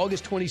be.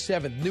 August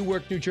 27th,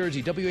 Newark, New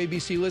Jersey.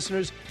 WABC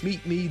listeners,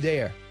 meet me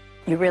there.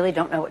 You really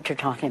don't know what you're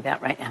talking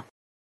about right now.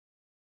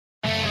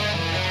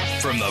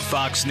 From the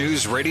Fox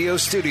News radio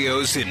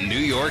studios in New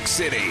York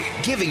City,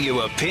 giving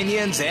you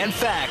opinions and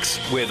facts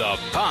with a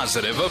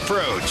positive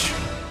approach.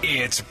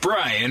 It's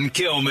Brian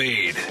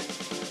Kilmeade.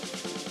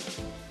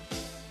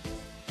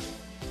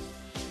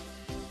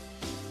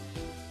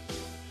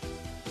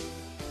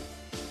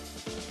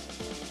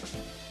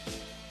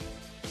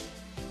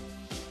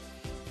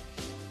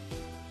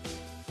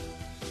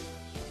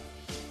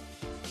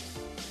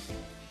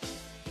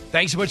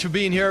 Thanks so much for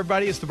being here,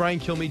 everybody. It's the Brian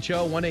Kilmeade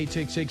Show,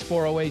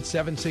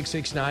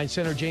 1-866-408-7669.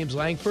 Senator James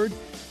Lankford.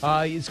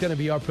 It's going to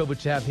be our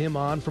privilege to have him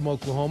on from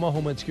Oklahoma,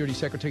 Homeland Security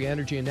Secretary of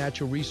Energy and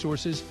Natural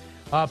Resources,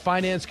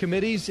 Finance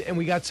Committees, and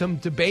we got some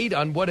debate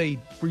on what a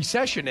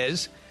recession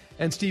is,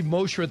 and Steve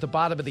Mosher at the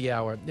bottom of the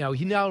hour. Now,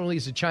 he not only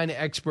is a China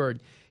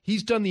expert,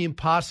 he's done the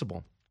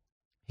impossible.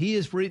 He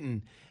has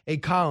written a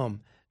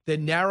column that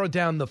narrowed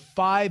down the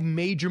 5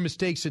 major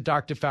mistakes that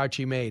Dr.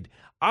 Fauci made.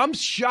 I'm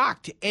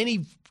shocked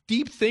any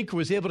deep thinker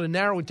was able to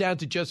narrow it down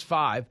to just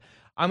 5.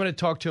 I'm going to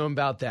talk to him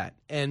about that.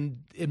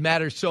 And it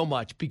matters so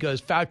much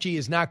because Fauci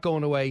is not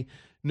going away,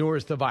 nor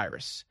is the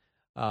virus.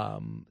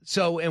 And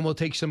we'll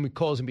take some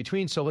calls in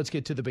between. So let's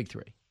get to the big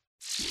 3.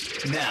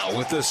 Now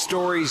with the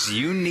stories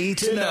you need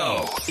to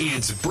know,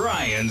 it's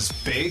Brian's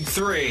Big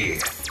 3.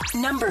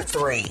 Number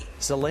 3.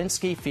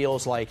 Zelensky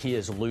feels like he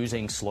is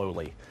losing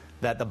slowly,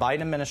 that the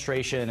Biden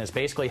administration is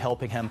basically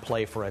helping him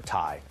play for a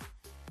tie.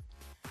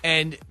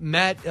 And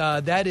Matt,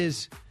 that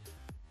is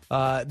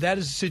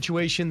a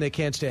situation they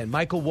can't stand.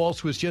 Michael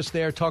Waltz was just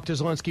there, talked to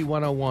Zelensky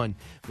 101.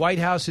 White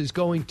House is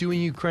doing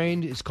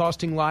Ukraine. It's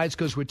costing lives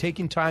because we're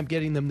taking time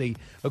getting them the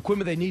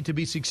equipment they need to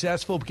be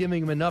successful,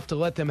 giving them enough to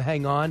let them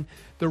hang on.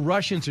 The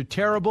Russians are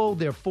terrible.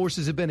 Their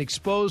forces have been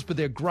exposed, but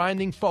they're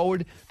grinding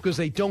forward because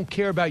they don't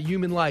care about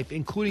human life,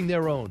 including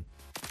their own.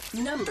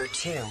 Number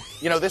 2.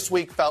 You know, this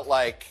week felt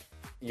like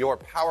your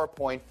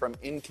PowerPoint from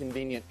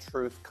Inconvenient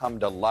Truth come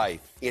to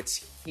life.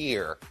 It's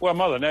here. Well,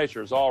 Mother Nature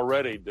has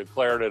already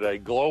declared it a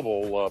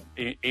global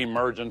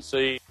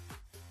emergency.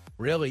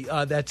 Really?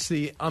 That's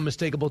the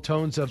unmistakable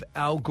tones of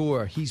Al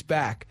Gore. He's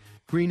back.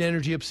 Green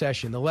energy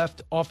obsession. The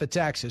left off its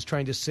axis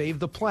trying to save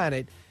the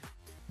planet.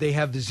 They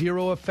have the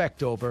zero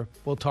effect over.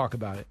 We'll talk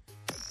about it.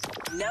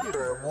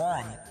 Number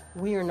 1.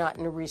 We are not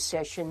in a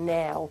recession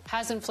now.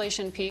 Has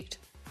inflation peaked?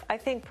 I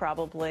think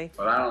probably.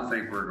 But I don't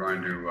think we're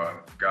going to,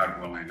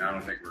 God willing, I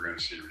don't think we're going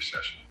to see a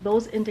recession.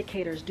 Those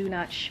indicators do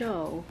not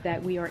show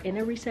that we are in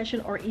a recession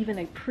or even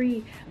a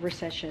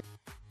pre-recession.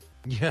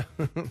 Yeah.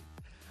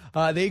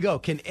 There you go.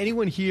 Can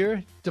anyone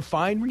here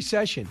define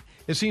recession?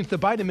 It seems the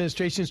Biden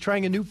administration is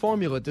trying a new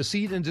formula,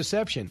 deceit and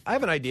deception. I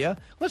have an idea.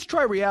 Let's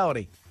try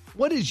reality.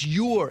 What is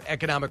your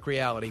economic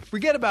reality?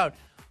 Forget about,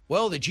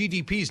 well, the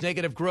GDP's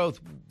negative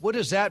growth. What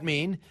does that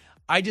mean?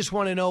 I just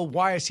want to know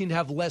why I seem to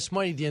have less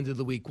money at the end of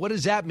the week. What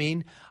does that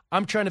mean?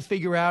 I'm trying to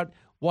figure out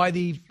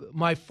why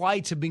my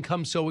flights have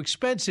become so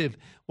expensive,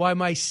 why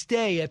my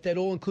stay at that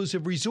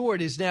all-inclusive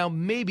resort is now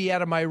maybe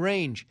out of my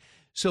range.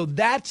 So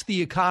that's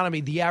the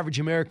economy the average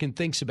American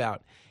thinks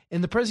about.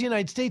 And the President of the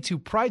United States, who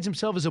prides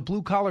himself as a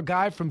blue-collar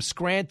guy from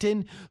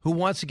Scranton, who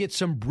wants to get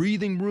some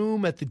breathing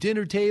room at the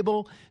dinner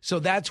table, so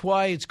that's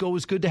why it's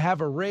always good to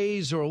have a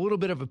raise or a little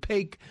bit of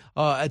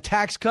a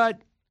tax cut.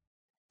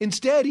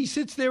 Instead, he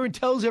sits there and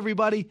tells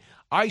everybody,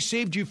 I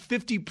saved you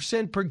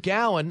 50% per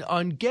gallon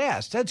on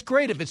gas. That's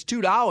great if it's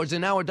 $2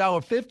 and now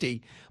 $1.50,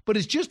 but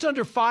it's just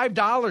under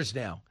 $5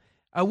 now.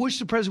 I wish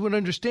the president would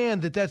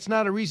understand that that's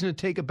not a reason to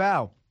take a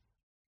bow.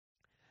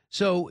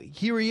 So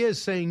here he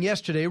is saying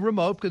yesterday,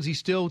 remote, because he's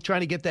still trying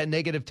to get that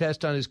negative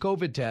test on his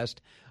COVID test,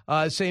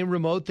 saying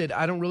remote that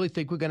I don't really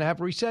think we're going to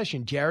have a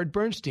recession. Jared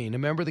Bernstein, a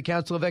member of the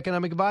Council of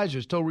Economic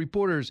Advisors, told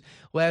reporters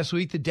last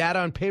week the data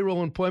on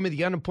payroll employment,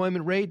 the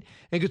unemployment rate,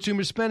 and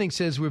consumer spending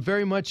says we're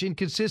very much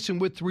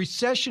inconsistent with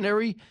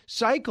recessionary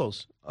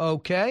cycles.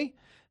 Okay,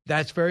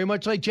 that's very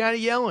much like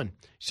Janet Yellen.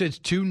 She says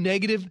 2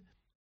 negative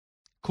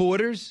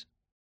quarters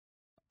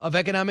of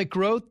economic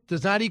growth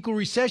does not equal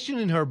recession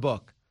in her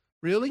book.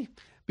 Really?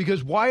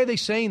 Because why are they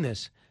saying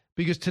this?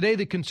 because today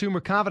the Consumer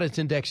Confidence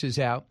Index is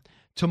out.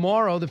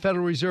 Tomorrow, the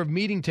Federal Reserve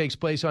meeting takes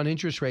place on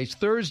interest rates.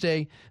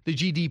 Thursday, the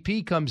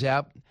GDP comes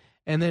out.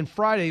 And then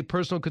Friday,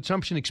 personal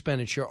consumption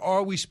expenditure.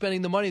 Are we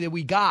spending the money that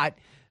we got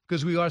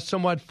because we are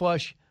somewhat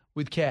flush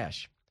with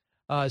cash?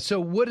 So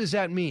what does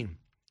that mean?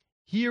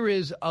 Here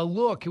is a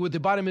look at what the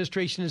Biden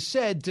administration has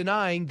said,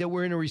 denying that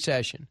we're in a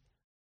recession.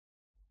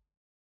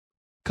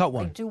 Cut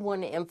one. I do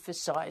want to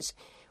emphasize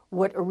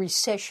what a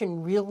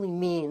recession really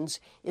means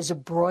is a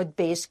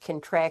broad-based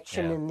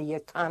contraction in the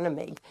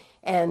economy.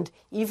 And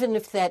even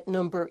if that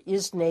number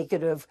is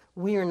negative,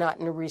 we are not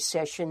in a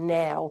recession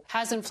now.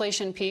 Has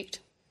inflation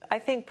peaked? I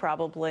think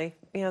probably.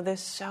 There's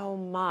so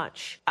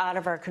much out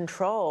of our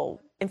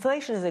control.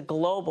 Inflation is a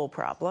global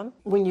problem.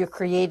 When you're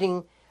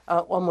creating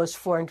almost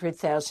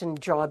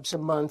 400,000 jobs a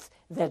month,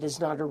 that is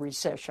not a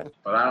recession.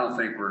 But I don't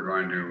think we're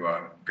going to,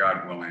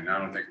 God willing, I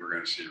don't think we're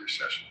going to see a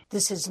recession.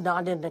 This is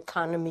not an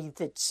economy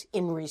that's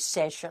in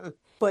recession,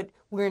 but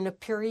we're in a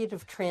period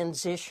of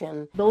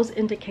transition. Those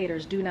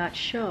indicators do not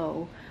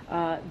show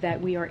that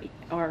we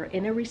are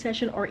in a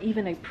recession or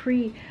even a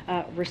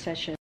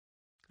pre-recession.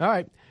 All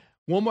right.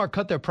 Walmart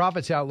cut their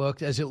profits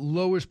outlook as it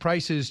lowers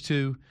prices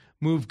to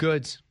move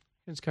goods.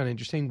 It's kind of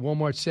interesting.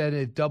 Walmart said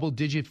a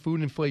double-digit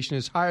food inflation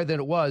is higher than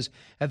it was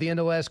at the end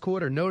of last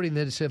quarter, noting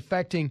that it's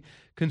affecting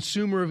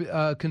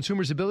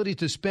consumers' ability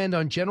to spend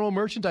on general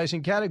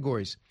merchandising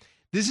categories.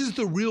 This is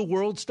the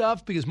real-world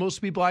stuff because most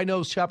people I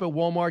know shop at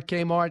Walmart,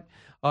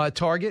 Kmart,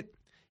 Target.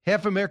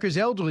 Half America's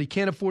elderly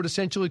can't afford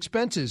essential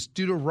expenses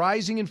due to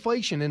rising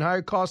inflation and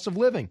higher costs of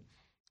living.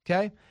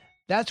 Okay?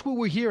 That's what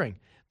we're hearing.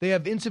 They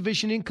have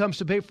insufficient incomes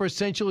to pay for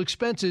essential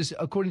expenses,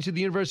 according to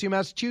the University of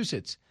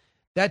Massachusetts.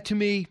 That, to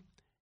me,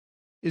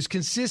 is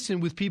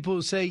consistent with people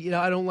who say,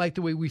 I don't like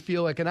the way we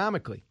feel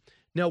economically.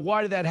 Now,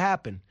 why did that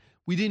happen?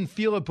 We didn't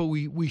feel it, but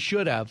we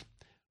should have.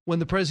 When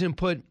the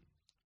president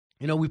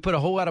we put a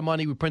whole lot of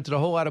money, we printed a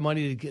whole lot of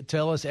money to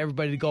tell us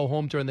everybody to go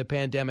home during the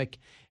pandemic,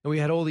 and we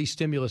had all these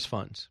stimulus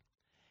funds.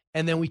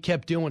 And then we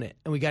kept doing it,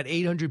 and we got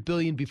 $800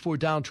 billion before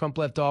Donald Trump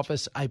left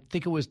office. I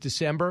think it was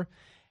December.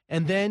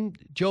 And then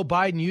Joe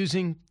Biden,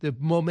 using the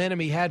momentum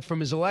he had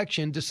from his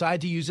election, decided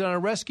to use it on a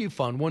rescue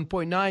fund,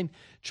 $1.9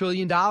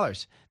 trillion.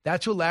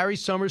 That's what Larry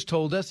Summers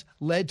told us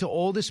led to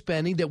all the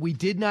spending that we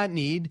did not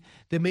need,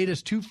 that made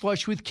us too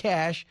flush with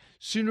cash.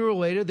 Sooner or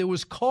later, there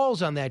was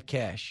calls on that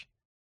cash.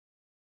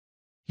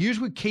 Here's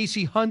what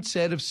Casey Hunt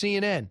said of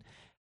CNN.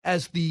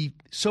 As the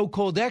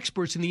so-called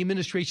experts in the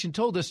administration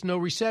told us, no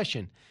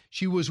recession.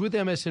 She was with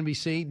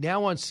MSNBC,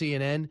 now on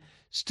CNN,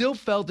 still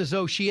felt as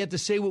though she had to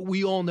say what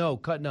we all know.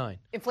 Cut 9.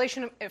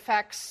 Inflation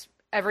affects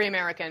every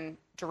American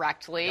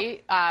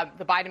directly.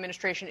 The Biden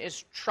administration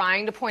is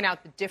trying to point out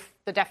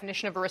the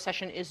definition of a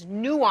recession is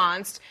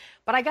nuanced.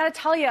 But I got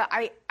to tell you,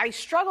 I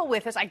struggle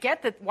with this. I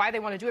get that why they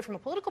want to do it from a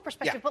political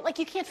perspective, but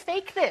you can't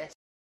fake this.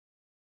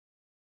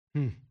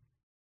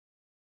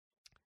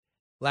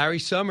 Larry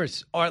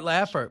Summers, Art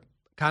Laffer,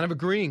 kind of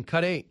agreeing.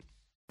 Cut 8.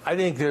 I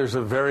think there's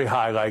a very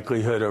high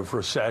likelihood of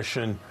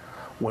recession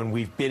when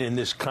we've been in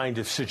this kind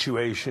of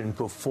situation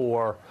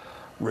before.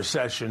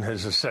 Recession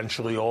has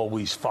essentially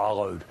always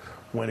followed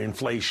when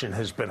inflation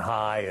has been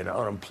high and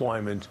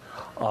unemployment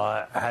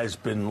has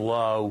been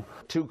low.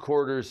 2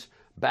 quarters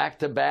back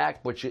to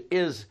back, which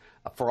is,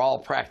 for all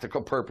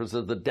practical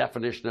purposes, the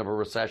definition of a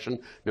recession,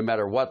 no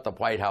matter what the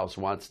White House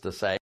wants to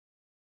say.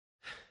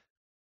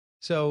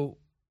 So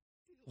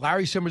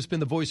Larry Summers has been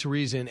the voice of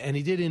reason, and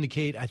he did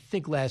indicate, I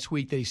think last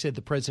week, that he said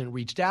the president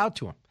reached out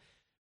to him.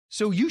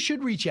 So you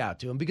should reach out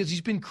to him because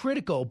he's been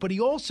critical, but he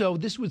also,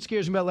 this is what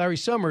scares me about Larry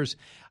Summers,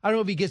 I don't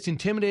know if he gets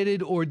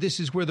intimidated or this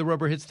is where the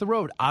rubber hits the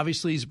road.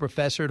 Obviously, he's a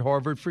professor at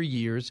Harvard for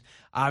years.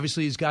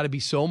 Obviously, he's got to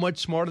be so much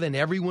smarter than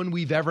everyone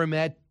we've ever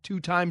met 2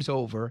 times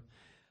over.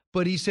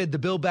 But he said the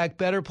Build Back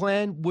Better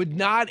plan would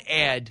not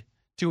add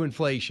to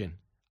inflation.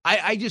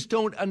 I just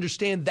don't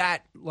understand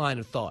that line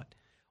of thought.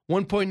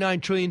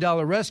 $1.9 trillion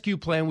rescue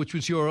plan, which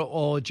was your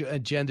all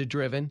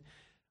agenda-driven,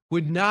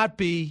 would not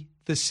be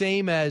the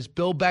same as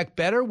Build Back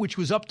Better, which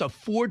was up to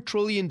 $4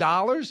 trillion,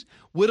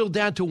 whittled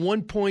down to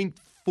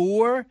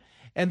 1.4.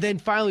 And then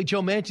finally,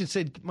 Joe Manchin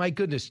said, my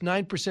goodness,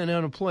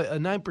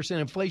 9%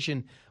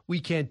 inflation, we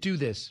can't do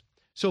this.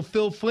 So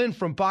Phil Flynn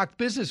from Bach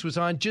Business was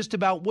on just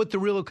about what the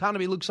real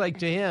economy looks like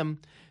to him.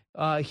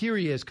 Here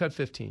he is, cut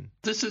 15.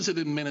 This is an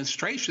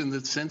administration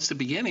that since the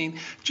beginning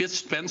just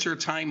spends their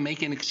time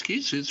making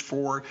excuses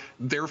for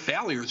their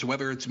failures,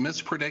 whether it's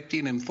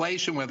mispredicting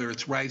inflation, whether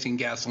it's rising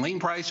gasoline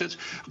prices.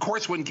 Of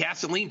course, when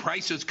gasoline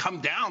prices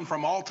come down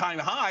from all-time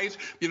highs,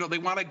 they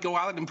want to go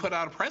out and put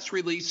out a press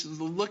release.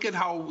 Look at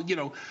how,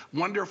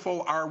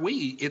 wonderful are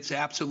we? It's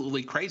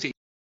absolutely crazy.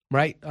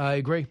 Right. I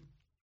agree.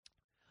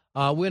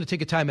 We're going to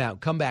take a time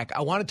out. Come back.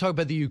 I want to talk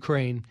about the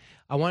Ukraine.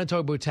 I want to talk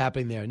about what's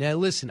happening there. Now,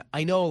 listen,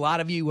 I know a lot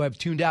of you have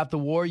tuned out the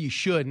war. You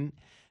shouldn't.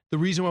 The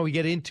reason why we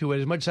get into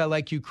it, as much as I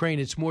like Ukraine,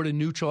 it's more to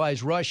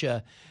neutralize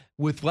Russia.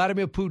 With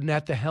Vladimir Putin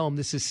at the helm,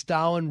 this is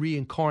Stalin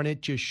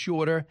reincarnate, just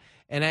shorter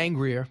and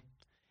angrier.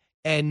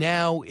 And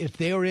now, if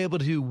they are able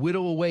to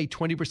whittle away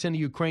 20% of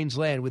Ukraine's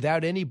land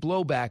without any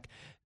blowback,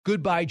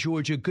 Goodbye,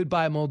 Georgia.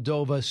 Goodbye,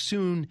 Moldova.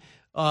 Soon,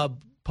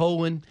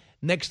 Poland.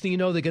 Next thing you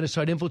know, they're going to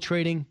start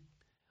infiltrating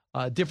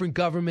different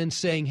governments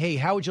saying, hey,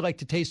 how would you like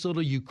to taste a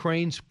little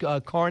Ukraine's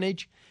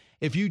carnage?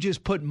 If you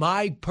just put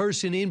my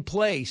person in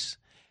place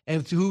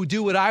and who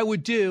do what I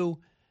would do,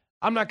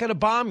 I'm not going to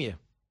bomb you.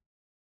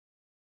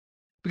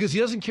 Because he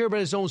doesn't care about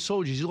his own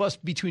soldiers. He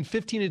lost between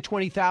 15 and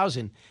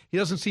 20,000. He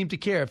doesn't seem to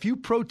care. If you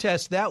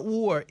protest that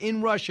war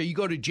in Russia, you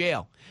go to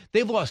jail.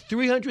 They've lost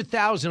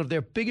 300,000 of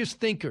their biggest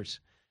thinkers.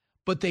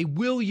 But they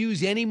will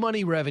use any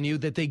money revenue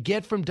that they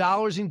get from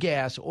dollars and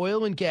gas,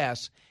 oil and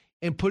gas,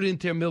 and put it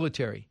into their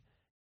military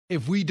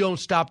if we don't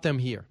stop them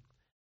here.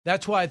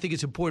 That's why I think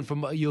it's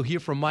important. You'll hear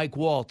from Mike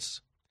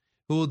Waltz,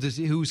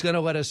 who's going to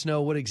let us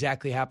know what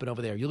exactly happened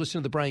over there. You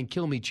listen to the Brian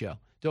Kilmeade Show.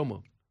 Don't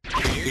move.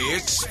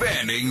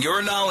 Expanding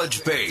your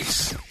knowledge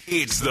base.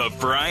 It's the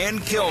Brian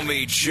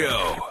Kilmeade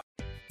Show.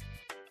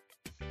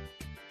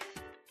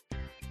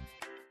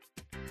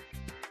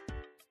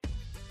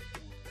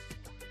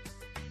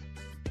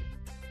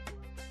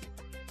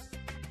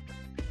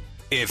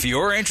 If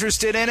you're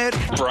interested in it,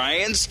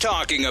 Brian's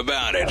talking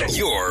about it.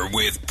 You're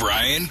with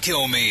Brian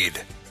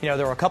Kilmeade. You know,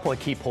 there were a couple of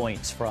key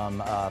points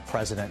from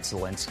President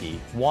Zelensky.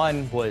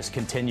 One was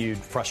continued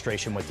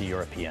frustration with the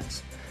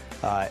Europeans.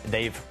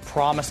 They've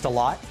promised a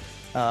lot,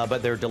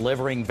 but they're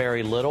delivering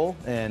very little.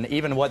 And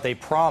even what they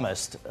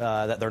promised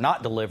that they're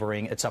not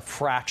delivering, it's a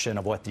fraction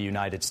of what the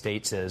United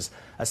States is.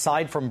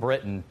 Aside from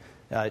Britain,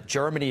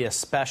 Germany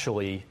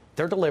especially,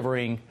 they're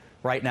delivering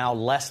right now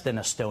less than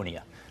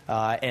Estonia.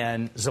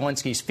 And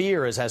Zelensky's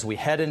fear is as we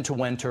head into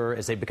winter,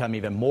 as they become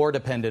even more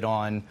dependent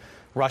on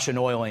Russian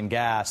oil and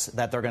gas,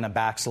 that they're going to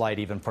backslide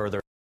even further.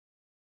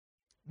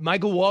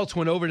 Michael Waltz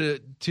went over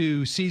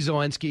to see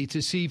Zelensky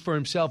to see for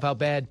himself how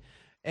bad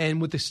and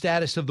what the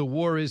status of the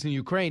war is in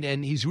Ukraine.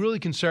 And he's really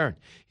concerned.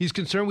 He's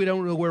concerned we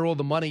don't know where all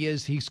the money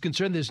is. He's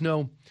concerned there's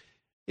no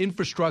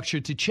infrastructure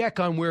to check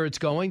on where it's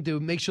going, to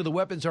make sure the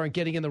weapons aren't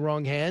getting in the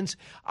wrong hands.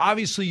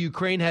 Obviously,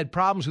 Ukraine had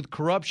problems with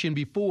corruption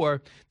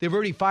before. They've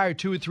already fired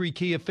 2 or 3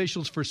 key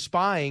officials for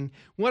spying.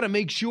 We want to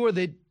make sure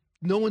that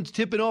no one's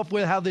tipping off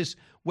with how this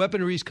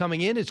weaponry is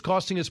coming in. It's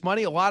costing us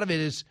money. A lot of it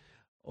is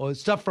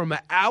stuff from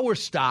our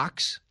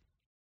stocks.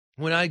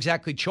 We're not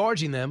exactly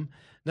charging them.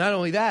 Not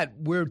only that,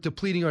 we're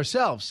depleting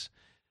ourselves.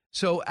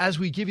 So as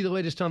we give you the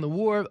latest on the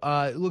war,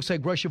 it looks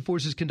like Russian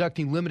forces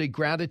conducting limited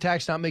ground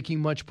attacks, not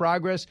making much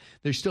progress.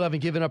 They still haven't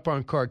given up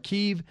on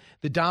Kharkiv.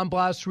 The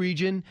Donbass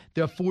region,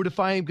 they're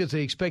fortifying because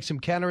they expect some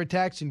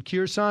counterattacks in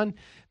Kherson.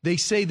 They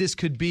say this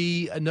could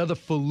be another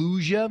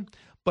Fallujah,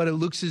 but it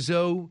looks as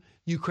though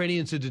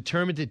Ukrainians are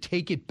determined to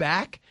take it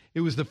back.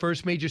 It was the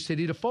first major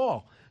city to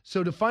fall.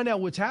 So to find out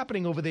what's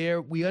happening over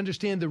there, we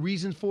understand the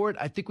reasons for it.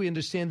 I think we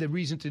understand the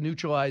reason to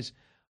neutralize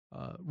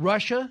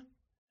Russia.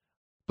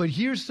 But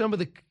here's some of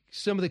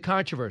the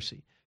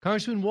controversy.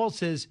 Congressman Waltz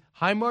says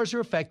HIMARS are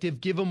effective.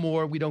 Give them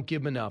more. We don't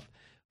give them enough.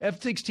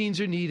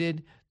 F-16s are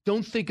needed.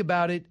 Don't think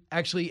about it.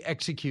 Actually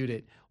execute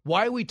it.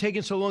 Why are we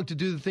taking so long to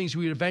do the things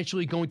we're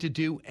eventually going to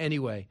do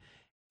anyway?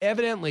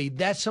 Evidently,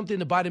 that's something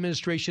the Biden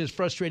administration is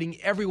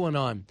frustrating everyone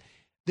on.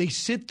 They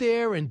sit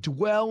there and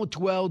dwell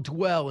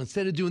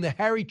instead of doing the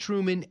Harry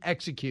Truman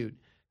execute.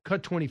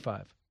 Cut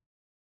 25.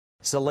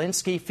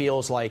 Zelensky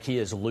feels like he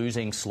is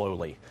losing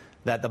slowly,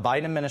 that the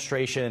Biden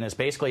administration is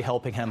basically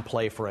helping him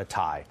play for a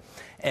tie.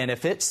 And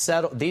if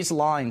these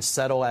lines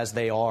settle as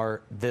they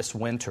are this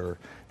winter,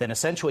 then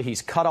essentially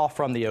he's cut off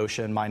from the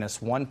ocean, minus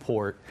 1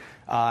 port.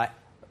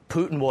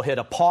 Putin will hit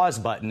a pause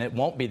button. It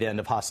won't be the end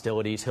of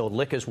hostilities. He'll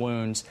lick his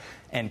wounds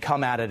and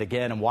come at it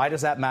again. And why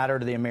does that matter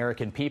to the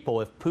American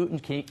people? If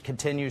Putin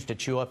continues to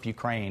chew up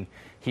Ukraine,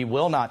 he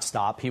will not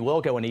stop. He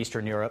will go in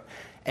Eastern Europe.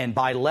 And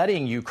by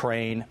letting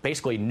Ukraine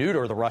basically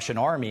neuter the Russian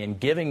army and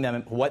giving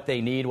them what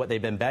they need, what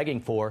they've been begging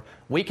for,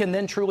 we can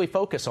then truly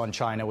focus on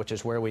China, which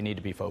is where we need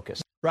to be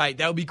focused. Right.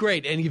 That would be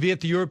great. And if you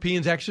get the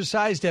Europeans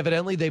exercised,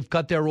 evidently they've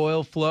cut their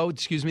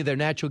their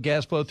natural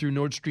gas flow through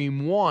Nord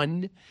Stream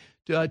 1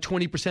 to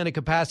 20% of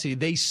capacity.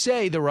 They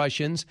say, the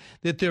Russians,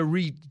 that they're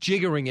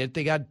rejiggering it.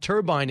 They got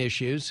turbine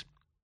issues.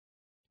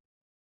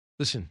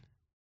 Listen.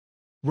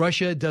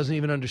 Russia doesn't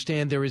even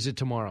understand there is a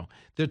tomorrow.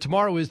 Their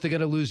tomorrow is they're going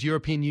to lose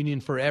European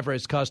Union forever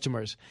as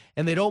customers,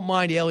 and they don't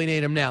mind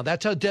alienating them now.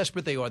 That's how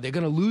desperate they are. They're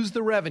going to lose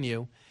the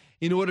revenue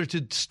in order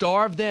to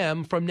starve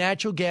them from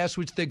natural gas,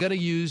 which they're going to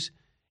use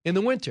in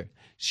the winter.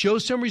 Show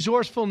some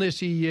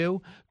resourcefulness, EU.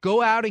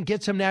 Go out and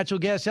get some natural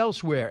gas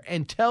elsewhere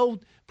and tell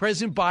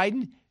President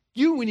Biden,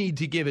 you need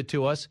to give it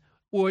to us,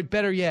 or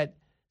better yet,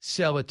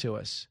 sell it to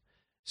us.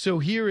 So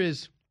here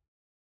is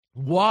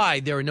why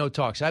there are no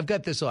talks. I've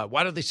got this a lot.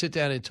 Why don't they sit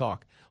down and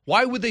talk?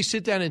 Why would they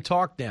sit down and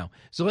talk now?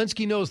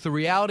 Zelensky knows the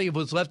reality of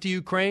what's left of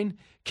Ukraine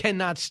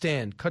cannot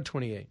stand. Cut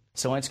 28.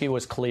 Zelensky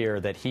was clear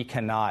that he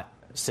cannot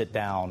sit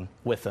down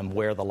with them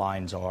where the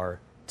lines are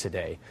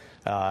today,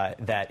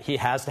 that he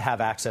has to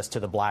have access to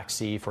the Black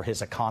Sea for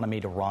his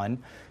economy to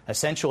run.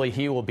 Essentially,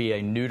 he will be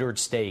a neutered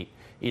state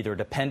either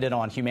dependent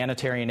on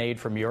humanitarian aid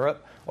from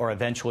Europe or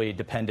eventually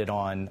dependent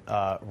on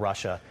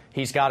Russia.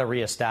 He's got to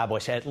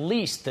reestablish at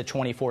least the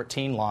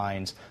 2014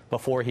 lines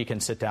before he can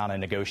sit down and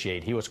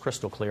negotiate. He was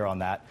crystal clear on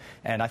that,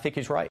 and I think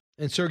he's right.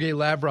 And Sergei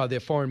Lavrov, their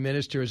foreign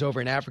minister, is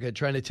over in Africa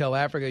trying to tell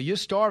Africa, you're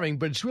starving,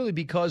 but it's really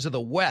because of the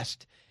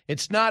West.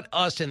 It's not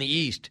us in the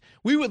East.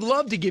 We would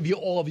love to give you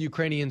all of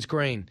Ukrainians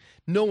grain.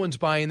 No one's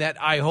buying that,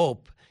 I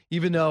hope,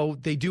 even though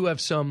they do have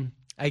some,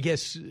 I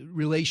guess,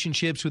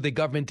 relationships with the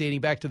government dating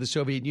back to the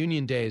Soviet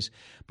Union days.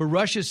 But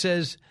Russia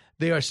says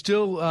they are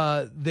still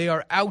they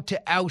are out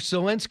to oust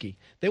Zelensky.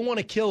 They want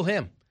to kill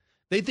him.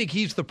 They think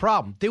he's the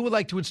problem. They would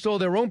like to install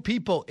their own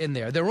people in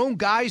there, their own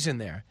guys in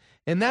there.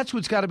 And that's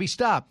what's got to be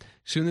stopped.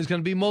 Soon there's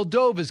going to be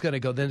Moldova's going to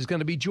go. Then there's going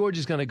to be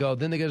Georgia's going to go.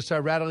 Then they're going to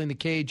start rattling the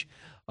cage.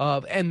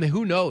 And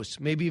who knows,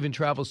 maybe even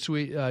challenge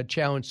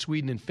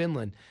Sweden and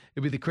Finland.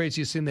 It'd be the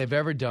craziest thing they've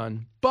ever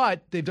done.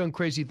 But they've done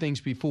crazy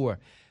things before.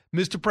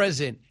 Mr.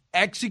 President,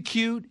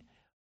 execute,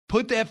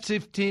 put the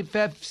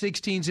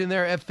F-16s in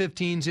there,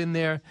 F-15s in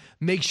there.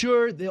 Make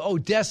sure that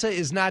Odessa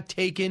is not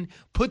taken.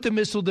 Put the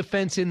missile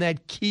defense in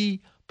that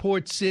key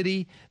port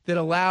city that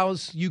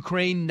allows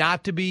Ukraine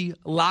not to be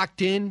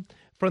locked in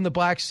from the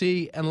Black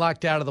Sea and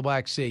locked out of the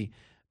Black Sea.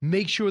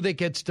 Make sure that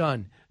gets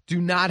done.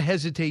 Do not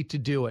hesitate to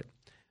do it.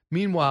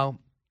 Meanwhile,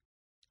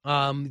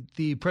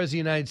 the President of the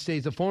United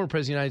States, the former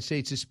President of the United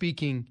States, is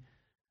speaking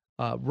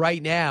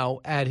right now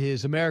at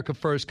his America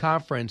First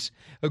conference,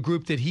 a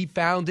group that he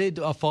founded,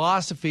 a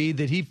philosophy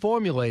that he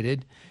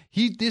formulated.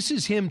 This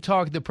is him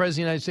talking, the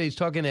President of the United States,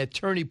 talking at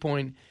Turning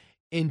Point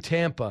in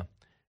Tampa.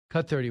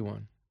 Cut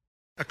 31.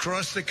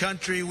 Across the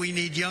country, we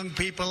need young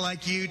people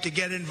like you to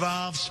get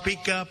involved,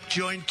 speak up,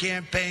 join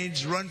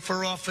campaigns, run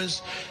for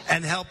office,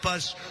 and help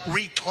us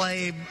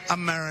reclaim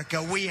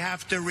America. We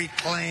have to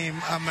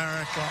reclaim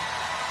America.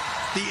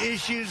 The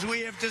issues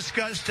we have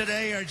discussed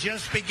today are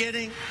just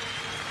beginning.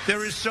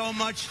 There is so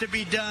much to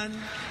be done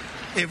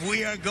if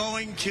we are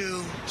going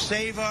to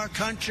save our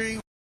country.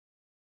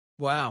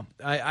 Wow.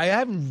 I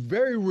haven't,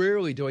 very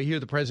rarely do I hear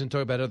the president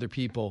talk about other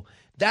people.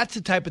 That's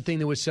the type of thing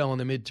that would sell in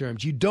the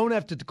midterms. You don't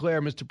have to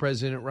declare Mr.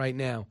 President right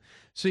now.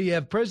 So you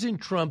have President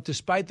Trump,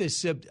 despite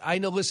this, I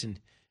know, listen,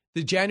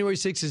 the January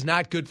 6th is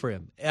not good for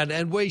him.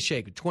 And way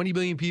shaker, 20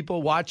 million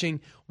people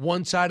watching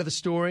one side of the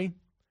story,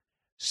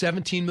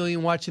 17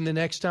 million watching the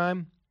next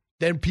time,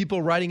 then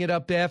people writing it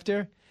up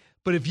after.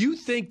 But if you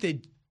think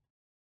that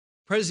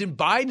President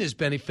Biden is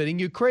benefiting,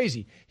 you're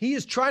crazy. He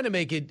is trying to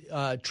make it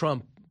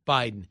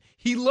Trump-Biden.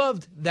 He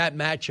loved that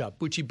matchup,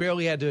 which he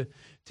barely had to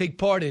take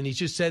part in. He's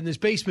just sat in his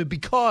basement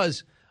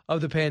because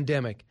of the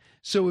pandemic.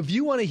 So if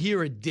you want to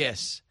hear a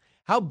diss,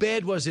 how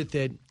bad was it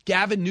that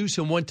Gavin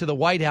Newsom went to the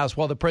White House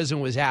while the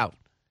president was out?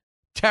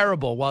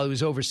 Terrible, while he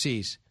was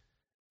overseas.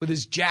 With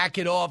his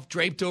jacket off,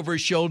 draped over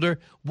his shoulder,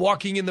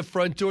 walking in the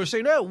front door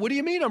saying, "No, what do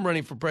you mean I'm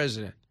running for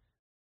president?"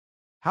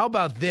 How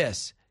about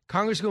this?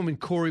 Congresswoman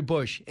Cori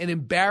Bush, an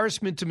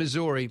embarrassment to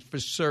Missouri for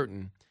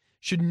certain,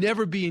 should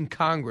never be in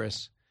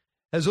Congress,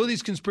 has all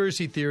these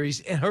conspiracy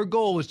theories, and her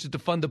goal was to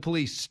defund the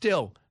police.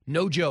 Still,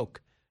 no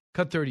joke.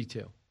 Cut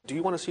 32. Do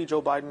you want to see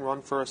Joe Biden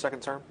run for a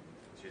second term?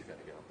 She's got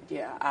to go.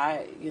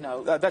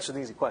 Yeah, That's an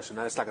easy question.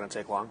 It's not going to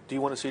take long. Do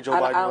you want to see Joe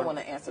Biden run? I don't want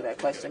to answer that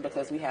question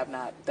because we have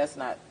not,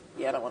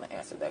 I don't want to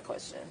answer that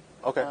question.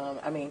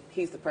 Okay.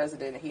 He's the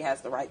president and he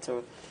has the right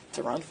to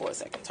run for a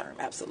second term.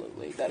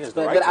 Absolutely. I'd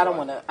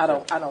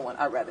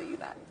rather you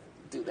not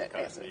do that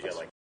answer.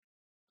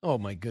 Oh,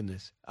 my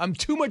goodness. I'm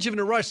too much of in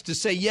a rush to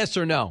say yes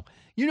or no.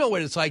 You know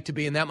what it's like to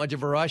be in that much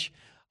of a rush.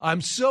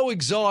 I'm so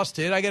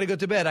exhausted, I got to go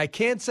to bed. I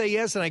can't say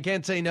yes and I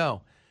can't say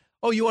no.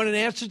 Oh, you want an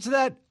answer to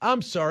that?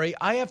 I'm sorry.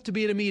 I have to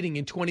be at a meeting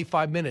in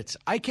 25 minutes.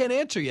 I can't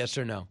answer yes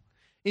or no.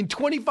 In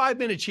 25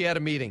 minutes, she had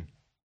a meeting.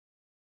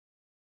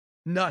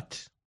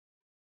 Nut.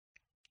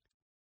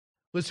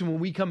 Listen, when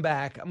we come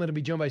back, I'm going to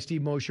be joined by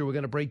Steve Mosher. We're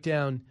going to break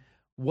down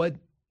what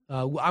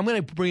I'm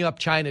going to bring up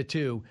China,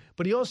 too.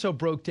 But he also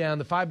broke down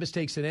the 5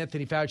 mistakes that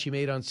Anthony Fauci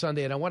made on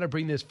Sunday, and I want to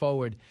bring this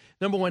forward.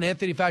 Number one,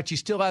 Anthony Fauci's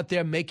still out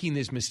there making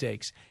these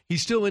mistakes.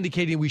 He's still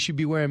indicating we should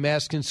be wearing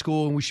masks in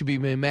school and we should be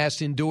wearing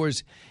masks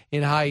indoors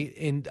in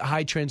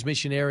high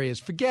transmission areas.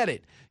 Forget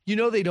it. You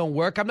know they don't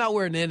work. I'm not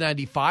wearing an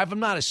N95. I'm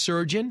not a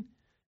surgeon.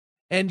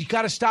 And you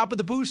got to stop with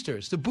the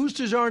boosters. The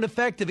boosters aren't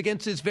effective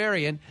against this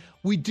variant.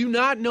 We do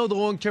not know the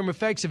long-term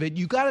effects of it.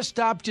 You got to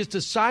stop just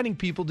assigning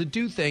people to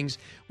do things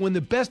when the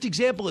best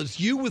example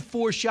is you with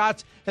 4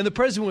 shots and the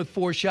president with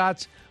 4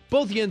 shots.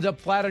 Both of you end up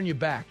flat on your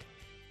back.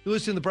 You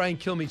listen to the Brian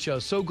Kilmeade Show.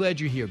 So glad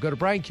you're here. Go to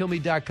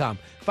BrianKilmeade.com.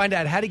 Find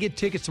out how to get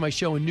tickets to my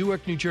show in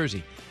Newark, New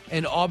Jersey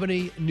and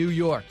Albany, New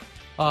York.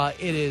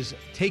 It is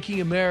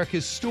taking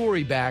America's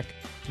story back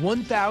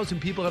 1,000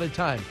 people at a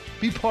time.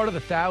 Be part of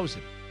the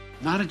 1,000.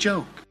 Not a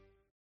joke.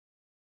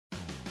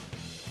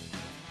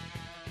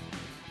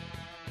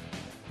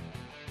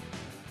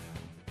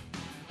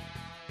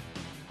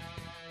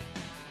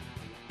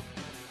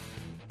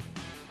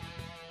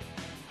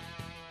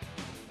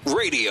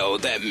 Radio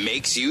that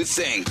makes you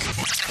think.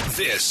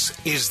 This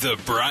is the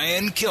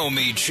Brian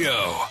Kilmeade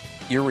Show.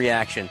 Your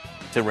reaction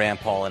to Rand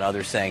Paul and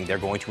others saying they're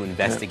going to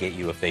investigate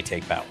you if they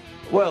take power?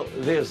 Well,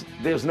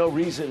 there's no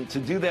reason to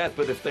do that,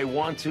 but if they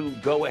want to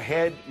go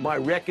ahead, my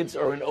records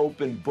are an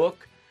open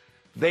book.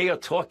 They are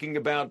talking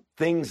about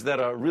things that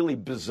are really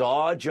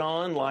bizarre,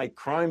 John, like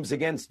crimes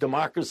against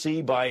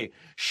democracy by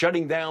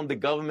shutting down the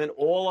government.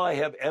 All I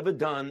have ever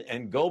done,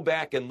 and go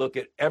back and look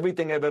at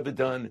everything I've ever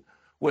done,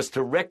 was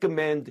to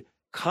recommend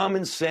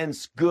common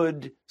sense,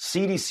 good,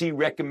 CDC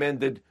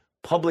recommended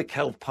public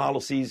health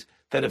policies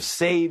that have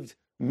saved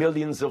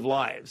millions of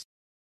lives.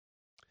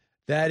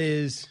 That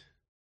is,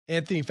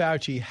 Anthony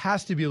Fauci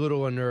has to be a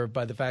little unnerved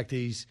by the fact that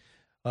he's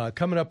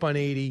coming up on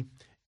 80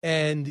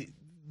 and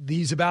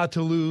he's about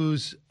to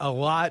lose a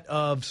lot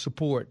of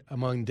support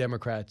among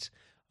Democrats.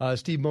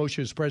 Steve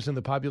Mosher is president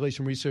of the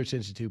Population Research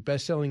Institute,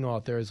 best-selling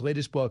author. His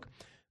latest book,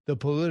 The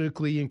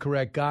Politically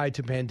Incorrect Guide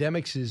to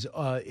Pandemics,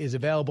 is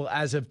available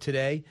as of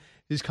today.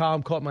 His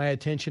column caught my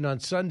attention on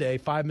Sunday,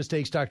 5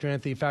 mistakes Dr.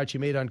 Anthony Fauci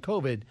made on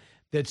COVID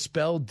that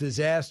spelled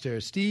disaster.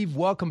 Steve,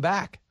 welcome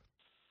back.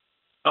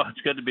 Oh,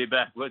 it's good to be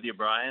back with you,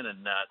 Brian,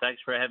 and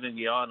thanks for having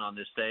me on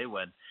this day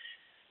when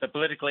The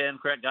Politically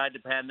Incorrect Guide to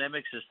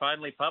Pandemics is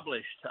finally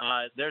published.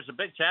 There's a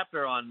big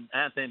chapter on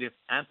Anthony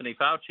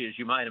Fauci, as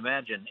you might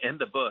imagine, in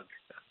the book.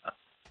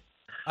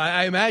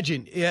 I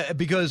imagine,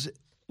 because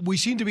we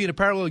seem to be in a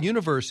parallel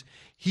universe.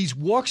 He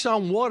walks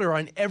on water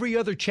on every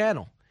other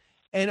channel,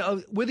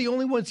 and we're the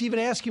only ones even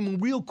asking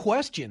him real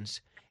questions,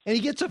 and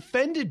he gets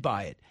offended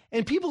by it.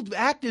 And people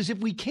act as if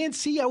we can't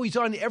see how he's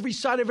on every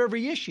side of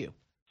every issue.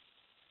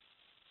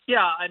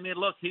 Yeah, I mean,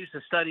 look, he's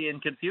a study in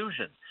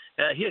confusion.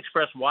 He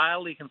expressed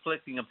wildly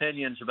conflicting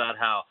opinions about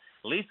how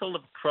lethal the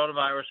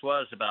coronavirus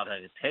was, about how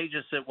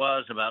contagious it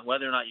was, about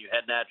whether or not you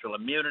had natural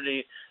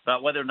immunity,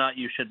 about whether or not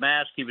you should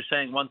mask. He was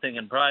saying one thing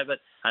in private,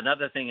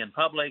 another thing in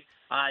public.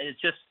 It's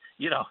just,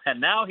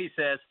 and now he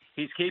says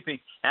he's keeping,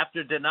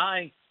 after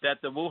denying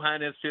that the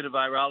Wuhan Institute of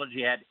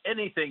Virology had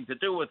anything to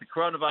do with the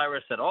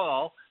coronavirus at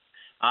all,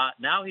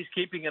 now he's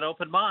keeping an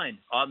open mind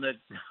on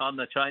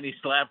the Chinese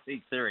lab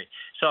leak theory.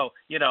 So,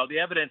 the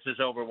evidence is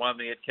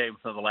overwhelming. It came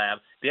from the lab.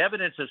 The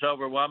evidence is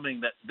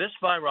overwhelming that this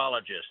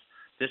virologist,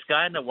 this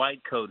guy in the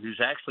white coat who's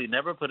actually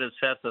never put a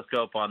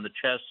stethoscope on the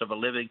chest of a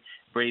living,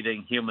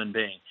 breathing human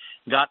being,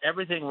 got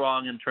everything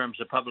wrong in terms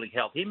of public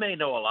health. He may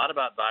know a lot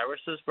about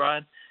viruses,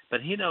 Brian,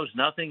 but he knows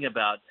nothing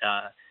about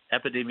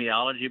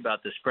epidemiology,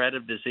 about the spread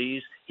of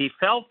disease. He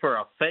fell for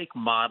a fake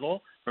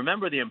model.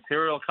 Remember the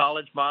Imperial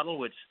College model,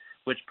 which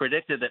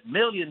predicted that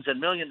millions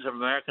and millions of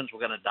Americans were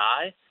going to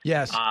die?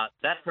 Yes.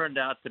 That turned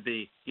out to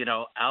be,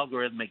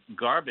 algorithmic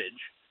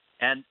garbage.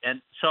 And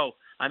so,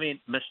 I mean,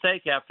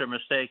 mistake after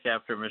mistake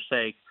after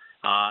mistake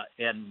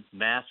in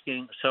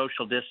masking,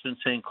 social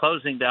distancing,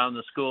 closing down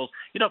the schools.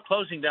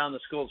 Closing down the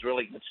schools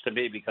really gets to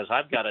me because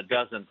I've got a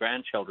dozen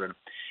grandchildren,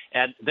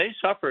 and they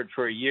suffered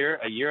for a year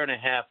and a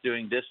half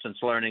doing distance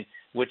learning,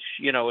 which,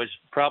 is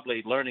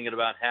probably learning at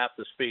about half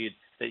the speed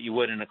that you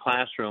would in a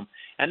classroom.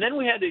 And then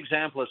we had the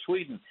example of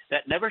Sweden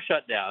that never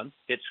shut down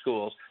its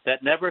schools,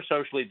 that never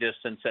socially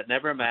distanced, that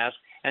never masked.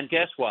 And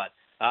guess what?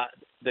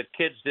 The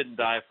kids didn't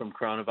die from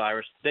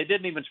coronavirus. They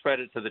didn't even spread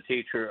it to the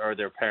teacher or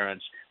their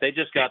parents. They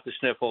just got the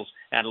sniffles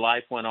and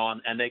life went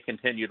on and they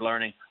continued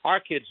learning. Our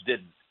kids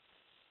didn't.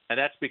 And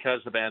that's because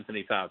of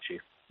Anthony Fauci.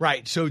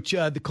 Right. So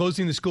the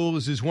closing the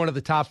schools is one of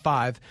the top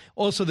 5.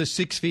 Also, the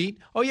 6 feet.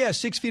 Oh, yeah,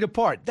 6 feet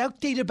apart. That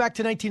dated back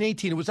to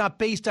 1918. It was not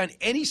based on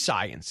any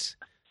science.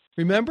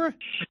 Remember?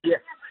 Yeah.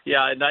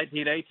 In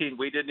 1918,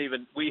 we hadn't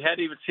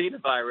even seen a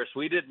virus.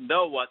 We didn't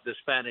know what the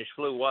Spanish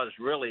flu was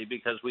really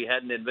because we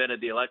hadn't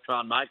invented the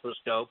electron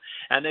microscope.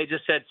 And they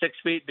just said 6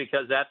 feet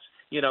because that's,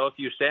 if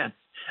you stand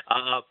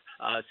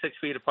 6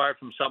 feet apart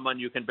from someone,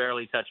 you can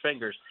barely touch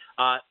fingers.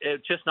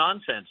 It's just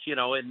nonsense.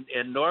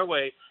 In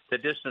Norway, the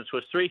distance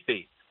was 3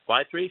 feet.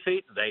 Why 3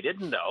 feet? They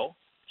didn't know.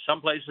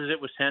 Some places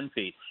it was 10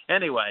 feet.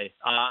 Anyway,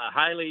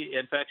 highly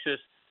infectious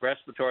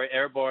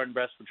airborne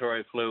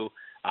respiratory flu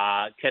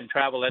can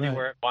travel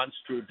anywhere it wants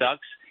through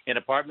ducts in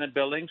apartment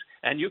buildings,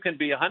 and you can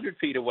be 100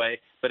 feet away,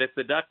 but if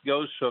the duct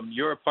goes from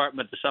your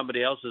apartment to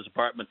somebody else's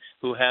apartment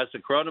who has the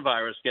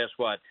coronavirus, guess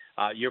what?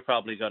 You're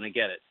probably going to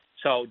get it.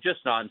 So just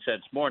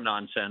nonsense, more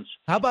nonsense.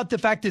 How about the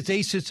fact that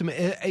it's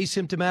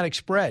asymptomatic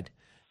spread?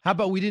 How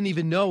about we didn't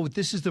even know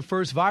this is the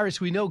first virus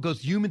we know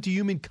goes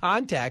human-to-human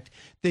contact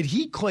that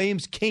he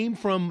claims came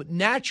from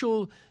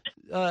natural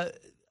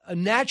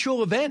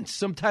events,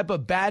 some type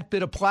of bat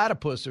bit a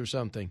platypus or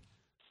something?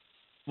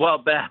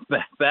 Well,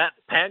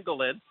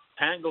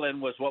 pangolin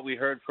was what we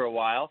heard for a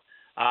while.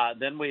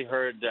 Then we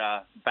heard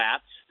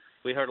bats.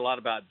 We heard a lot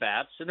about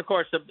bats. And, of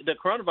course, the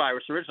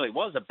coronavirus originally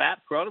was a bat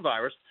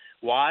coronavirus.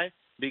 Why?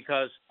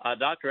 Because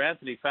Dr.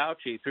 Anthony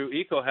Fauci, through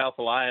EcoHealth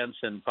Alliance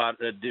and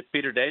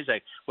Peter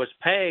Daszak, was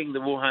paying the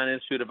Wuhan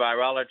Institute of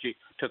Virology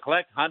to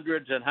collect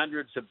hundreds and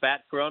hundreds of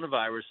bat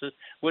coronaviruses,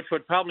 which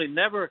would probably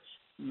never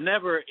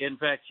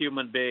infect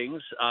human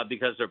beings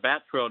because they're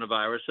bat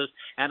coronaviruses,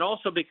 and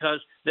also because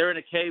they're in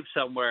a cave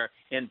somewhere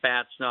in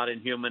bats, not in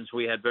humans.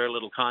 We had very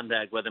little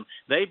contact with them.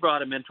 They brought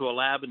them into a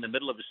lab in the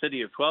middle of a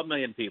city of 12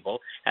 million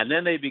people, and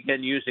then they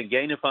began using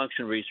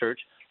gain-of-function research,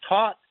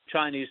 taught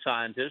Chinese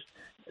scientists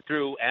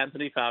through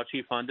Anthony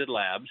Fauci-funded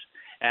labs.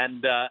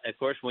 And, of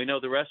course, we know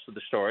the rest of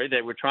the story.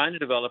 They were trying to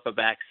develop a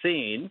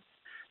vaccine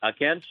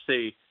against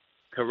the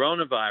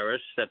coronavirus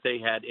that they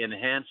had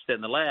enhanced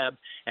in the lab,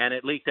 and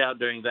it leaked out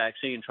during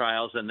vaccine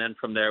trials, and then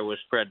from there was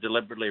spread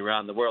deliberately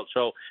around the world.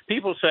 So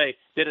people say,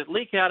 did it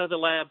leak out of the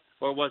lab,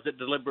 or was it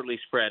deliberately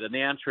spread? And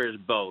the answer is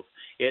both.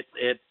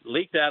 It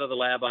leaked out of the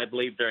lab, I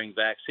believe, during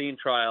vaccine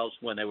trials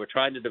when they were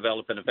trying to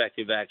develop an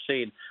effective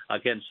vaccine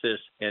against this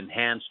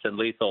enhanced and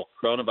lethal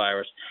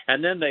coronavirus,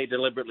 and then they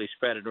deliberately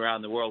spread it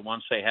around the world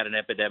once they had an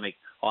epidemic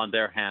on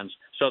their hands.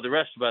 So the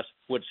rest of us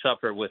would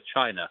suffer with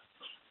China.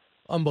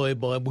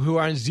 Unbelievable. Who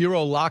are on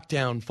zero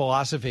lockdown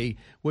philosophy,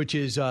 which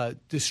is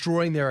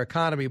destroying their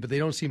economy, but they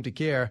don't seem to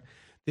care.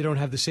 They don't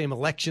have the same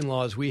election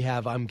laws we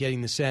have, I'm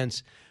getting the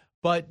sense.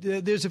 But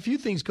there's a few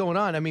things going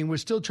on. I mean, we're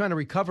still trying to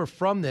recover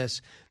from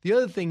this. The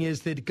other thing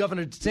is that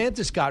Governor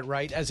DeSantis got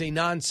right as a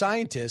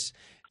non-scientist.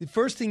 The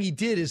first thing he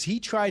did is he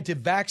tried to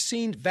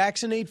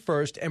vaccinate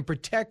first and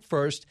protect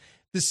first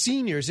the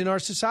seniors in our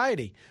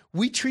society.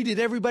 We treated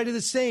everybody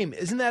the same.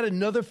 Isn't that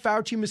another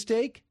Fauci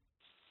mistake?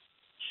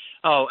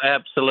 Oh,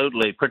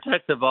 absolutely.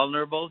 Protect the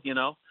vulnerable,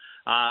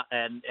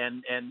 and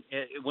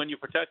when you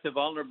protect the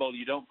vulnerable,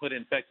 you don't put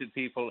infected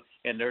people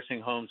in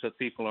nursing homes with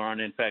people who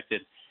aren't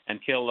infected and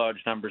kill large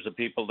numbers of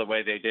people the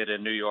way they did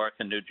in New York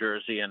and New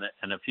Jersey and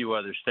a few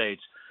other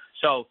states.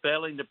 So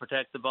failing to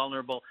protect the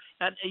vulnerable.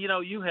 And,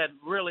 you had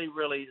really,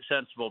 really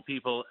sensible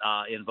people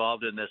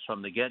involved in this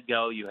from the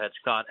get-go. You had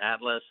Scott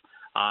Atlas,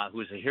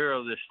 who's a hero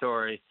of this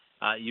story.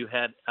 You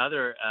had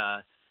other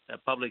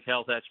public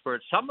health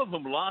experts, some of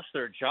whom lost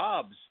their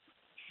jobs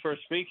for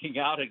speaking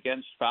out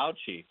against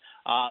Fauci.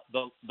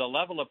 The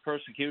level of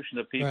persecution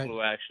of people who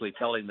are actually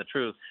telling the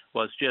truth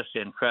was just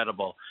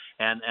incredible.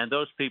 And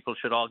those people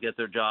should all get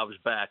their jobs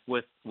back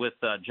with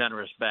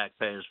generous back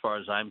pay as far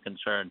as I'm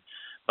concerned.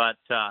 But,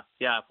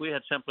 if we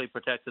had simply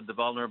protected the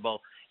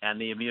vulnerable and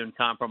the immune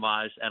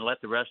compromised and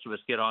let the rest of us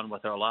get on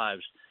with our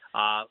lives,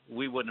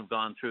 we wouldn't have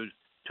gone through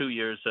 2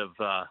 years of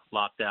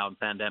lockdown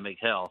pandemic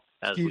hell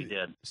as we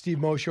did. Steve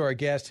Mosher, our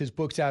guest, his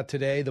book's out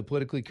today, The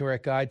Politically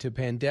Correct Guide to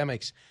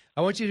Pandemics.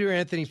 I want you to hear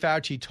Anthony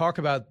Fauci talk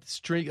about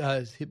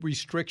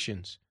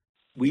restrictions.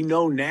 We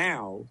know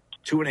now,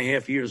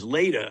 2.5 years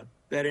later,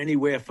 that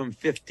anywhere from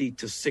 50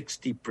 to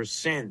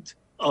 60%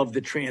 of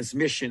the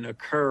transmission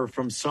occur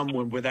from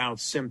someone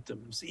without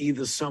symptoms,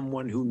 either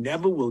someone who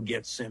never will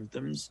get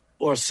symptoms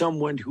or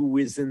someone who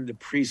is in the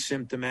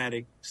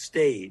pre-symptomatic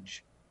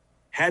stage.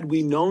 Had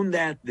we known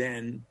that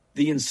then,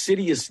 the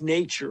insidious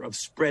nature of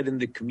spread in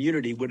the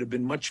community would have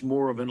been much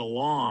more of an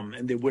alarm,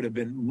 and there would have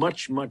been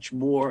much, much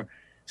more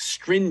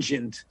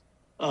stringent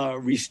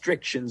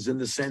restrictions in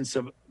the sense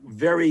of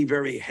very,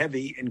 very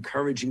heavy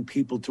encouraging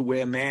people to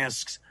wear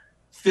masks,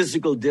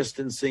 physical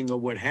distancing, or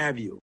what have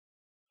you.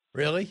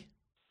 Really?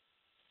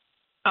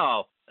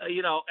 Oh,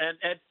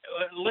 and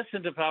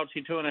listen to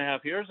Fauci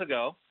 2.5 years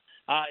ago.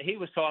 He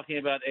was talking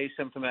about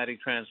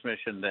asymptomatic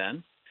transmission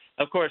then.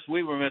 Of course,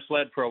 we were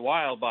misled for a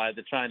while by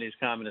the Chinese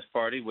Communist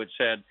Party, which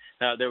said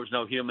there was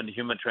no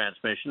human-to-human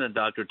transmission, and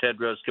Dr.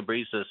 Tedros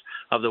Ghebreyesus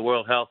of the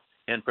World Health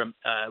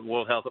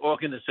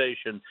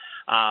Organization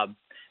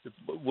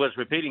was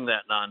repeating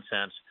that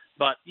nonsense.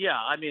 But yeah,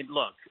 I mean,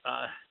 look,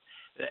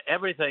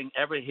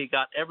 he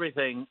got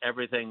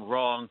everything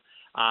wrong.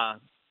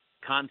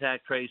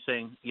 Contact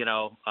tracing,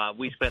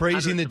 we spent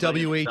praising the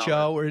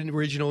WHO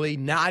originally,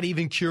 not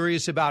even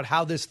curious about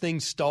how this thing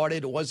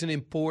started. It wasn't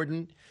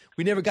important.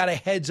 We never got a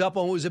heads up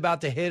on what was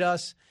about to hit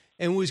us,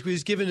 and was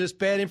giving us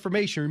bad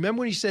information.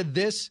 Remember when he said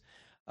this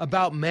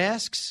about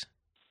masks?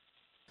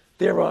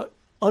 There are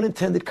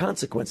unintended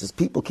consequences.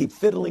 People keep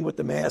fiddling with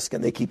the mask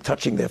and they keep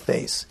touching their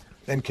face.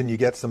 And can you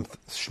get some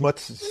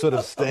schmutz sort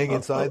of staying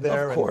inside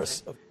there? Of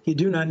course. You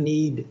do not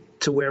need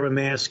to wear a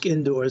mask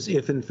indoors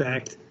if, in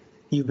fact,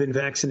 you've been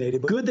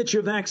vaccinated. Good that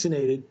you're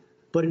vaccinated,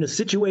 but in a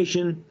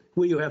situation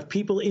where you have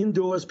people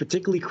indoors,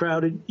 particularly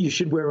crowded, you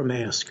should wear a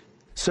mask.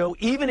 So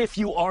even if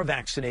you are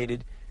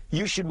vaccinated,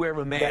 you should wear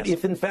a mask.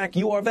 If, in fact,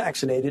 you are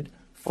vaccinated,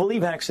 fully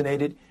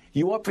vaccinated,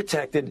 you are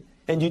protected,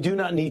 and you do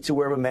not need to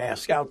wear a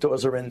mask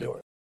outdoors or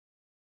indoors.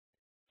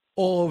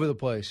 All over the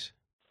place.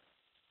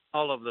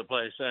 All over the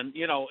place. And,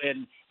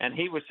 and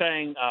he was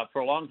saying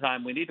for a long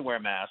time, we need to wear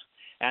masks.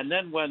 And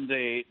then when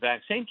the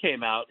vaccine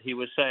came out, he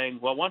was saying,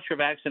 well, once you're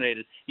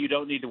vaccinated, you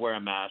don't need to wear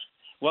a mask.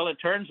 Well, it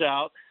turns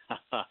out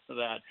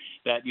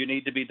that you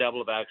need to be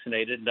double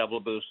vaccinated and double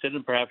boosted,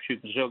 and perhaps you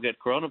can still get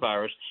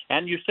coronavirus,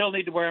 and you still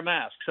need to wear a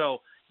mask.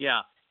 So,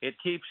 yeah, it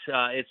keeps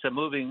it's a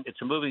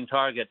moving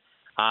target.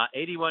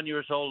 81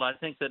 years old. I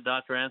think that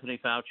Dr. Anthony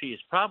Fauci is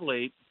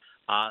probably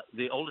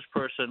the oldest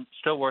person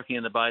still working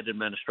in the Biden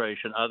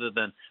administration, other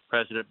than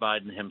President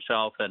Biden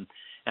himself.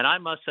 And I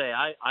must say,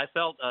 I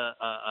felt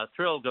a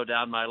thrill go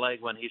down my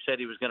leg when he said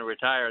he was going to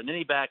retire. And then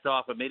he backed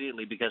off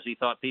immediately because he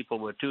thought people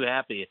were too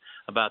happy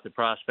about the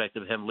prospect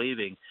of him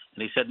leaving.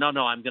 And he said, no,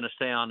 I'm going to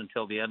stay on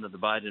until the end of the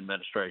Biden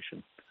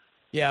administration.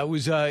 Yeah, it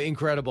was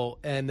incredible,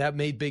 and that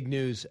made big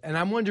news. And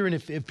I'm wondering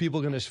if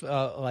people are going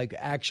to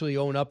actually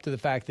own up to the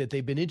fact that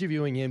they've been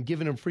interviewing him,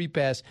 giving him free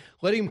pass,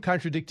 letting him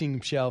contradicting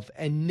himself,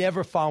 and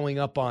never following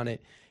up on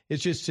it.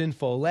 It's just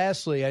sinful.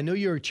 Lastly, I know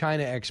you're a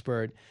China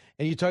expert,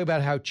 and you talk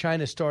about how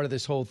China started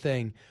this whole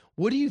thing.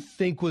 What do you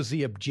think was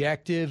the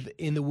objective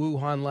in the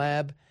Wuhan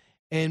lab?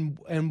 And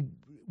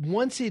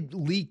once it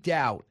leaked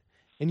out,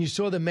 and you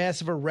saw the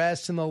massive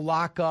arrests and the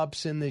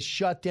lockups and the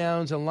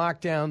shutdowns and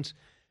lockdowns,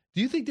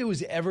 do you think there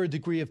was ever a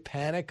degree of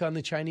panic on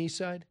the Chinese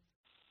side?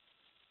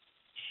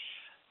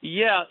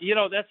 Yeah,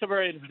 that's a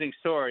very interesting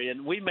story,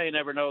 and we may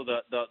never know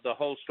the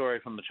whole story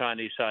from the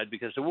Chinese side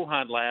because the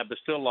Wuhan lab is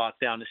still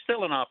locked down. It's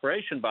still in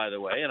operation, by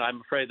the way, and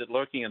I'm afraid that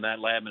lurking in that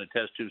lab in a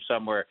test tube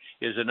somewhere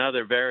is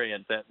another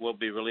variant that will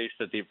be released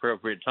at the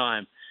appropriate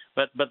time.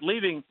 But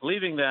leaving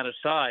that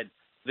aside,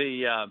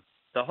 the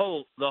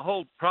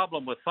whole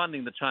problem with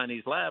funding the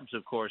Chinese labs,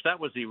 of course, that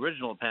was the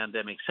original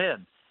pandemic's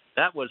head.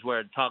 That was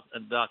where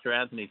Dr.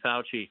 Anthony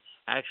Fauci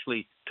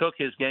actually took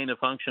his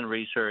gain-of-function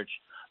research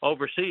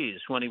overseas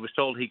when he was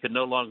told he could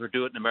no longer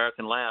do it in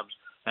American labs.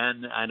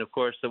 And of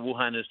course, the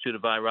Wuhan Institute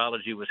of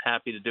Virology was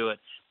happy to do it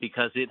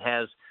because it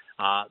has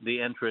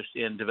the interest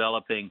in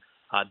developing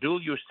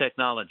dual-use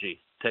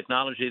technology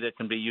that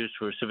can be used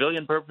for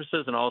civilian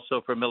purposes and also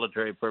for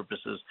military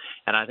purposes.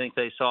 And I think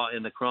they saw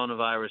in the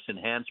coronavirus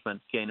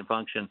enhancement,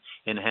 gain-of-function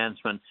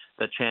enhancement,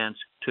 the chance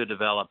to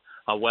develop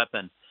a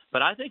weapon.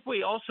 But I think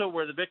we also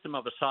were the victim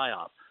of a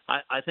psyop.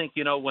 I think,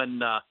 when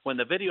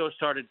the videos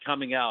started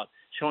coming out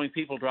showing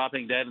people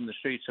dropping dead in the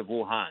streets of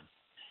Wuhan,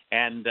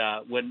 and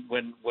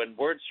when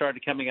word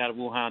started coming out of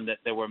Wuhan that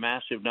there were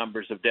massive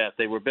numbers of deaths,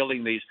 they were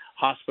building these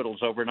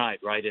hospitals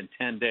overnight, right, in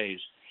 10 days.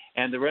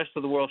 And the rest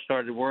of the world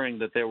started worrying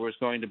that there was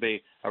going to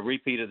be a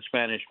repeat of the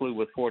Spanish flu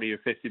with 40 or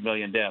 50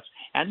 million deaths.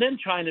 And then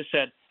China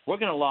said, we're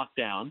going to lock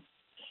down,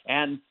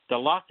 and the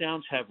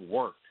lockdowns have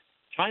worked.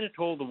 China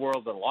told the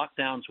world that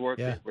lockdowns work.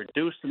 Yeah. They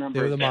reduced the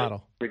number of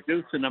deaths,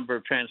 reduced the number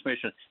of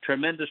transmission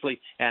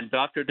tremendously. And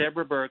Dr.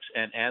 Deborah Birx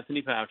and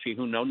Anthony Fauci,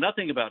 who know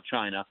nothing about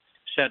China,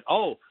 said,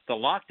 the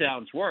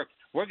lockdowns work.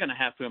 We're going to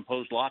have to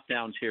impose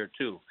lockdowns here,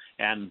 too.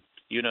 And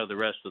you know the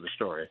rest of the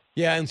story.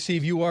 Yeah, and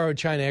Steve, you are a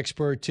China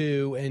expert,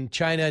 too. And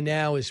China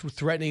now is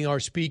threatening our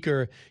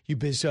speaker.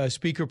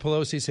 Speaker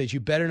Pelosi says you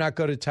better not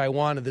go to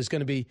Taiwan. And there's going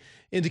to be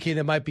indicating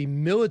there might be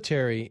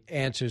military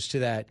answers to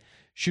that.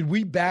 Should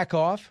we back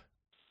off?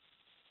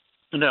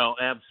 No,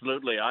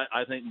 absolutely.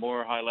 I think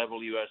more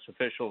high-level U.S.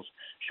 officials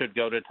should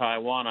go to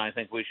Taiwan. I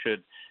think we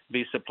should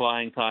be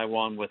supplying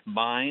Taiwan with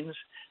mines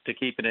to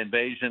keep an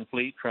invasion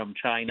fleet from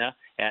China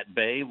at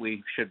bay.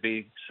 We should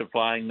be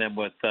supplying them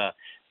with the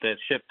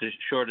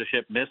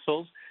shore-to-ship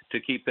missiles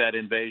to keep that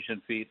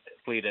invasion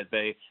fleet at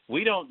bay.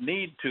 We don't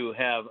need to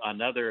have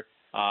another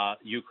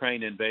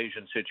Ukraine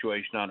invasion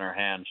situation on our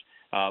hands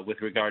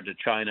with regard to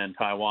China and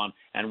Taiwan,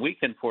 and we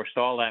can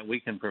forestall that. We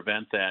can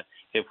prevent that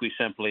if we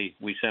simply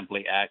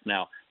act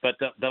now. But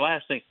the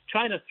last thing,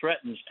 China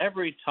threatens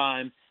every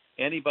time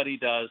anybody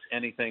does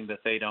anything that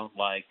they don't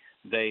like.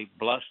 They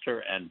bluster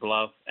and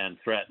bluff and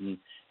threaten,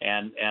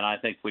 and I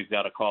think we've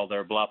got to call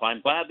their bluff.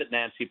 I'm glad that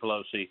Nancy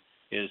Pelosi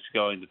is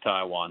going to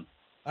Taiwan.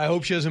 I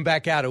hope she doesn't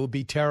back out. It would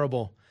be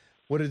terrible.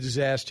 What a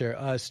disaster.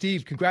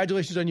 Steve,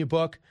 congratulations on your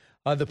book,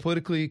 The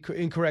Politically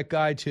Incorrect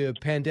Guide to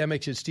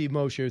Pandemics. It's Steve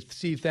Mosher.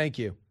 Steve, thank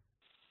you.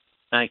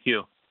 Thank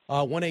you.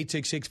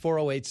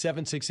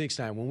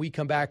 1-866-408-7669. When we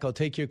come back, I'll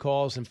take your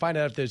calls and find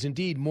out if there's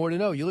indeed more to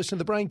know. You listen to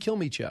The Brian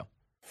Kilmeade Show.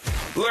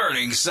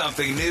 Learning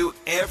something new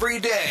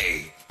every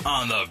day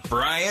on The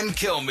Brian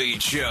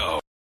Kilmeade Show.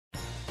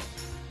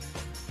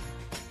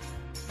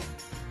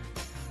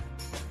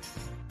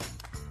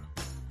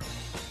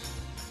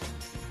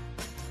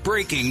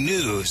 Breaking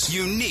news,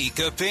 unique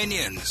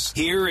opinions.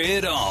 Hear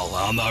it all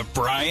on The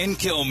Brian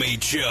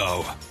Kilmeade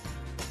Show.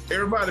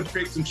 Everybody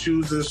picks and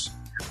chooses.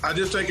 I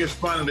just think it's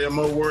funny they're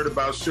more worried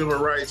about civil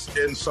rights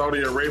in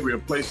Saudi Arabia, a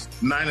place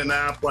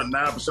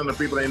 99.9% of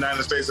people in the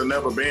United States have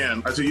never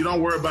been. I said, you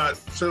don't worry about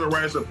civil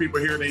rights of people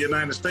here in the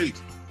United States.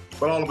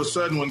 But all of a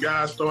sudden, when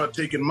guys start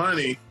taking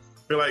money,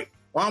 they're like,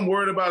 well, I'm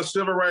worried about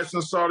civil rights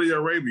in Saudi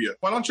Arabia.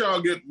 Why don't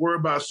y'all get worried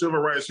about civil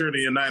rights here in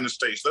the United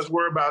States? Let's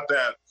worry about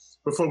that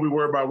before we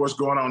worry about what's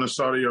going on in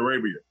Saudi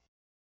Arabia.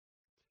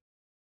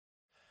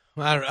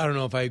 Well, I don't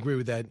know if I agree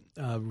with that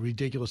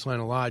ridiculous line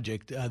of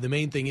logic. The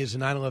main thing is the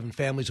 9/11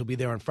 families will be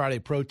there on Friday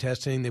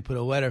protesting. They put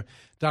a letter.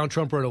 Donald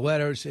Trump wrote a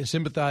letter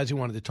sympathizing,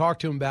 wanted to talk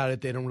to him about it.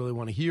 They don't really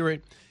want to hear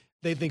it.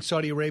 They think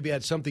Saudi Arabia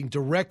had something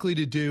directly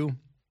to do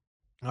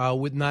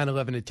with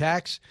 9/11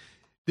 attacks.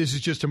 This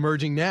is just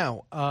emerging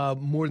now.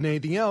 More than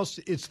anything else,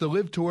 it's the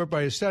Live Tour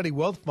by a Saudi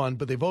wealth fund,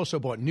 but they've also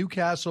bought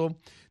Newcastle.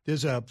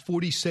 There's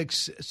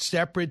 46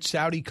 separate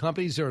Saudi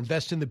companies that are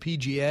investing in the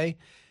PGA.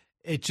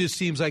 It just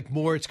seems like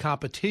more it's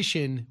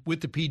competition with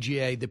the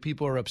PGA that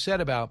people are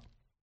upset about.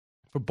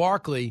 For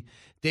Barkley,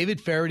 David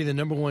Feherty, the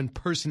number one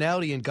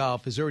personality in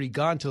golf, has already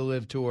gone to the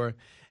Live Tour,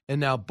 and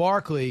now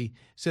Barkley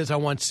says, I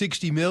want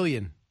 $60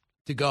 million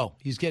to go.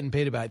 He's getting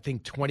paid about, I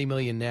think, $20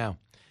 million now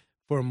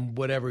from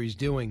whatever he's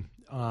doing.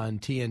 on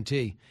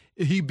TNT.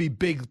 He'd be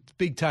big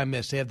time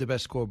miss. They have the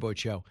best scoreboard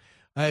show.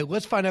 All right,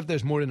 let's find out if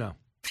there's more to know.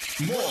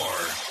 More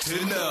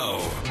to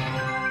know.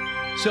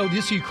 So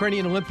this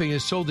Ukrainian Olympian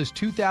has sold his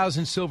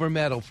 2000 silver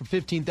medal for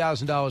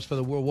 $15,000 for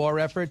the World War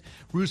effort.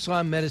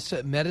 Ruslan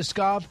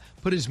Mediskov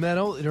put his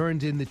medal, it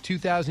earned in the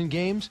 2000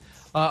 games,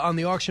 on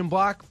the auction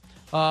block.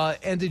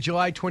 Ended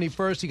July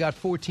 21st. He got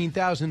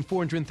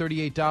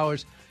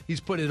 $14,438. He's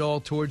put it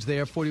all towards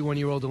their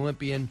 41-year-old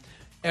Olympian.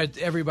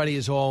 Everybody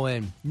is all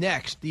in.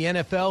 Next, the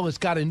NFL has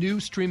got a new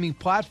streaming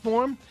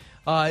platform.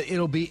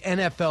 It'll be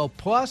NFL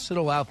Plus.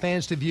 It'll allow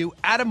fans to view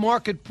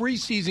out-of-market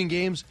preseason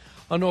games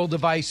on all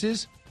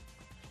devices.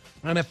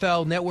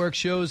 NFL Network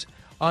shows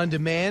on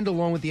demand,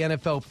 along with the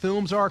NFL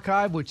Films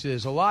Archive, which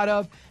there's a lot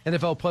of.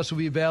 NFL Plus will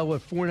be available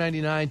at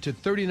 $4.99 to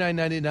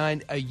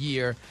 $39.99 a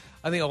year.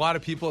 I think a lot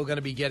of people are going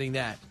to be getting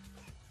that.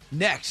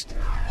 Next,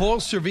 Paul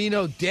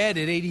Sorvino dead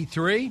at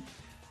 83.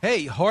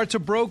 Hey, hearts are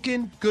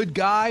broken. Good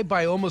guy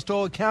by almost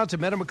all accounts. I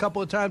met him a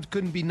couple of times.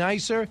 Couldn't be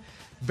nicer.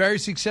 Very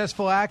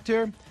successful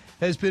actor.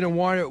 Has been in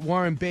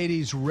Warren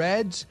Beatty's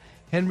Reds.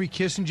 Henry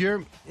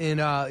Kissinger.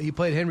 He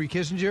played Henry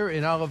Kissinger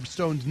in Oliver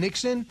Stone's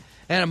Nixon.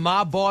 And a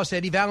mob boss,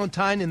 Eddie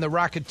Valentine, in The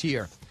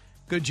Rocketeer.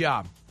 Good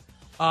job.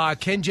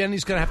 Ken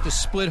Jennings going to have to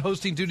split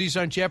hosting duties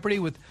on Jeopardy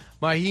with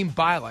Mayim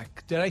Bialik.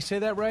 Did I say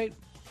that right?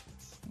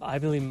 I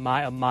believe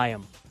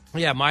Mayim.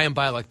 Yeah, Mayim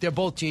Bialik. They're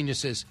both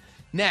geniuses.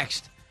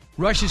 Next,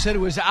 Russia said it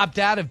was opt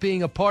out of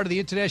being a part of the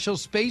International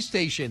Space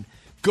Station.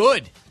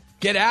 Good.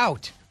 Get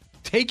out.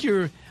 Take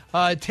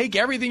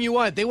everything you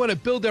want. They want to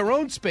build their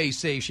own space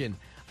station.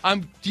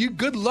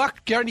 Good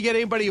luck trying to get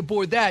anybody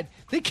aboard that.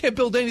 They can't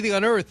build anything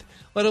on Earth,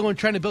 let alone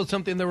trying to build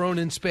something of their own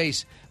in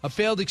space. A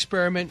failed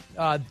experiment.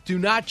 Do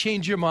not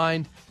change your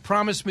mind.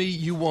 Promise me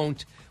you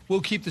won't.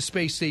 We'll keep the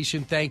space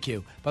station. Thank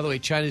you. By the way,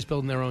 China's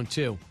building their own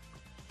too.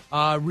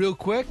 Real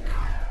quick,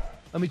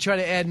 let me try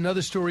to add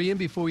another story in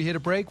before we hit a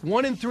break.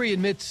 1 in 3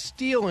 admits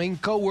stealing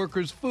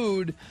coworkers'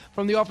 food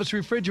from the office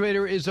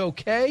refrigerator is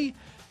okay.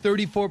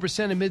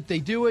 34% admit they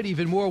do it.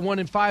 Even more, 1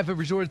 in 5 have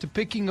resorted to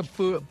picking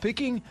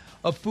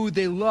a food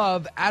they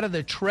love out of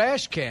the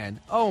trash can.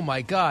 Oh,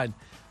 my God.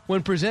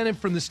 When presented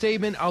from the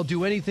statement, I'll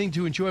do anything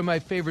to enjoy my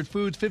favorite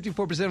foods,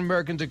 54% of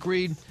Americans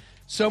agreed.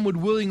 Some would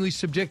willingly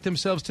subject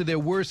themselves to their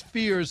worst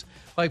fears,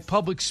 like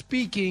public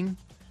speaking,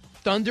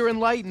 thunder and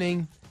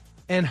lightning,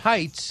 and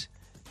heights,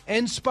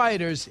 and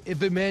spiders,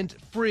 if it meant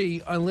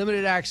free,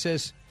 unlimited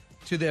access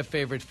to their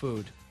favorite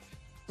food.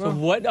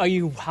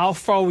 So how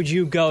far would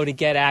you go to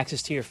get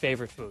access to your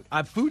favorite food?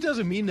 Food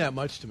doesn't mean that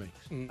much to me.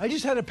 I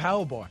just had a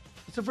Power Bar.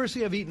 It's the first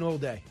thing I've eaten all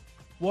day.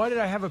 Why did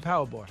I have a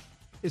Power Bar?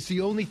 It's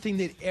the only thing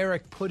that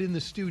Eric put in the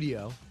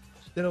studio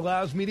that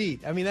allows me to eat.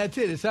 I mean, that's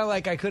it. It's not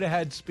like I could have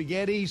had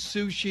spaghetti,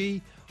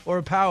 sushi, or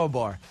a Power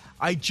Bar.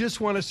 I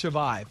just want to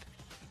survive.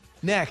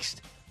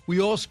 Next,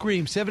 we all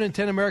scream. 7 in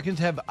 10 Americans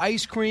have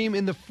ice cream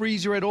in the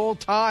freezer at all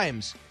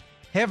times.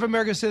 Half of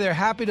Americans say they're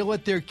happy to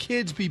let their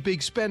kids be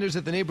big spenders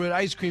at the neighborhood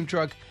ice cream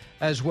truck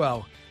as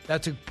well.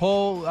 That's a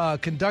poll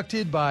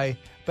conducted by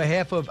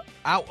behalf of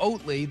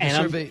Oatly. The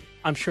survey.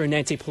 I'm sure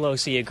Nancy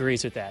Pelosi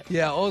agrees with that.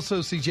 Yeah,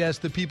 also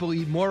suggests that people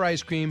eat more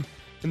ice cream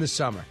in the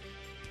summer.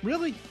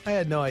 Really? I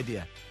had no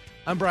idea.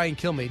 I'm Brian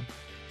Kilmeade.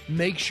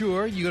 Make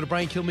sure you go to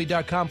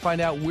BrianKilmeade.com, find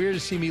out where to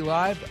see me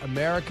live.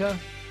 America,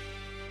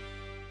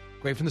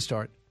 great from the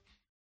start.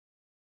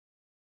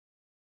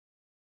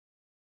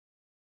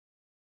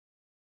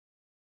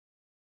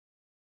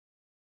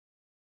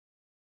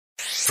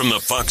 From the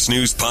Fox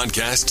News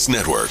Podcasts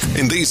Network.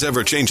 In these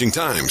ever-changing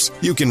times,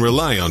 you can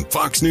rely on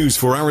Fox News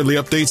for hourly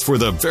updates for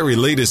the very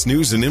latest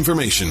news and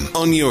information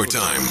on your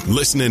time.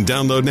 Listen and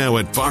download now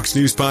at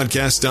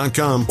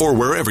foxnewspodcast.com or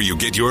wherever you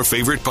get your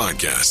favorite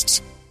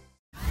podcasts.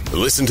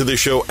 Listen to the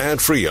show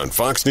ad-free on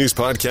Fox News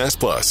Podcast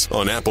Plus,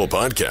 on Apple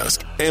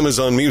Podcast,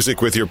 Amazon Music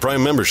with your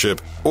Prime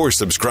membership, or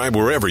subscribe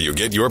wherever you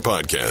get your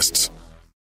podcasts.